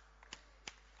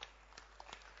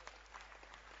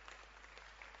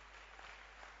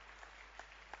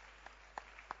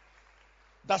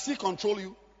 Does he control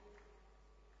you?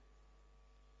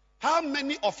 How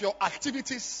many of your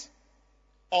activities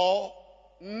or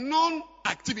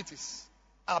non-activities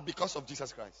are because of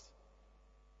Jesus Christ?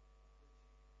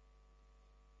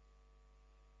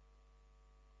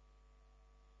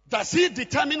 Does he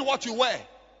determine what you wear?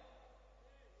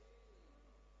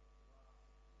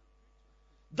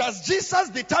 Does Jesus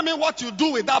determine what you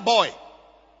do with that boy?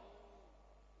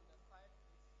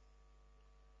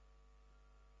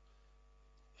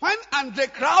 When Andre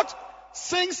Crouch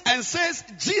sings and says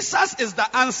Jesus is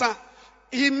the answer,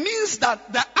 he means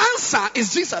that the answer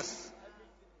is Jesus.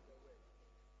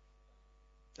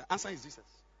 The answer is Jesus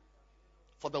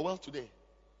for the world today.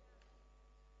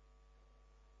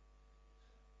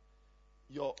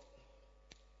 Your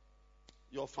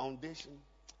foundation.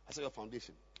 I say your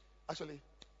foundation. Actually,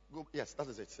 go. Yes, that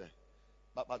is it, sir.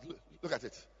 But look at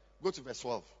it. Go to verse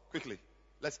 12 quickly.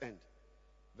 Let's end.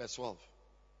 Verse 12.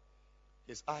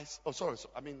 His eyes. Oh, sorry.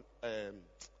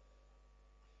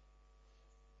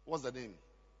 What's the name?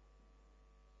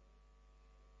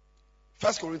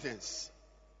 1 Corinthians.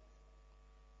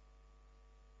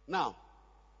 Now,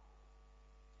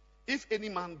 if any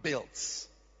man builds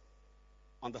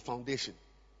on the foundation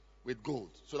with gold,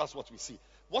 so that's what we see.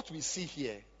 What we see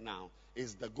here now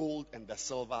is the gold and the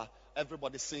silver.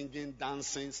 Everybody singing,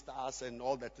 dancing, stars, and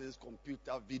all that things.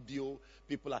 Computer, video.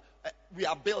 People are. We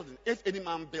are building. If any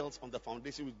man builds on the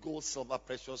foundation with gold, silver,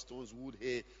 precious stones, wood,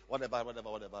 hay, whatever.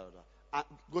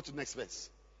 Go to the next verse.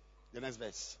 The next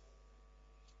verse.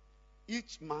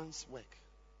 Each man's work.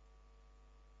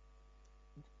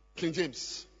 King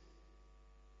James.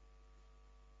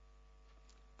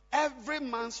 Every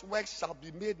man's work shall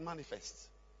be made manifest,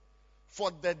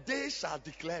 for the day shall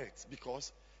declare it,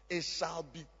 because it shall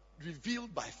be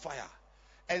revealed by fire,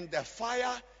 and the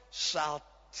fire shall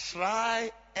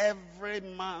try every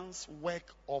man's work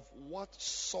of what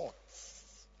sort.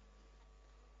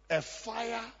 A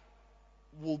fire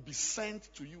will be sent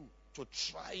to you to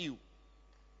try you.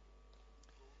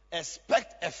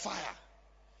 Expect a fire.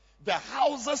 The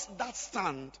houses that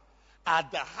stand are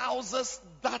the houses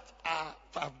that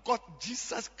have got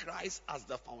Jesus Christ as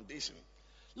the foundation.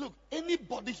 Look,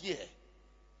 anybody here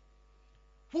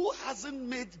who hasn't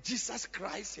made Jesus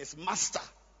Christ his master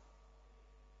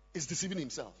is deceiving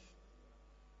himself.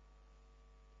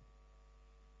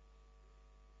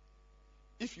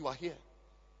 If you are here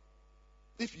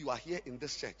in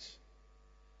this church,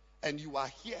 and you are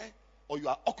here or you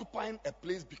are occupying a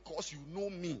place because you know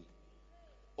me,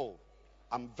 oh,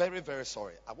 I'm very, very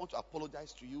sorry. I want to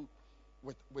apologize to you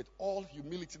with all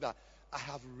humility that I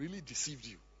have really deceived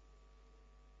you.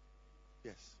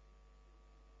 Yes.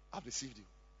 I've deceived you.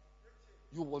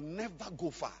 You will never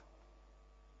go far.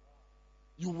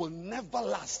 You will never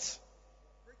last.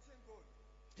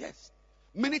 Yes.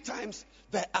 Many times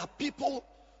there are people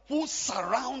who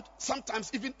surround,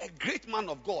 sometimes even a great man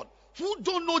of God, who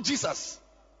don't know Jesus.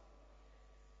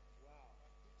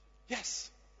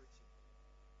 Yes.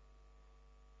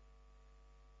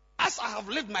 As I have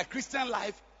lived my Christian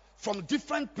life from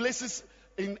different places,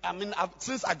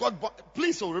 since I got born,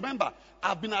 please remember,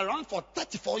 I've been around for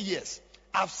 34 years.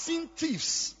 I've seen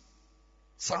thieves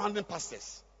surrounding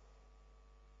pastors,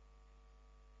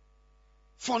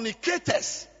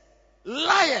 fornicators,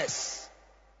 liars.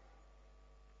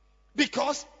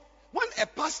 Because when a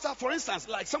pastor, for instance,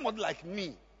 like somebody like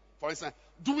me, for instance,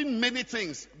 doing many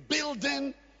things,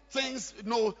 building things,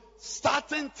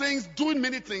 starting things, doing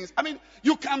many things.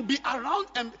 You can be around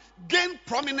and gain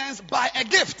prominence by a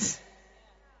gift.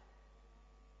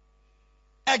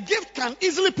 A gift can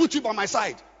easily put you by my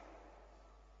side.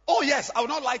 Oh yes, I will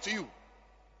not lie to you.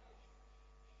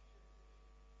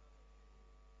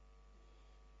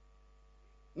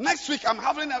 Next week I'm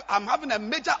having a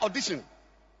major audition.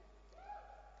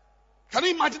 Can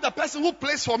you imagine the person who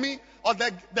plays for me, or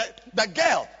the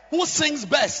girl who sings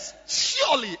best?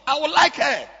 Surely I will like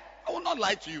her. I will not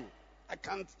lie to you. I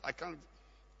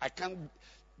can't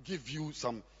give you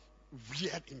some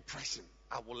weird impression.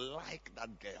 I will like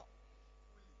that girl.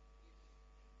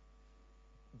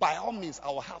 By all means, I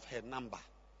will have her number,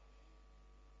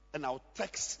 and I'll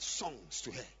text songs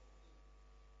to her.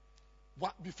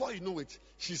 Before you know it,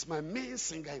 she's my main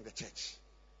singer in the church.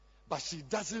 But she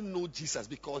doesn't know Jesus,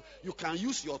 because you can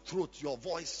use your throat, your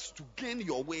voice to gain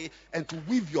your way and to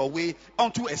weave your way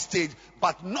onto a stage,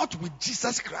 but not with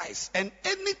Jesus Christ. And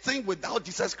anything without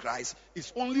Jesus Christ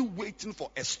is only waiting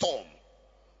for a storm.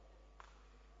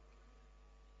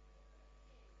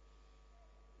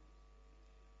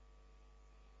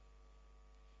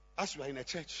 as we are in a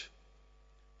church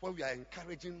where we are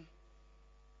encouraging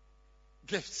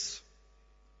gifts,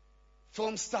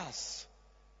 film stars,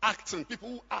 acting, people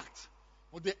who act,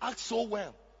 but they act so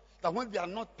well that when they are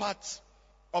not part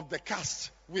of the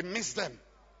cast, we miss them.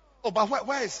 Oh, but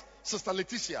where is Sister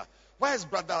Leticia? Where is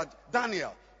Brother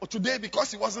Daniel? Or today,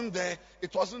 because he wasn't there,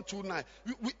 it wasn't too nice.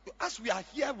 As we are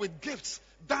here with gifts,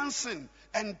 dancing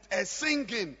and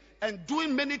singing and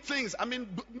doing many things,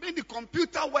 many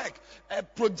computer work,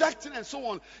 projecting and so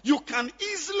on, you can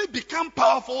easily become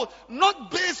powerful,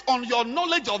 not based on your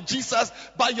knowledge of Jesus,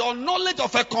 but your knowledge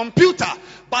of a computer.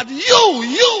 But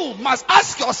you must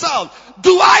ask yourself,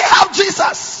 do I have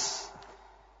Jesus?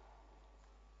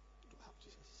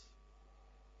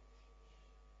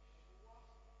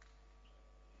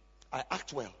 I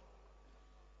act well,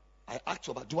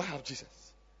 but do I have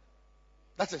Jesus?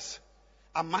 That is,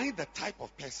 am I the type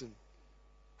of person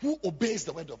who obeys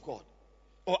the word of God?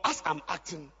 Or as I'm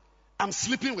acting, I'm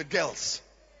sleeping with girls.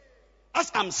 As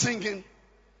I'm singing,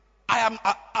 I've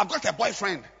got a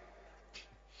boyfriend.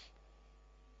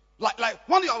 Like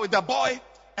when you're with the boy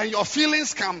and your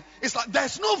feelings come, it's like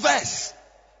there's no verse.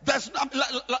 There's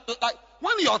like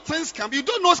when your things come, you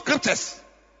don't know scriptures.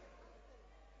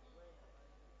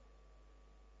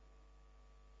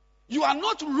 You are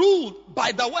not ruled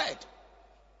by the word.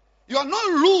 You are not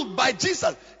ruled by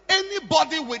Jesus.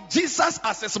 Anybody with Jesus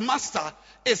as his master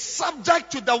is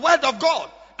subject to the word of God.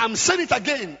 I'm saying it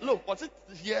again. Look, was it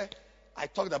here I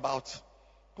talked about?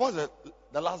 What was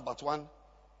the last but one?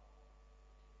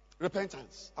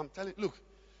 Repentance. I'm telling you, look,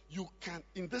 you can,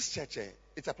 in this church,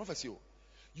 it's a prophecy.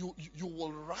 You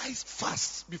will rise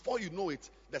fast. Before you know it,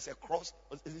 there's a cross.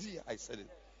 Is it here? I said it.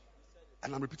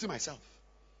 And I'm repeating myself.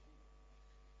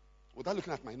 Without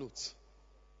looking at my notes.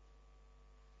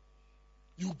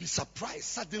 You'll be surprised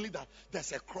suddenly that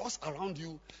there's a cross around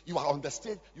you. You are on the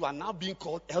stage. You are now being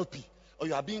called LP. Or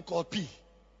you are being called P.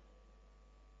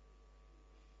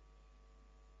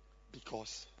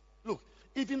 Because, look,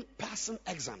 even passing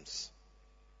exams,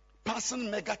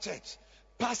 passing mega church,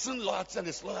 passing loyalty and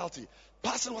disloyalty,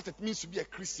 passing what it means to be a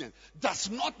Christian, does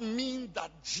not mean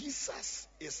that Jesus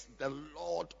is the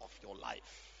Lord of your life.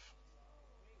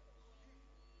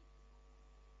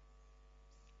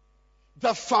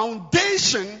 The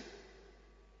foundation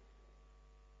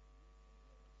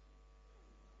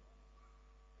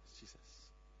Jesus.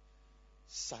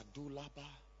 Sadulaba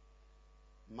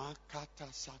Makata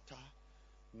Sata.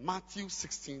 Matthew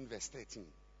 16 verse 13.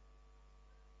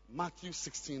 Matthew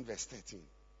 16 verse 13.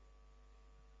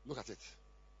 Look at it.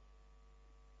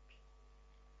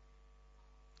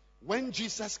 When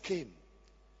Jesus came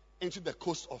into the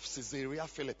coast of Caesarea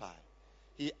Philippi,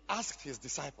 he asked his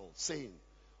disciples, saying,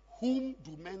 whom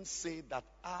do men say that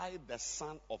I, the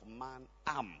Son of Man,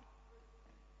 am?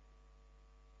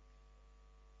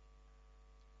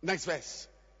 Next verse.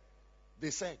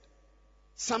 They said,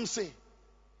 some say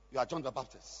you are John the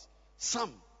Baptist.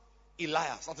 Some,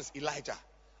 Elias, that is Elijah.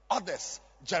 Others,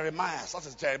 Jeremiah, that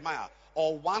is Jeremiah.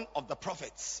 Or one of the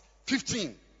prophets.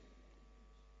 15.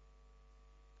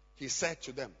 He said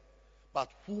to them, but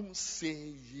whom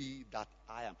say ye that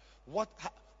I am? What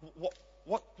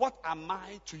am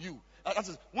I to you? That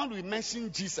is, when we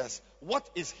mention Jesus, what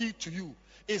is he to you?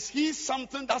 Is he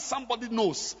something that somebody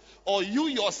knows? Or you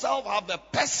yourself have a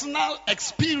personal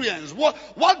experience?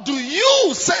 What do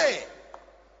you say?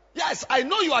 Yes, I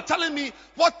know you are telling me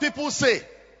what people say.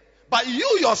 But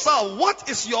you yourself, what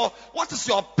is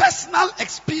your personal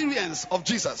experience of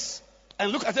Jesus?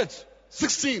 And look at it.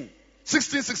 16.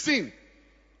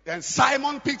 Then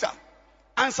Simon Peter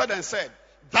answered and said,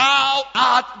 thou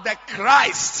art the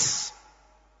Christ,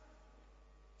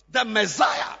 the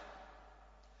Messiah,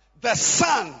 the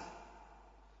Son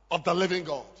of the living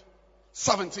God.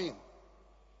 17.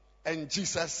 And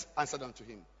Jesus answered unto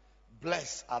him,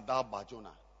 blessed art thou,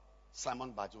 Bar-Jonah,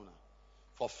 Simon Bar-Jonah,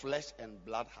 for flesh and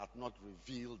blood hath not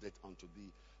revealed it unto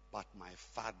thee, but my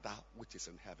Father which is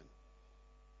in heaven.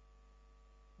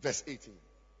 Verse 18.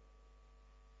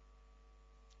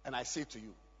 And I say to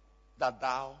you, that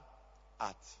thou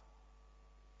art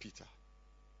Peter.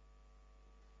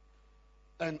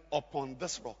 And upon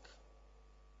this rock,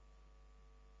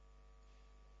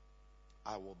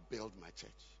 I will build my church.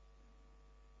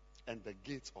 And the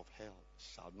gates of hell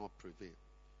shall not prevail.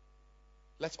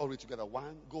 Let's all read together.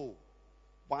 One go.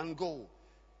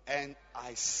 And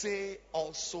I say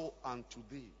also unto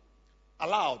thee.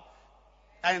 Aloud.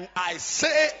 And I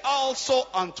say also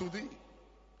unto thee,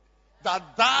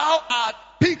 that thou art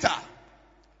Peter.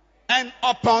 And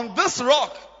upon this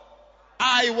rock,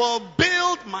 I will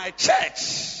build my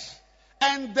church,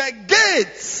 and the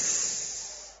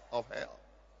gates of hell.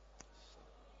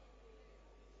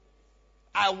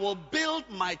 I will build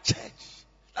my church.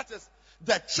 That is,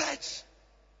 the church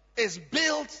is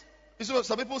built. So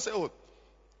some people say,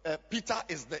 Peter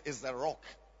is the rock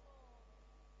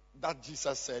that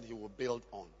Jesus said he will build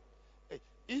on.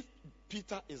 If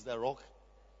Peter is the rock,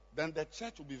 then the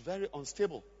church will be very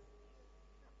unstable.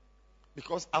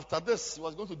 Because after this, he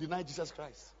was going to deny Jesus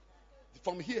Christ.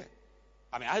 From here.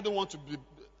 I don't want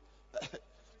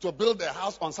to build a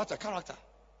house on such a character.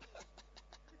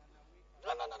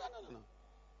 No.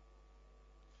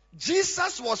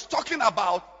 Jesus was talking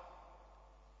about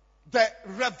the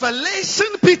revelation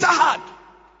Peter had.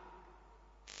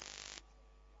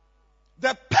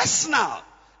 The personal.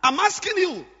 I'm asking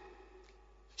you.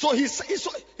 So he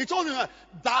told him,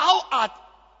 thou art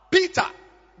Peter.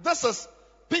 This is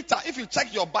Peter. If you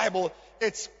check your Bible,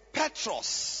 it's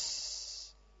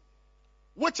Petros,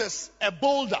 which is a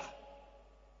boulder,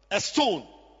 a stone,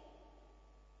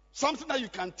 something that you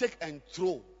can take and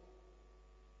throw.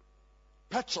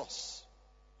 Petros.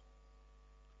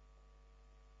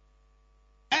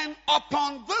 And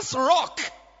upon this rock,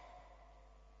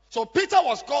 so Peter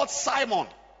was called Simon,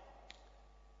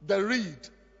 the reed.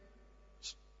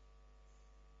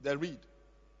 The reed,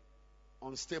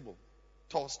 unstable,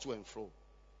 tossed to and fro.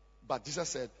 But Jesus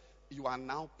said, you are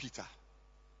now Peter.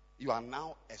 You are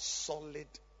now a solid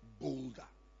boulder.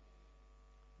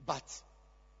 But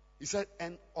he said,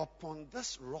 and upon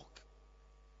this rock,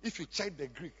 if you check the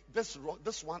Greek, this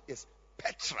one is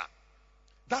Petra.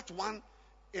 That one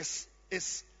is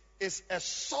a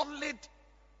solid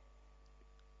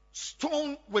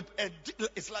stone with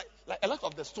it's like a lot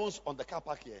of the stones on the car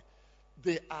park here.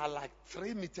 They are like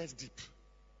 3 meters deep.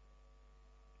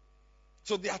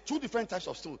 So there are 2 different types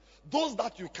of stones. Those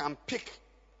that you can pick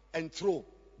and throw,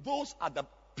 those are the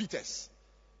Peters.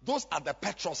 Those are the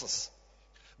Petroses.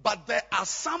 But there are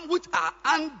some which are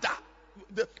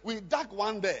under. We dug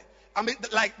one there.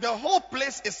 Like the whole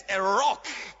place is a rock.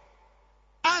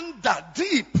 Under,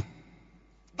 deep.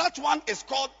 That one is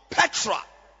called Petra.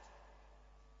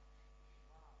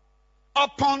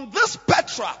 Upon this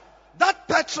Petra, that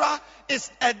Petra is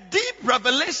a deep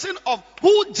revelation of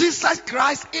who Jesus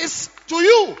Christ is to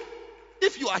you.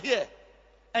 If you are here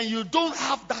and you don't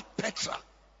have that Petra,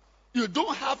 you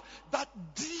don't have that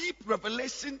deep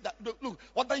revelation that, look,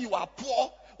 whether you are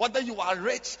poor, whether you are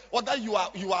rich, whether you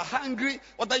are hungry,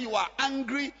 whether you are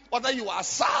angry, whether you are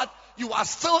sad, you are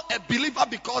still a believer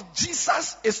because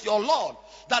Jesus is your Lord.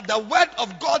 That the word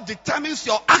of God determines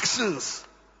your actions.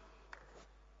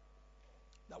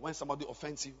 That when somebody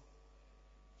offends you,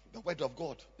 the word of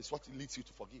God is what leads you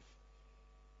to forgive.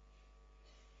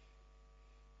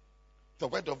 The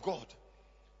word of God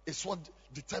is what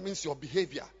determines your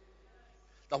behavior.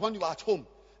 That when you are at home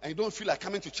and you don't feel like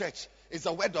coming to church, it's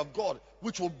the word of God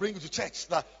which will bring you to church.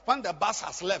 That when the bus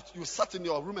has left, you sit in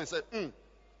your room and say,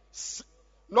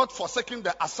 not forsaking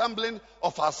the assembling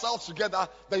of ourselves together,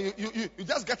 that you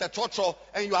just get a torture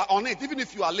and you are on it. Even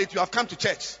if you are late, you have come to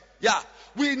church. Yeah.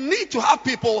 We need to have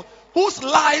people whose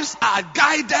lives are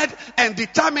guided and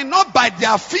determined not by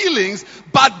their feelings,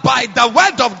 but by the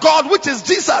word of God, which is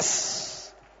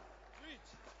Jesus.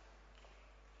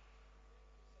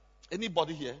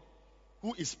 Anybody here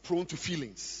who is prone to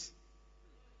feelings?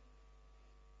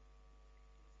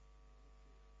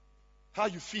 How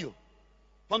you feel?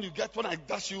 When I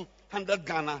dash you 100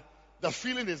 Ghana, the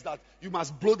feeling is that you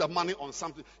must blow the money on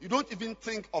something. You don't even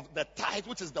think of the tithe,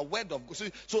 which is the word of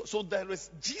God. So there is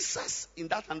Jesus in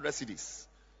that 100 cedis.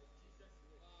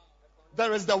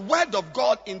 There is the word of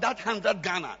God in that 100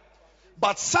 Ghana.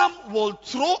 But some will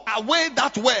throw away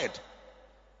that word.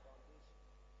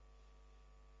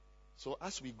 So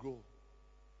as we grow,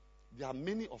 there are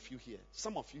many of you here.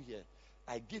 Some of you here,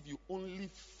 I give you only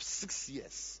 6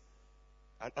 years.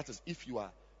 That is if you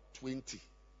are 20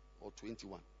 or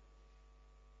 21.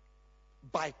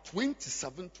 By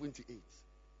 27, 28,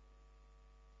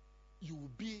 you will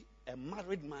be a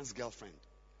married man's girlfriend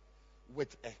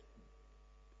with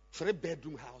a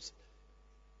 3-bedroom house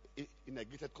in a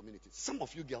gated community. Some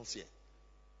of you girls here.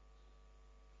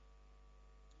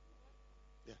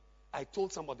 Yeah. I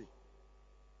told somebody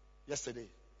yesterday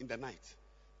in the night,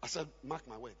 I said, mark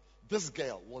my word, this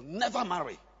girl will never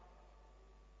marry.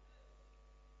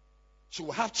 She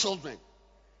will have children.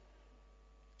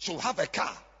 She will have a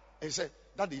car. And he said,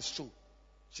 that is true.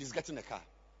 She's getting a car.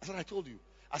 I said, I told you.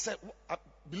 I said,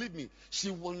 believe me,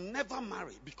 she will never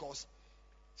marry because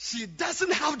she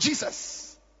doesn't have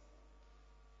Jesus.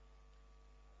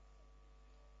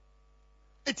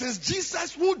 It is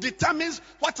Jesus who determines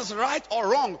what is right or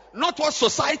wrong, not what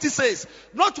society says,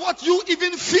 not what you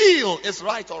even feel is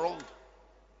right or wrong.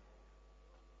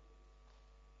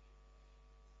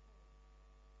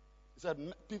 He said,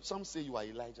 some say you are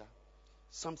Elijah,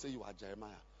 some say you are Jeremiah,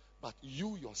 but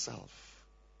you yourself,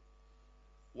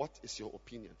 what is your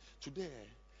opinion? Today,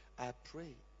 I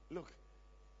pray. Look,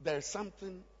 there is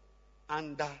something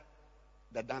under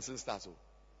the dancing stars.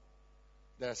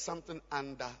 There is something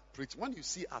under preaching. When you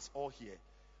see us all here,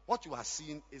 what you are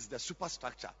seeing is the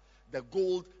superstructure, the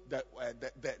gold,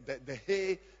 the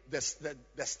hay,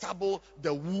 the stubble,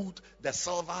 the wood, the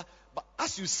silver. But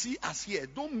as you see us here,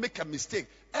 don't make a mistake.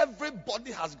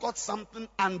 Everybody has got something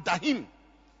under him.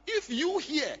 If you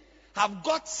here have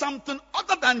got something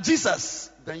other than Jesus,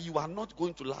 then you are not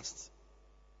going to last.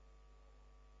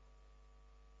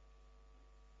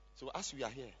 So as we are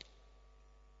here,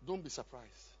 don't be surprised.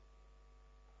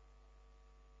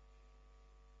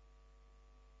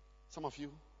 Some of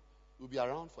you will be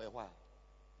around for a while.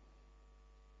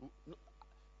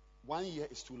 1 year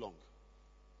is too long.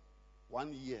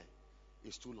 1 year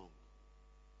is too long.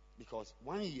 Because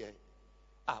 1 year,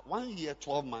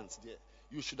 12 months,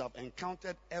 you should have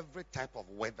encountered every type of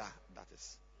weather that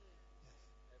is.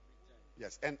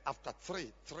 Yes, and after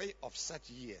three of such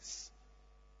years,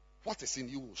 what is in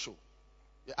you will show.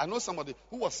 Yeah, I know somebody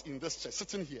who was in this church,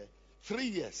 sitting here, 3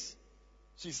 years.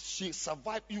 She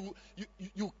survived.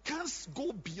 You can't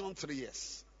go beyond 3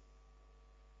 years.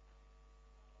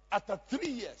 After 3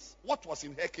 years, what was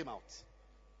in her came out.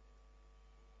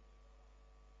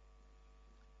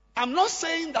 I'm not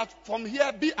saying that from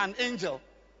here be an angel.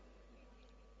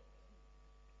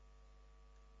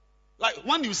 Like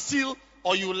when you steal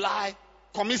or you lie,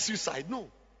 commit suicide.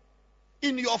 No.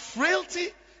 In your frailty,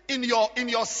 in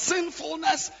your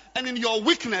sinfulness, and in your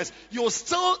weakness, you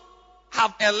still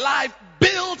have a life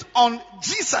built on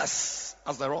Jesus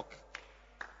as the rock.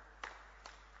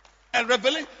 And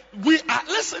revelation,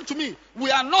 listen to me,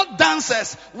 we are not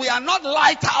dancers, we are not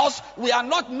lighthouse, we are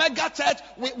not mega church,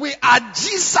 we are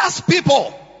Jesus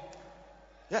people.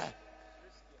 Yeah.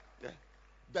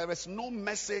 There is no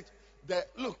message.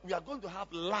 Look, we are going to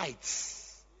have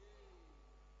lights.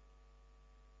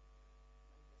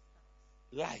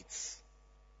 Lights.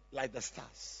 Like the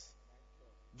stars.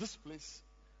 This place,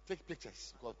 take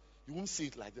pictures because you won't see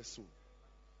it like this soon.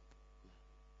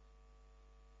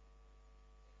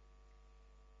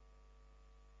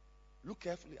 Look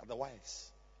carefully at the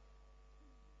wires.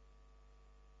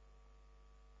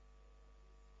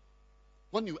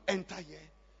 When you enter here,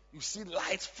 you see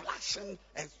lights flashing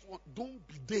and so on. Don't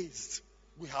be dazed.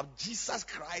 We have Jesus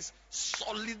Christ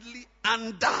solidly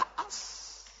under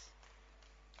us.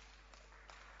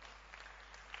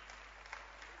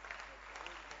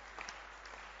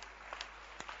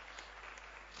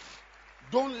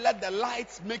 Don't let the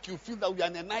lights make you feel that we are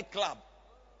in a nightclub.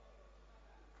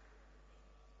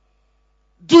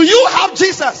 Do you have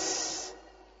Jesus?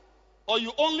 Or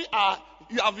you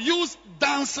have used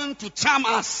dancing to charm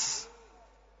us?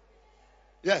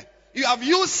 Yeah. You have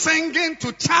used singing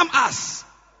to charm us.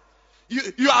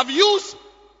 You have used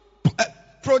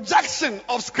projection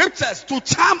of scriptures to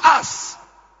charm us.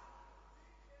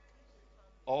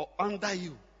 Or under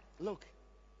you. Look.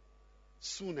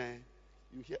 Soon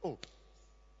you hear, oh,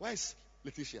 why is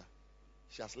Letitia?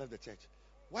 She has left the church.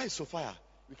 Why is Sophia?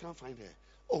 We can't find her.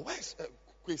 Oh, why is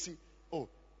Kwesi? Oh,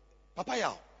 Papa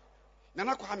Yao.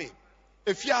 Nana Kwame.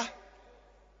 Efia.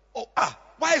 Oh,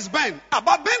 why is Ben?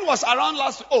 But Ben was around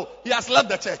last week. Oh, he has left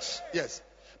the church. Yes.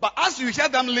 But as you hear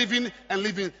them leaving,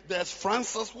 there's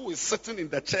Francis who is sitting in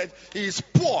the church. He is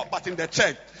poor, but in the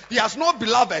church. He has no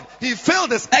beloved. He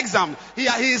failed his exam. He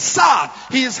is sad.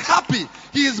 He is happy.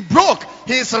 He is broke.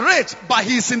 He is rich, but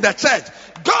he is in the church.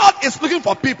 God is looking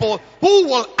for people who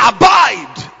will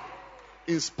abide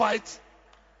in spite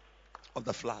of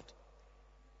the flood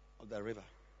of the river.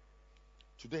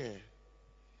 Today,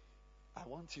 I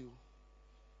want you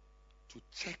to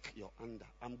check your under.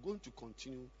 I'm going to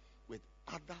continue with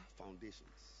other foundations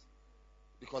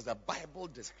because the Bible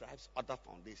describes other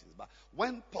foundations. But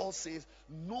when Paul says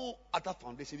no other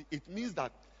foundation, it means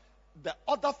that the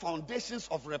other foundations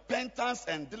of repentance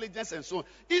and diligence and so on,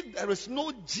 if there is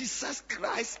no Jesus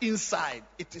Christ inside,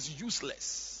 it is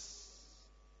useless.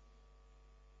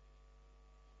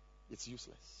 It's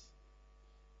useless.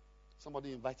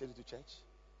 Somebody invited you to church.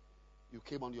 You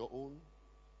came on your own.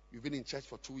 You've been in church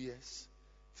for 2 years,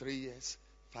 3 years,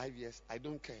 5 years. I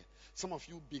don't care. Some of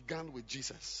you began with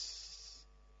Jesus.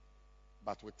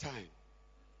 But with time,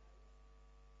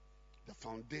 the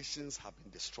foundations have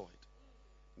been destroyed.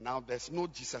 Now there's no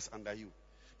Jesus under you.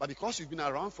 But because you've been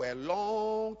around for a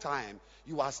long time,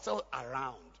 you are still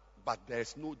around. But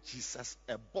there's no Jesus.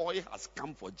 A boy has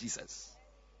come for Jesus.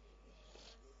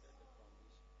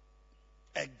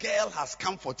 A girl has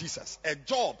come for Jesus. A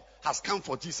job has come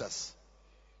for Jesus.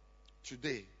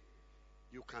 Today,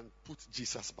 you can put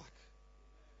Jesus back.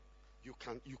 You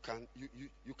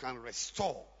can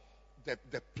restore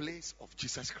the place of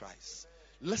Jesus Christ.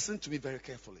 Listen to me very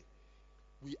carefully.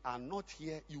 We are not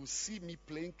here. You see me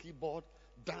playing keyboard,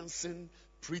 dancing,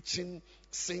 preaching,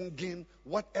 singing,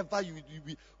 whatever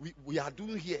we are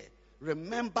doing here.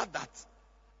 Remember that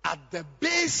at the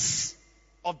base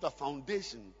of the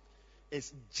foundation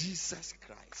is Jesus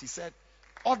Christ. He said,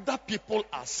 other people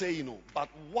are saying no, but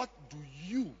what do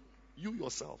you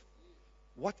yourself,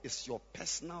 what is your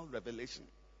personal revelation?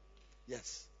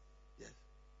 Yes.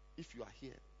 If you are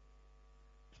here,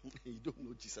 you don't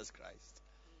know Jesus Christ,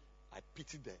 I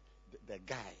pity the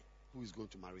guy who is going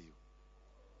to marry you.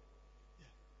 Yeah.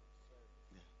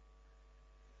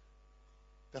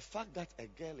 The fact that a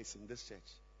girl is in this church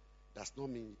does not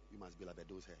mean you must be like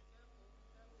those here.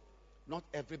 Not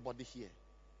everybody here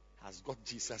has got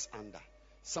Jesus under.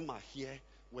 Some are here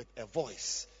with a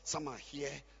voice. Some are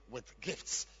here with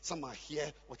gifts. Some are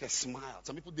here with a smile.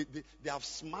 Some people, they have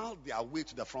smiled their way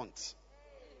to the front.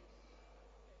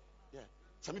 Yeah.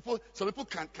 Some people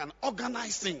can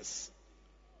organize things.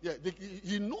 Yeah.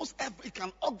 He knows he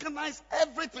can organize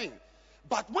everything.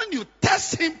 But when you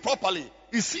test him properly,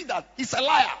 you see that he's a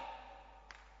liar.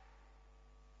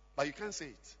 But you can't say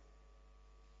it.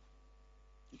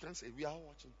 You can't say it. We are all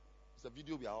watching. It's a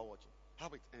video we are all watching. How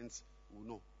it ends, we'll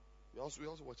know. We're also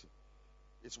watching.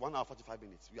 It's 1 hour 45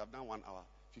 minutes. We have done 1 hour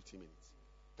 15 minutes.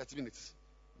 30 minutes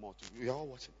more. We are all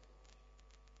watching.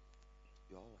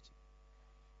 We are all watching.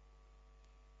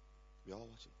 We are all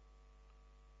watching.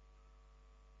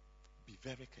 Be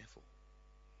very careful.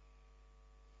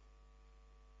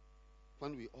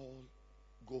 When we all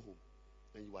go home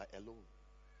and you are alone,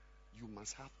 you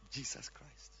must have Jesus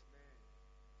Christ.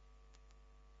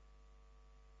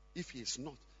 If he is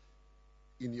not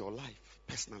in your life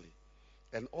personally,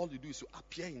 and all you do is to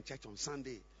appear in church on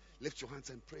Sunday, lift your hands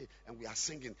and pray, and we are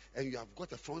singing, and you have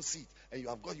got a front seat, and you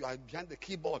are behind the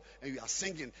keyboard, and you are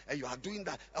singing, and you are doing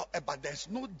that, but there's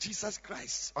no Jesus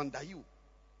Christ under you.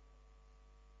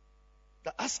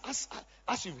 As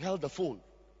you held the phone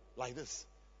like this,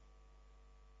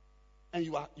 and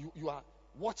you are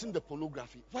watching the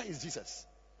pornography, where is Jesus?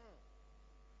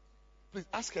 Please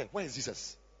ask her, where is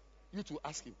Jesus? You to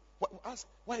ask him. Ask,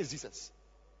 where is Jesus?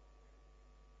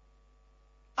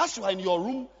 As you are in your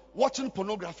room watching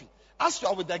pornography, as you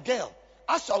are with the girl,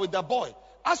 as you are with the boy,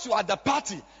 as you are at the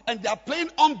party, and they are playing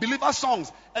unbeliever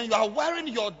songs, and you are wearing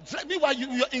your dress, meanwhile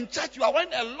you are in church, you are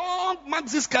wearing a long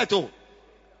maxi skirt.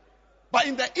 But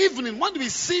in the evening, when we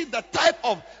see the type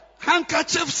of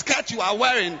handkerchief skirt you are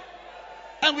wearing,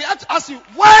 and we have to ask you,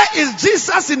 where is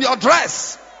Jesus in your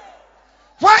dress?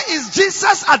 Where is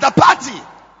Jesus at the party?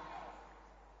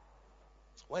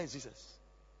 Where is Jesus?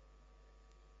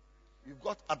 You've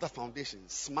got other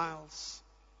foundations, smiles,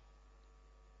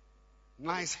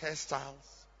 nice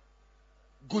hairstyles,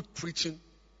 good preaching.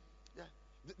 Yeah.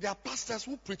 There are pastors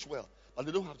who preach well, but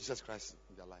they don't have Jesus Christ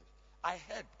in their life. I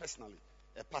heard personally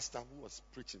a pastor who was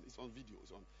preaching. It's on video.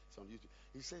 It's on YouTube.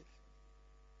 He said,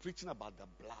 preaching about the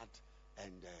blood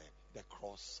and the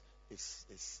cross is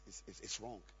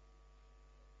wrong.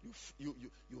 You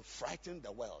frighten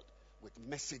the world with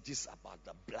messages about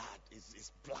the blood.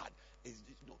 Is blood.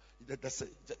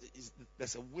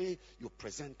 There's a way you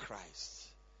present Christ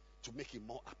to make him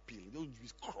more appealing. You don't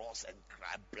use cross and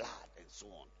cry blood and so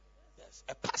on. Yes,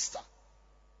 a pastor.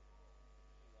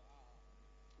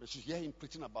 You should hear him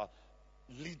preaching about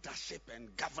leadership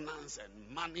and governance and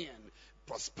money and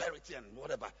prosperity and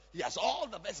whatever. He has all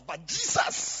the best, but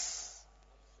Jesus.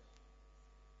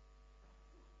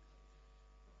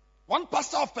 One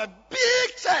pastor of a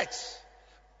big church,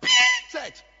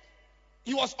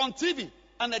 he was on TV,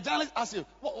 and the journalist asked him,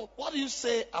 what do you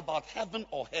say about heaven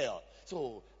or hell?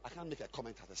 So I can't make a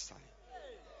comment at this time.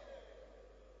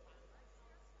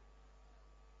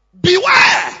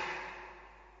 Beware.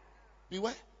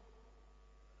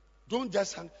 Don't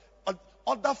just hang.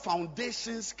 Other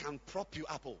foundations can prop you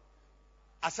up.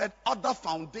 I said other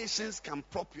foundations can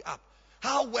prop you up.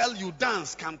 How well you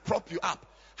dance can prop you up.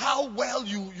 How well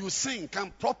you sing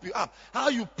can prop you up. How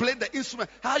you play the instrument,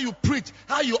 how you preach,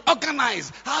 how you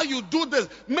organize, how you do this.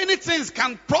 Many things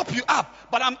can prop you up.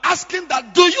 But I'm asking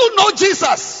that, do you know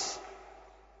Jesus?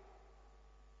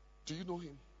 Do you know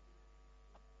him?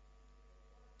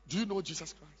 Do you know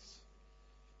Jesus Christ?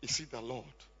 Is he the Lord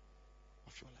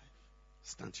of your life?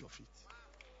 Stand to your feet.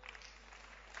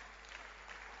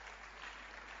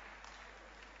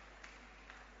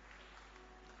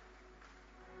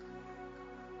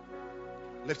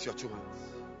 Lift your two hands.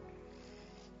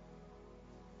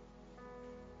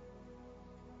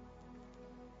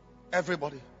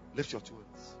 Everybody, lift your two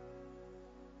hands.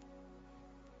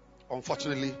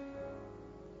 Unfortunately,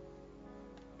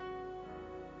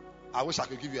 I wish I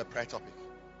could give you a prayer topic,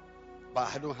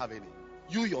 but I don't have any.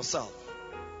 You yourself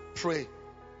pray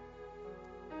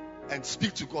and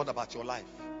speak to God about your life.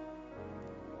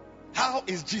 How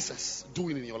is Jesus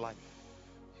doing in your life?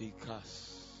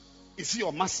 Is he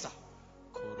your master?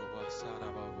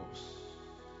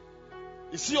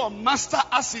 Is he your master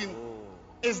as in,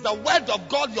 is the word of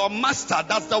God your master?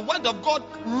 Does the word of God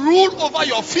rule over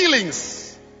your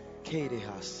feelings?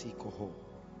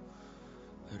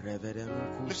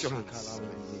 Lift your hands.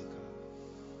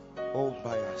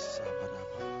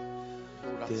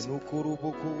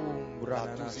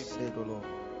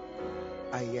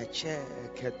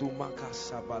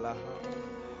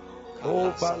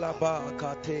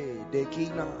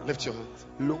 Lift your hands.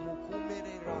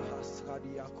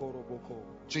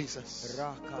 Jesus.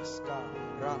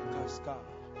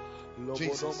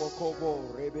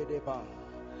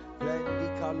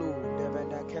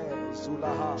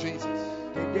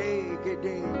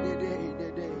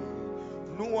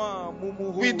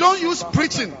 We don't use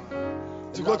preaching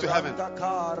to go to heaven.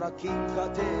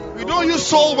 We don't use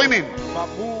soul winning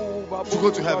to go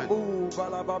to heaven.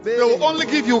 They will only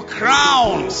give you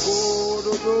crowns.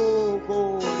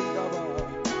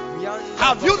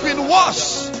 Have you been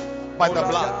washed by the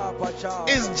blood?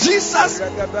 Is Jesus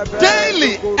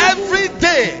daily, every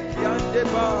day,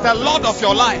 the Lord of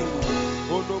your life?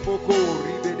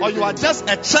 Or you are just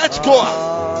a church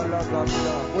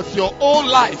goer with your own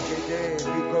life?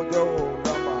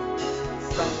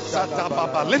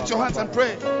 Lift your hands and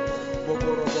pray.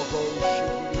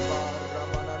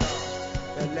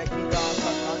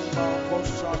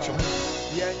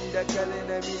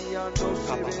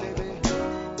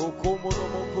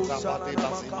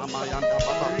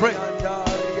 Pray.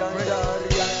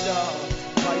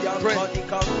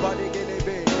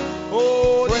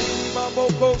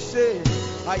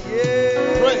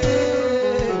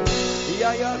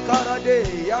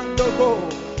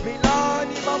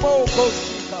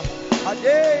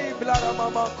 Ade blada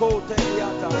mama kote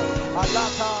yata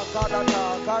alata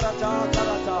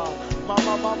karata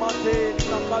mama te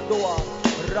nakadoa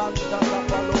ranta la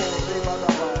palo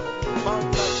rebaraba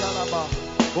manta chalaba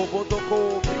bobotoko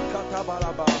brikata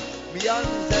balaba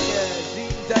mianzege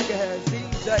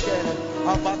zinzege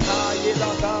abata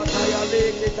yelaka tayale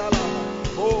ketala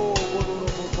o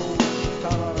boloroko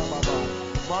tarara baba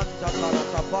manta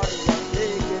karata pari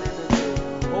yeke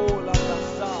o la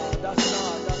dasa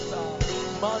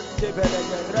Mante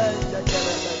belege rende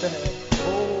kelebe.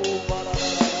 Oh,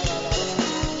 balala.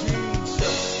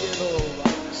 Jesus,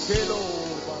 Kelo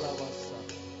balabasa.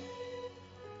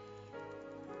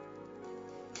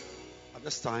 At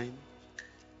this time,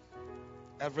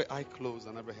 every eye closed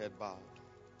and every head bowed.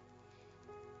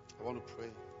 I want to pray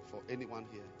for anyone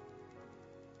here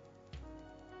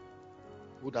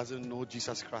who doesn't know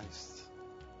Jesus Christ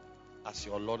as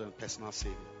your Lord and personal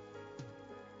Savior.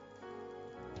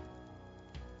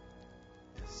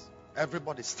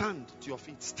 Everybody stand to your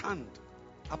feet. Stand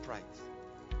upright.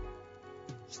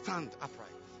 Stand upright.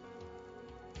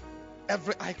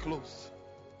 Every eye closed.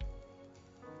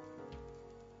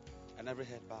 And every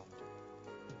head bowed.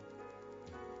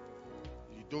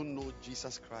 You don't know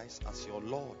Jesus Christ as your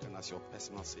Lord and as your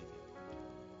personal Savior.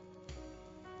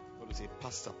 You want to say,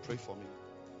 Pastor, pray for me.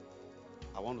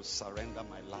 I want to surrender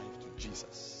my life to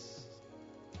Jesus.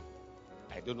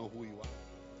 I don't know who you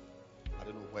are. I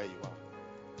don't know where you are.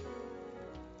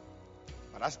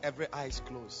 But as every eye is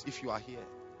closed, if you are here,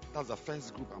 that's the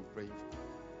first group I'm praying for.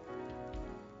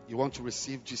 You want to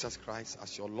receive Jesus Christ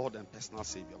as your Lord and personal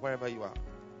Savior. Wherever you are,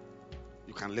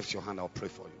 you can lift your hand. I'll pray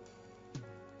for you.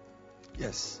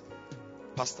 Yes.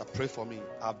 Pastor, pray for me.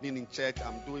 I've been in church.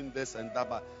 I'm doing this and that,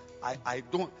 but I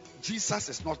don't. Jesus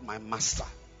is not my master.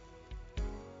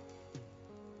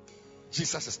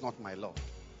 Jesus is not my Lord.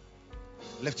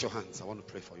 Lift your hands. I want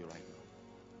to pray for you right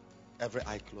now. Every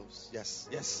eye closed. Yes.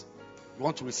 You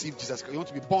want to receive Jesus Christ. You want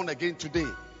to be born again today.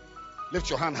 Lift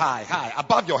your hand high,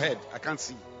 above your head. I can't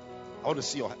see. I want to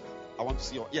see your.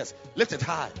 Yes. Lift it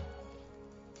high.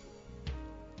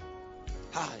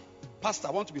 Pastor,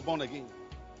 I want to be born again.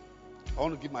 I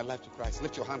want to give my life to Christ.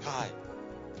 Lift your hand high.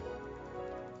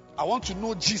 I want to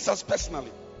know Jesus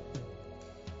personally.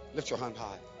 Lift your hand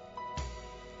high.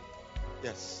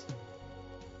 Yes.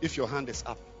 If your hand is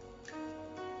up,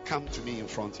 come to me in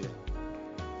front here.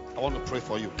 I want to pray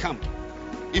for you. Come.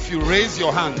 If you raise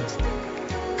your hand,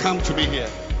 come to me here.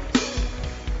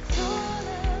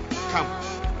 Come.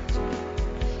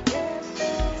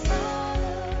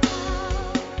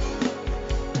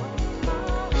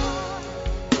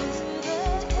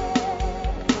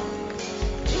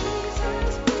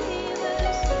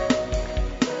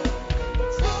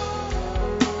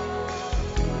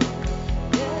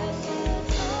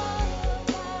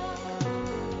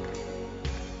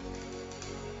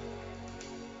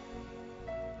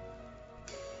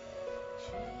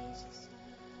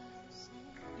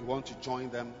 you want to join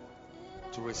them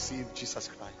to receive Jesus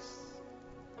Christ,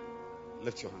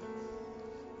 lift your hand.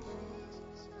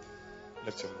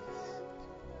 Lift your hand.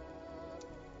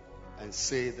 And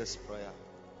say this prayer.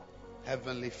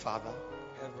 Heavenly Father,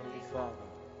 Heavenly Father,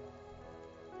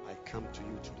 I come to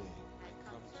you today. I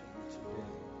come to you today.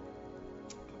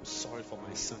 I'm sorry for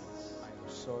my sins. I am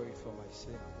sorry for my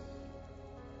sins.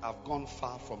 I've gone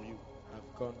far from you.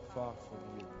 I've gone far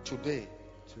from you. Today,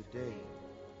 Today,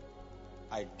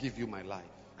 I give you my life.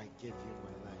 I give you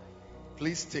my life.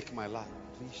 Please take my life.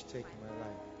 Please take my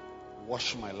life.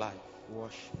 Wash my life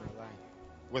Wash my life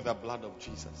with the blood of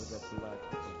Jesus. with the blood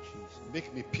of Jesus.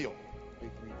 Make me pure.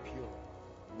 Make me pure.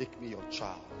 Make me your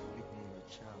child. Make me your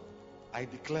child. I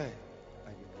declare I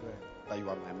declare that you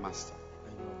are my master,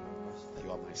 that you are my master. that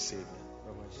you are my savior,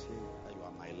 You are my Savior. that you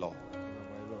are my Lord. You are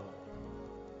my Lord.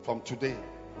 From today,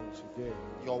 From today,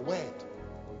 your word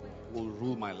will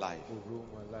rule my life. will rule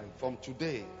my life. From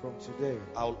today, From today,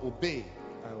 I'll obey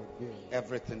I obey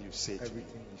everything you say to me.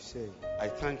 everything you say. I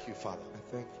thank you, Father, I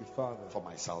thank you, Father, for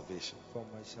my salvation. for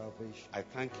my salvation. I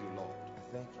thank you, Lord, I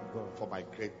thank you, God, for my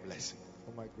great blessing.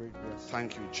 for my great blessing.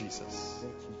 Thank you, Jesus,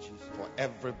 Thank you, Jesus, for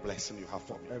every blessing you have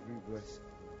for me. every blessing.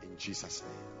 In Jesus'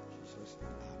 name, In Jesus'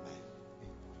 name. amen.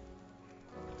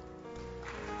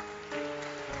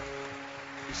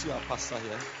 You see our pastor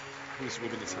here who is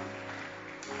waving his hand?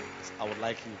 I would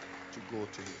like you to go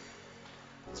to him.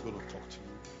 He's going to talk to you.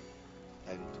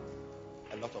 And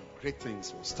a lot of great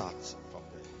things will start from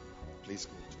there. Please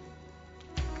go to him.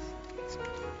 Please go to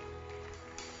him.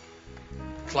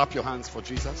 Clap your hands for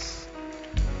Jesus.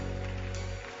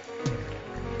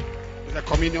 Is the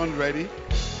communion ready?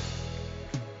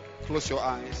 Close your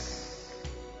eyes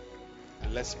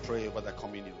and let's pray over the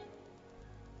communion.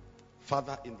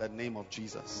 Father, in the name of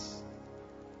Jesus,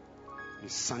 we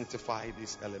sanctify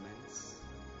these elements.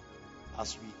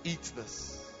 As we eat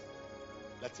this,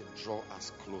 let it draw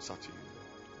us closer to you.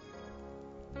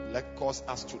 Let cause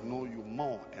us to know you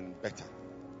more and better.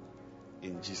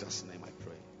 In Jesus' name I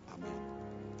pray. Amen.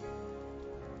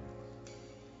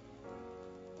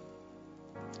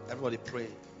 Everybody pray.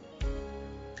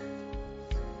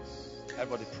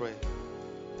 Everybody pray.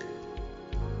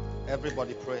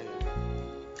 Everybody pray.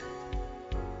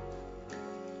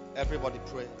 Everybody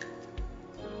pray.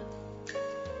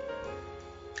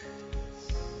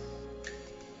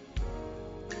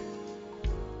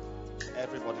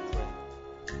 Everybody pray.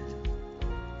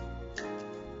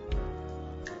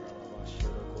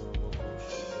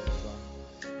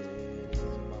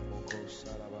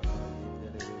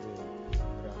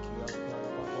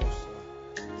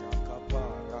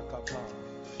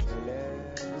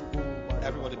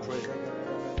 Everybody pray.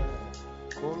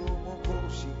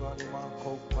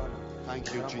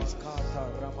 Thank you, Jesus.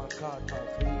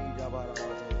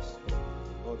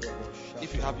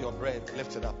 If you have your bread,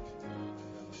 lift it up.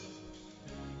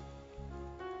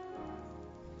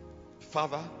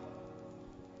 Father,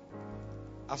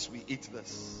 as we eat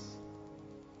this,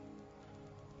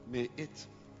 may it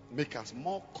make us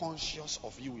more conscious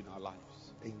of you in our lives.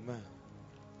 Amen.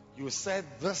 You said,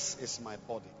 this is my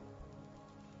body.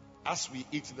 As we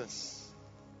eat this,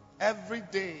 every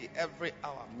day, every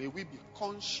hour, may we be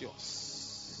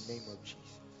conscious In the name of Jesus.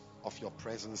 of your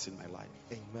presence in my life,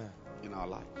 Amen. in our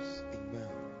lives. Amen.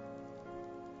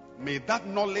 May that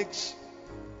knowledge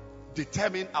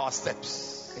determine our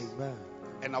steps Amen.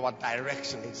 and our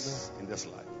directions Amen. in this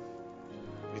life.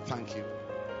 We thank you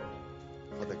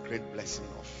for the great blessing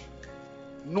of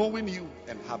knowing you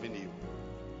and having you.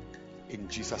 In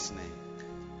Jesus' name,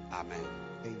 amen.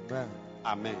 Amen.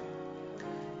 Amen.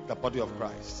 The body of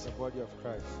Christ. The body of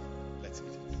Christ. Let's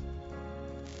eat it.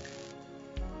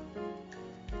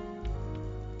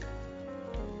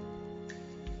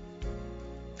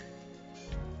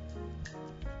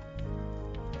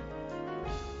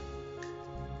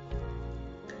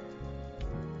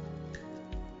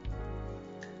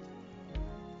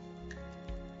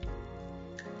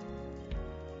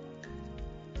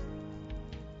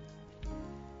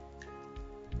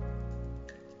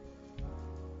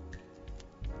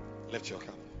 Lift your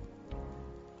cup.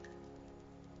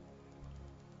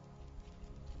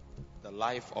 The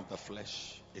life of the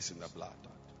flesh is in the blood.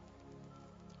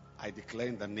 I declare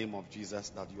in the name of Jesus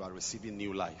that you are receiving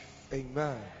new life.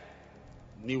 Amen.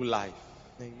 New life.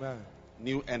 Amen.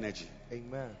 New energy.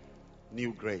 Amen.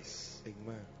 New grace.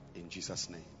 Amen. In Jesus'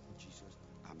 name. In Jesus'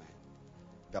 name. Amen.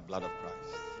 The blood of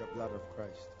Christ. The blood of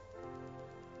Christ.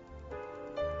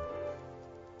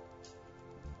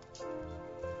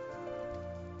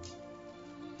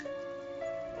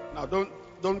 Now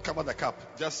don't cover the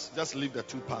cup. Just leave the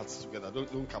two parts together.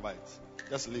 Don't cover it.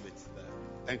 Just leave it there.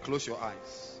 And close your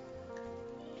eyes.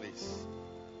 place.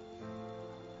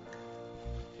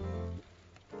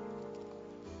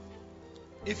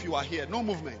 If you are here, no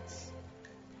movement.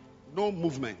 No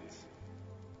movement.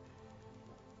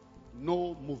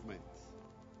 No movement.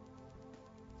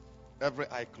 Every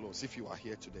eye closed if you are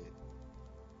here today.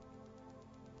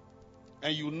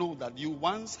 And you know that you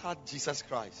once had Jesus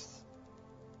Christ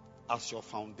as your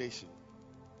foundation.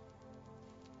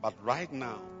 But right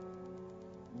now,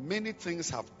 many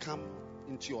things have come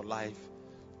into your life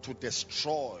to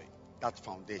destroy that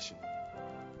foundation.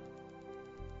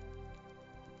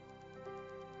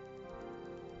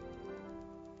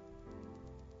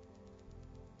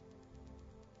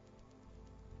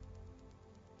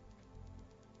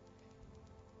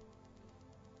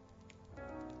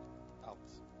 Out.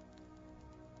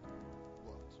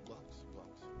 Go out. Go out. Go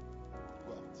out.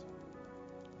 Go out.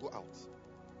 Go out.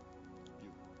 You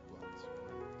go out.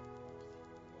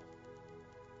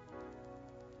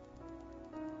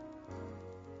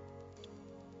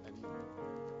 And you,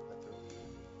 better.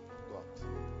 Go out.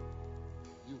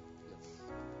 You, yes.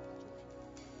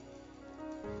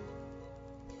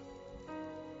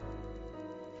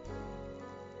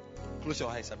 Close your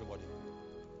eyes, everybody.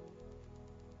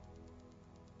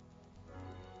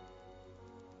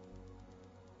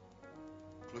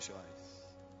 Close your eyes.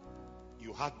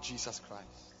 You had Jesus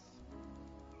Christ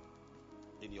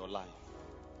in your life.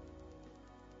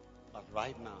 But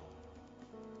right now,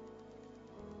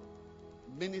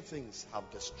 many things have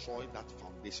destroyed that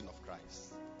foundation of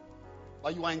Christ.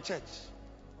 But you are in church.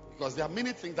 Because there are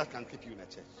many things that can keep you in a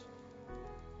church.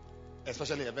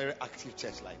 Especially a very active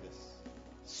church like this.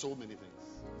 So many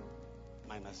things.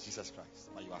 Minus Jesus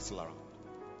Christ. But you are still around.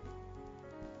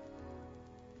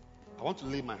 I want to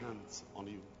lay my hands on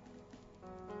you.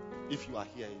 If you are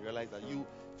here, you realize that you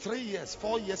 3 years,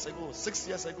 4 years ago, 6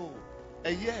 years ago,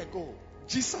 a year ago,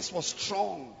 Jesus was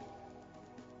strong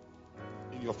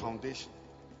in your foundation.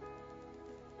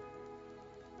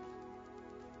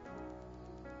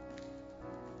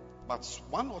 But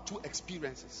one or two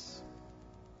experiences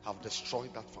have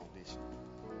destroyed that foundation.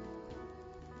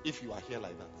 If you are here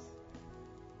like that,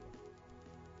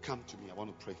 come to me. I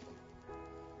want to pray for you.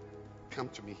 Come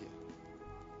to me here.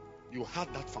 You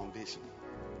had that foundation.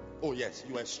 Oh yes,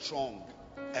 you are strong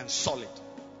and solid.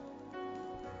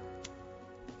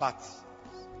 But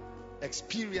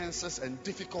experiences and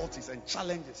difficulties and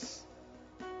challenges,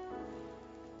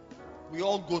 we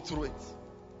all go through it.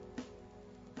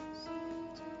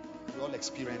 We all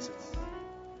experience it.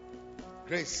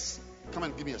 Grace, come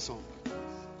and give me a song.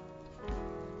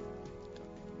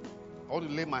 I want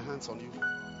to lay my hands on you.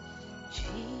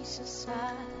 Jesus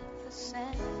at the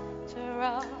center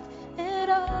of it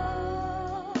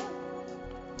all.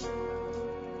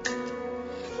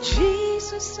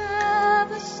 Jesus at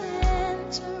the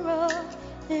center of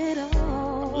it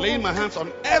all. Laying my hands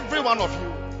on every one of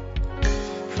you.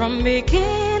 From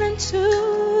beginning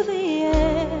to the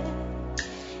end,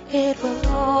 it will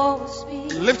always be.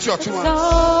 Lift your two hands.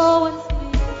 Always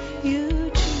be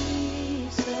you,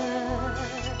 Jesus.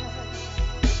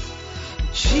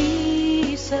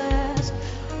 Jesus,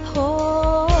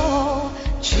 oh,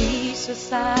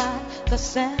 Jesus at the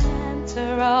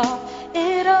center of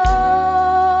it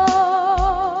all.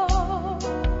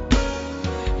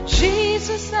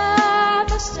 Jesus at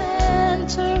the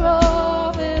center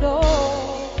of it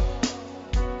all.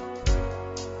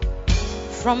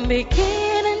 From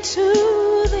beginning to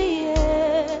the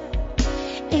end,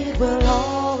 it will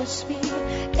always be,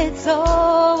 it's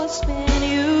always been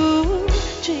you,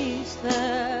 Jesus.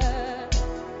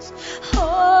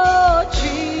 Oh,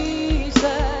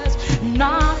 Jesus,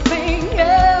 nothing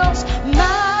else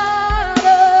matters.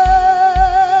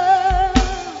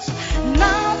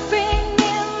 Nothing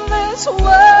in this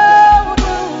world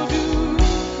will do.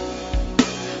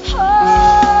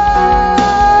 Oh,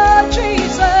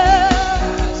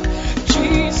 Jesus,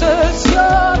 Jesus,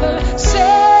 you're the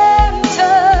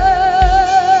center.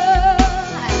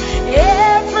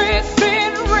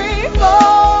 Everything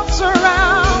revolves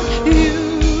around you,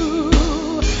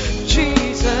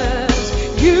 Jesus.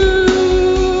 You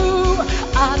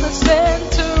are the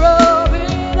center of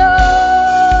it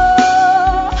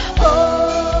all.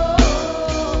 Oh.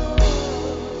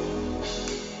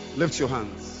 Lift your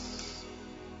hands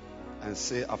and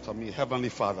say after me, Heavenly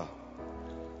Father,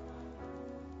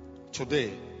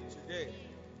 today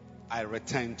I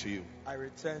return to you. I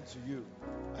return to you.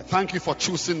 I thank you for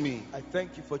choosing me. I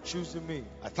thank you for choosing me.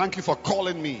 I thank you for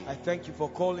calling me. I thank you for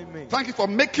calling me. Thank you for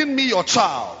making me your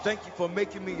child. Thank you for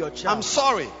making me your child. I'm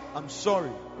sorry I'm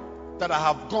sorry that I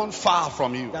have gone far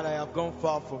from you. that I have gone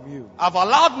far from you. I've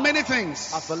allowed many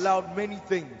things I've allowed many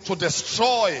things to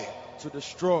destroy to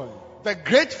destroy the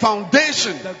great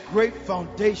foundation the great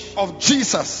foundation of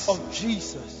Jesus. of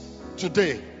Jesus.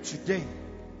 Today, Today,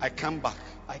 I come back.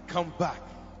 I come back.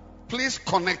 Please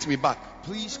connect me back.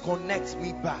 Please connect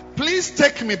me back. Please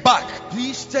take me back.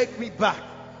 Please take me back.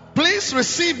 Please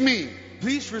receive me.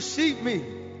 Please receive me.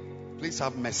 Please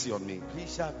have mercy on me.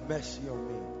 Please have mercy on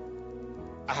me.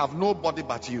 I have nobody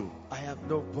but you. I have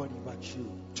nobody but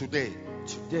you. Today,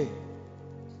 Today,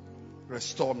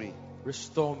 restore me.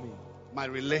 restore me. My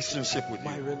relationship with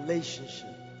My you. relationship.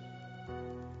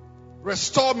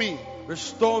 Restore me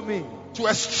Restore me to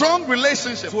a strong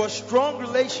relationship. to a strong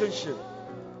relationship.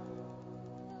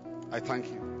 I thank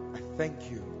you I thank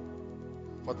you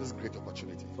for this great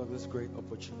opportunity. for this great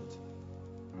opportunity.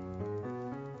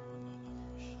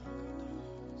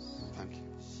 Thank you.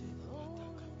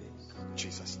 In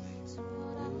Jesus' name.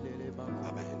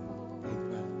 Amen.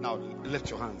 Amen. Now lift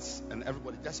your hands and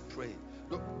everybody just pray.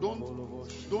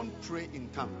 Don't pray in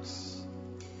tongues.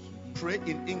 Pray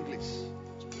in English.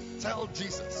 Tell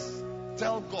Jesus,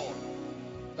 tell God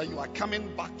that you are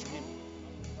coming back to Him.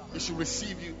 He should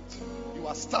receive you. You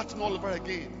are starting all over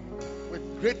again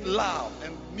with great love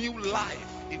and new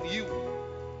life in you.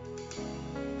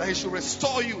 That He should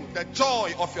restore you the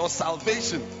joy of your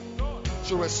salvation.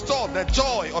 Should restore the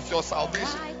joy of your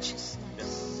salvation.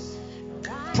 Righteousness.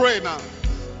 Pray now.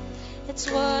 It's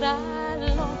what I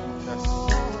long for.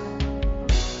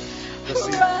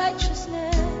 Receive.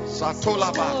 Righteousness. Satola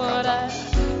It's what Bakata. I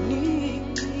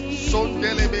need.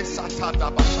 Sondelebe Satada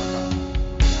Bashata.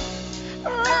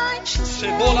 Righteousness.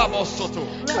 Shebola Bosoto.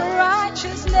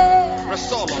 Righteousness.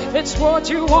 Restore, Lord. It's what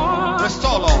you want.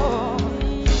 Restore, Lord.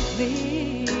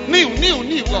 Me. New,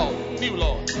 Lord. New,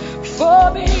 Lord.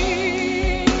 For me.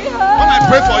 When I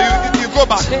pray for you, you go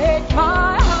back. Take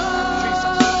my heart.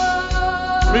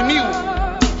 Renew.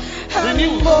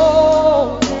 Renew.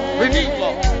 Renew,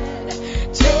 Lord.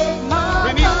 Take my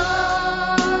Renew.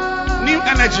 heart. New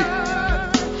energy.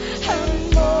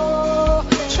 And more.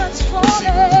 Transform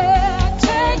it.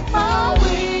 Take my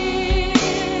will.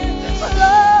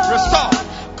 Lord. Restore.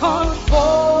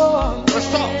 Conform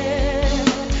Restore.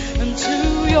 it unto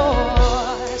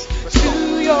yours. To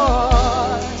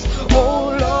yours. Oh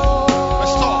Lord.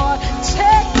 Restore.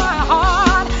 Take my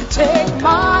heart. Take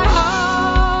my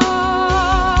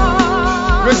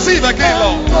heart. Receive again,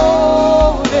 Lord.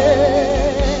 Mold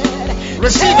it.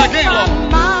 Receive Take again, my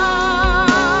Lord.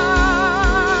 mind.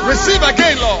 Receive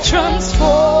again, Lord.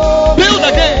 Transform Build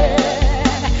it. again.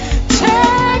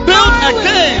 Take Build my again. will.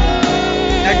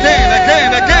 Again.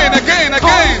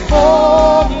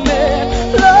 Conform it,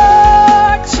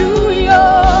 Lord, to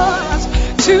yours,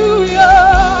 to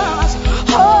yours.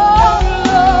 Oh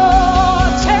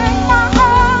Lord, take my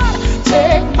heart,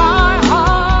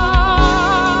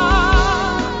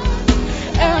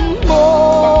 and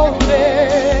mold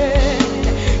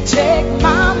it. Take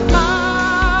my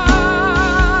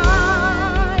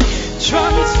mind,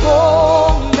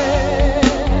 transform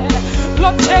it.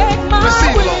 Lord, take my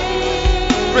Receive, will.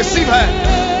 Lord. Receive her.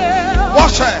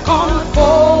 Wash her.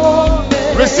 Conform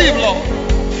it. Receive, Lord. To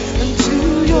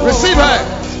yours, Receive her.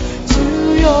 to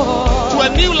yours. To a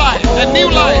new life. A new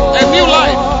life. A new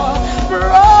life.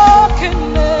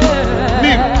 Brokenness.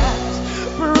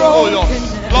 Oh,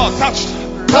 Lord, touch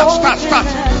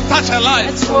her life.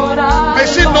 That's what I May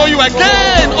she know you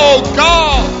again, oh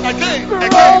God. Again.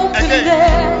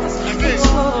 Brokenness. That's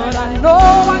what I know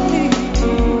I need.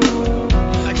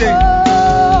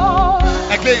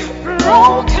 Again.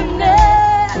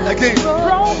 Brokenness. Again.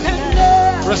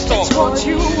 Brokenness. Restore. It's what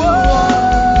you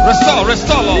want. Restore,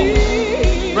 Lord.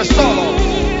 Restore, Lord.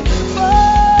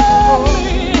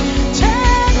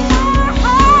 Take my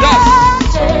heart. Yes.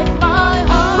 Take my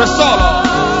heart. Restore, Lord.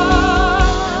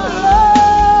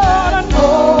 Lord, I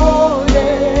know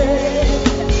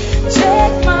it.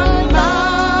 Take my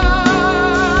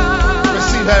mind.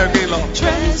 Receive her again, Lord.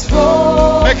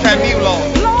 Transform. Make her new,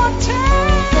 Lord. Lord,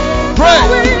 take Pray. my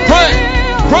will.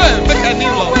 Make her new,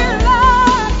 Take my Lord. will,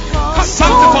 Lord.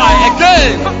 Sanctify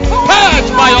again. Purge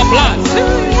by your blood. To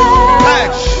yours.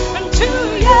 Purge. And to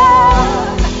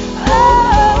yours. Oh,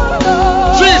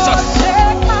 Lord. Jesus.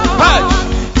 Take my Purge.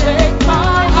 heart. Take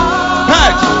my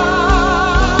heart.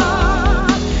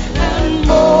 And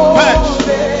mold Purge.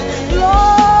 it.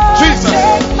 Lord, Jesus.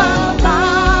 take my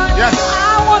mind. Yes. I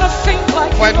want to think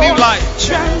like For a you, new Lord. life.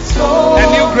 Transform. A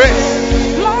new grace.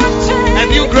 Lord, take A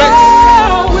new grace. my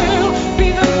will. Be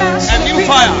the master. A new be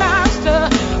fire. The master.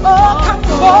 Oh,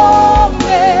 conform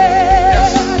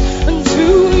it unto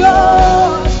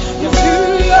yours. Unto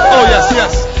yours. Oh,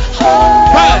 yes. Oh,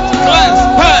 Purge,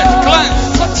 cleanse.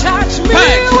 so touch me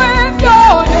Purge. with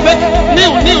your hand.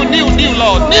 New,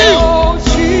 Lord. New. Oh,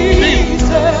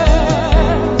 Jesus.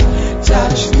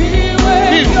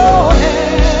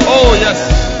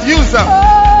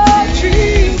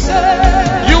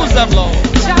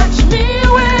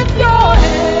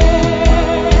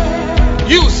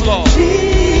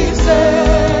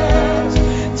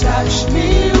 Touch me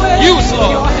with Use,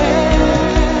 Lord. your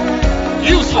hand.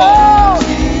 Use, Lord.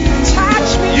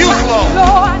 Touch me, Use, Lord.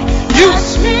 Lord.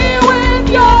 Use. Touch me with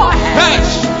your hand.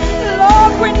 Touch.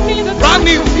 Lord, we need a Brand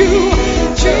new. touch of you.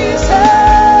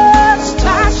 Jesus,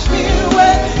 touch me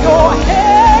with your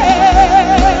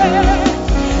hand.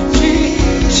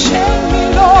 Change me,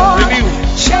 Lord. Renew.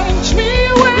 Change me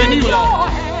with Renew, your Lord.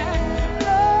 hand.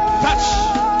 Touch.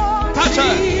 Touch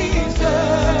her.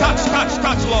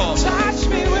 Touch, Lord. Touch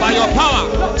me with By your power.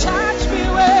 Lord, touch me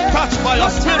with. Touch by your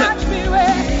spirit. Touch me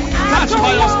with. Touch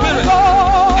by your spirit.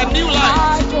 A new life.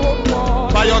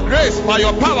 By your grace, by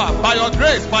your power, by your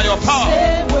grace, by your power,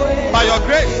 by your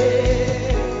grace,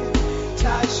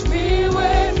 Touch me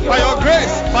with your by your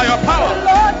grace, by your power,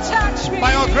 Lord, touch me.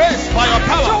 by your grace, by your I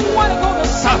power. don't want to go to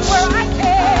Touch. somewhere I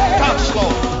can't. Touch,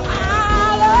 Lord.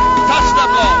 Touch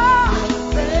them, Lord.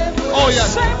 Oh,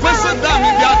 yes. Visit them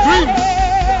in their dreams.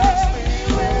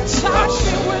 Touch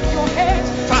me with your hands.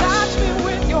 Touch. Touch me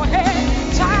with your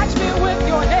hands. Touch me with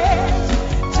your hands.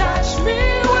 Touch me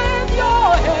with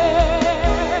your hands.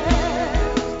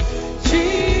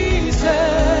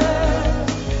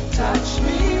 Jesus, touch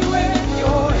me with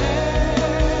your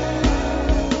hands.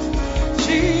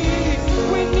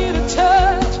 Jesus, we need a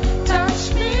touch.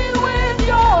 Touch me with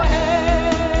your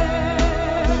hands.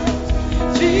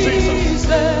 Jesus,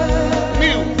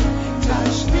 New,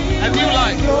 touch me a new with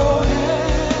life. your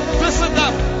hands. Visit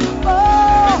them.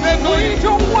 Oh, If they know we you.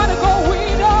 don't want to go, we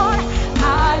don't.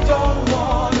 I don't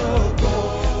want to go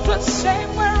the same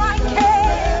where I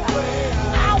came.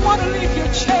 I want to leave you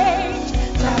changed.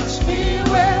 Touch me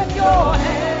with your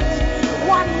hands.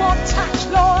 One more touch,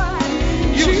 Lord.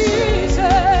 Jesus,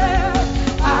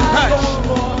 I don't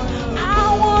want. I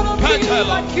want to Touch be her, Lord.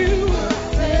 like you.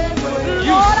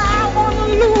 Lord, I want to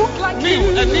look like New,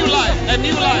 you. a new life, a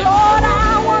new life. Lord,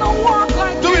 I want to walk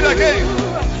like Do you. it again.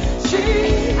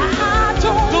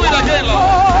 Do it again,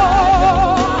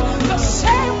 Lord. The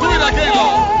same Do it again,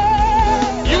 Lord.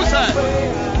 Use her.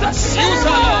 Use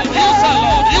her, Lord. Use her,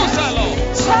 Lord. Use her, Lord.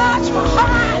 Touch my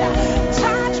heart.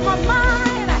 Touch my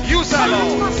mind. Use her, Touch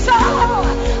Lord. my soul.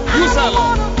 Use her,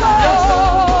 Lord. Yes,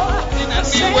 In a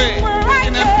new way,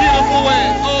 in a beautiful way.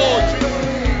 Oh,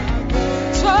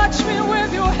 Jesus. Touch me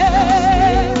with your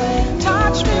hand.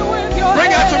 Touch me with your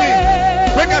Bring her hand. to me.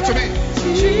 Bring her to me.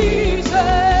 Jesus.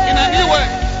 In a new way.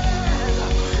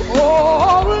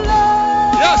 Oh,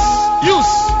 Lord. Yes.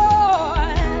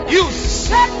 Use.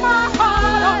 Set my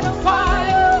heart on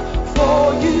fire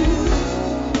for you.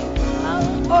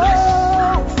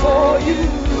 Oh, for you.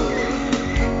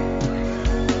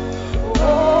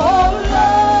 Oh,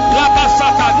 Lord.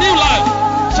 Labasata. New life.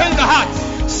 Change the heart.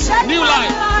 Set New my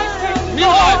life. in New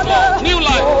life, order Lord. New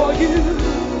life. for you.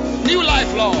 New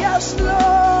life, Lord. Yes,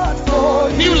 Lord, for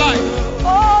you. New life.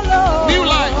 Oh, Lord. New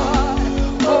life.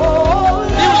 Oh,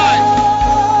 New life.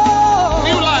 Lord.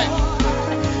 New life.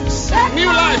 Set New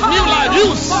my life. New heart life. on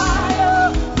Use.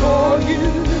 fire for you.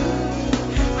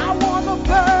 I want to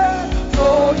burn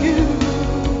for you.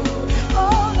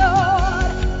 Oh,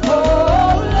 Lord. Oh,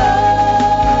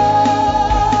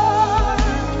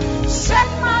 Lord. Set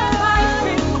my life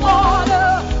in order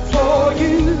for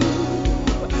you.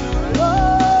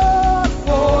 Lord,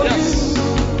 for Yes. you.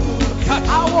 Touch.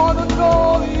 I want to know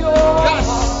your Yes.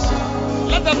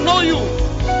 Let them know you.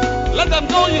 Let them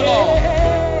know you, Lord.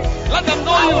 Let them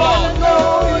know you, Lord.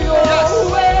 Yes.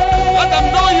 Let them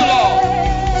know you, Lord.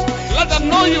 Let them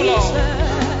know you, Lord.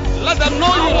 Let them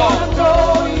know you, Lord.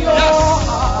 Yes.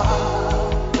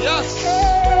 Yes.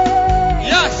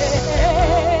 Yes.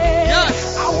 Yes.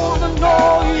 I want to know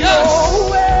Yes.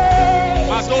 your way.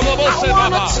 Madolobo I want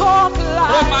Sebaba. to talk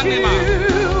like Romanima.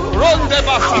 you. Ronde I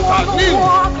Basata. want to New.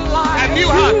 walk like A new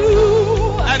you. heart.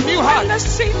 A new heart. When they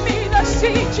see me, they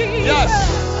see Jesus. Yes.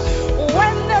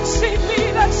 When they see me,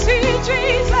 they see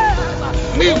Jesus.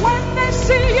 New. When they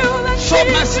see you, they Show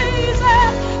see mercy.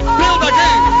 Jesus. Build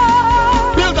again.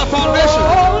 Build a foundation.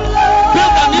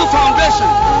 Build a new foundation.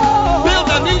 Build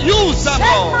a new. Use them,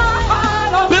 Lord.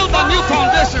 Build a new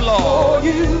foundation, Lord.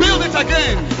 Build it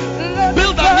again.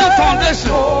 Build a new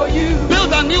foundation.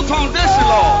 Build a new foundation,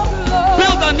 Lord.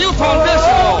 Build a new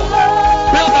foundation, Lord.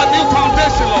 Build a new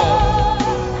foundation, Lord.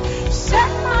 Set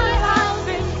my life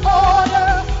in order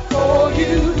for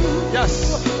you. Yes.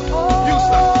 Use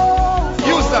them.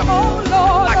 Use them.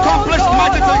 Accomplish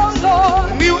mighty things.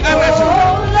 New energy.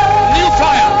 New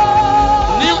fire.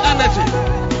 New energy.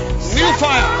 New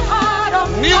fire.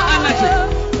 New energy.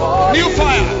 New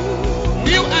fire.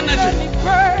 New energy.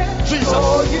 Jesus.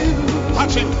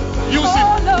 Touch him. Use him.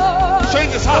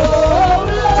 Change his heart.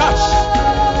 Touch.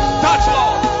 Touch,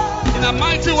 Lord. In a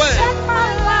mighty way.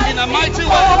 In a mighty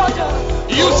way.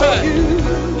 You say.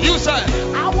 You say.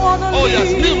 Oh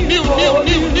yes. New.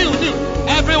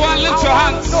 Everyone lift your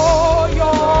hands.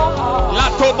 La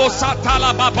tobo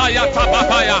satala babaya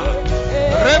tababaya.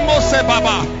 Remo se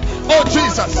baba. Oh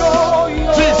Jesus.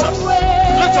 Jesus.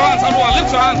 Lift your hands, everyone.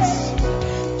 Lift your hands.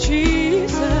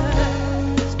 Jesus,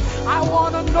 I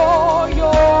want to know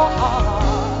your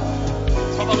heart.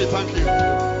 Father, we thank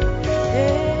you.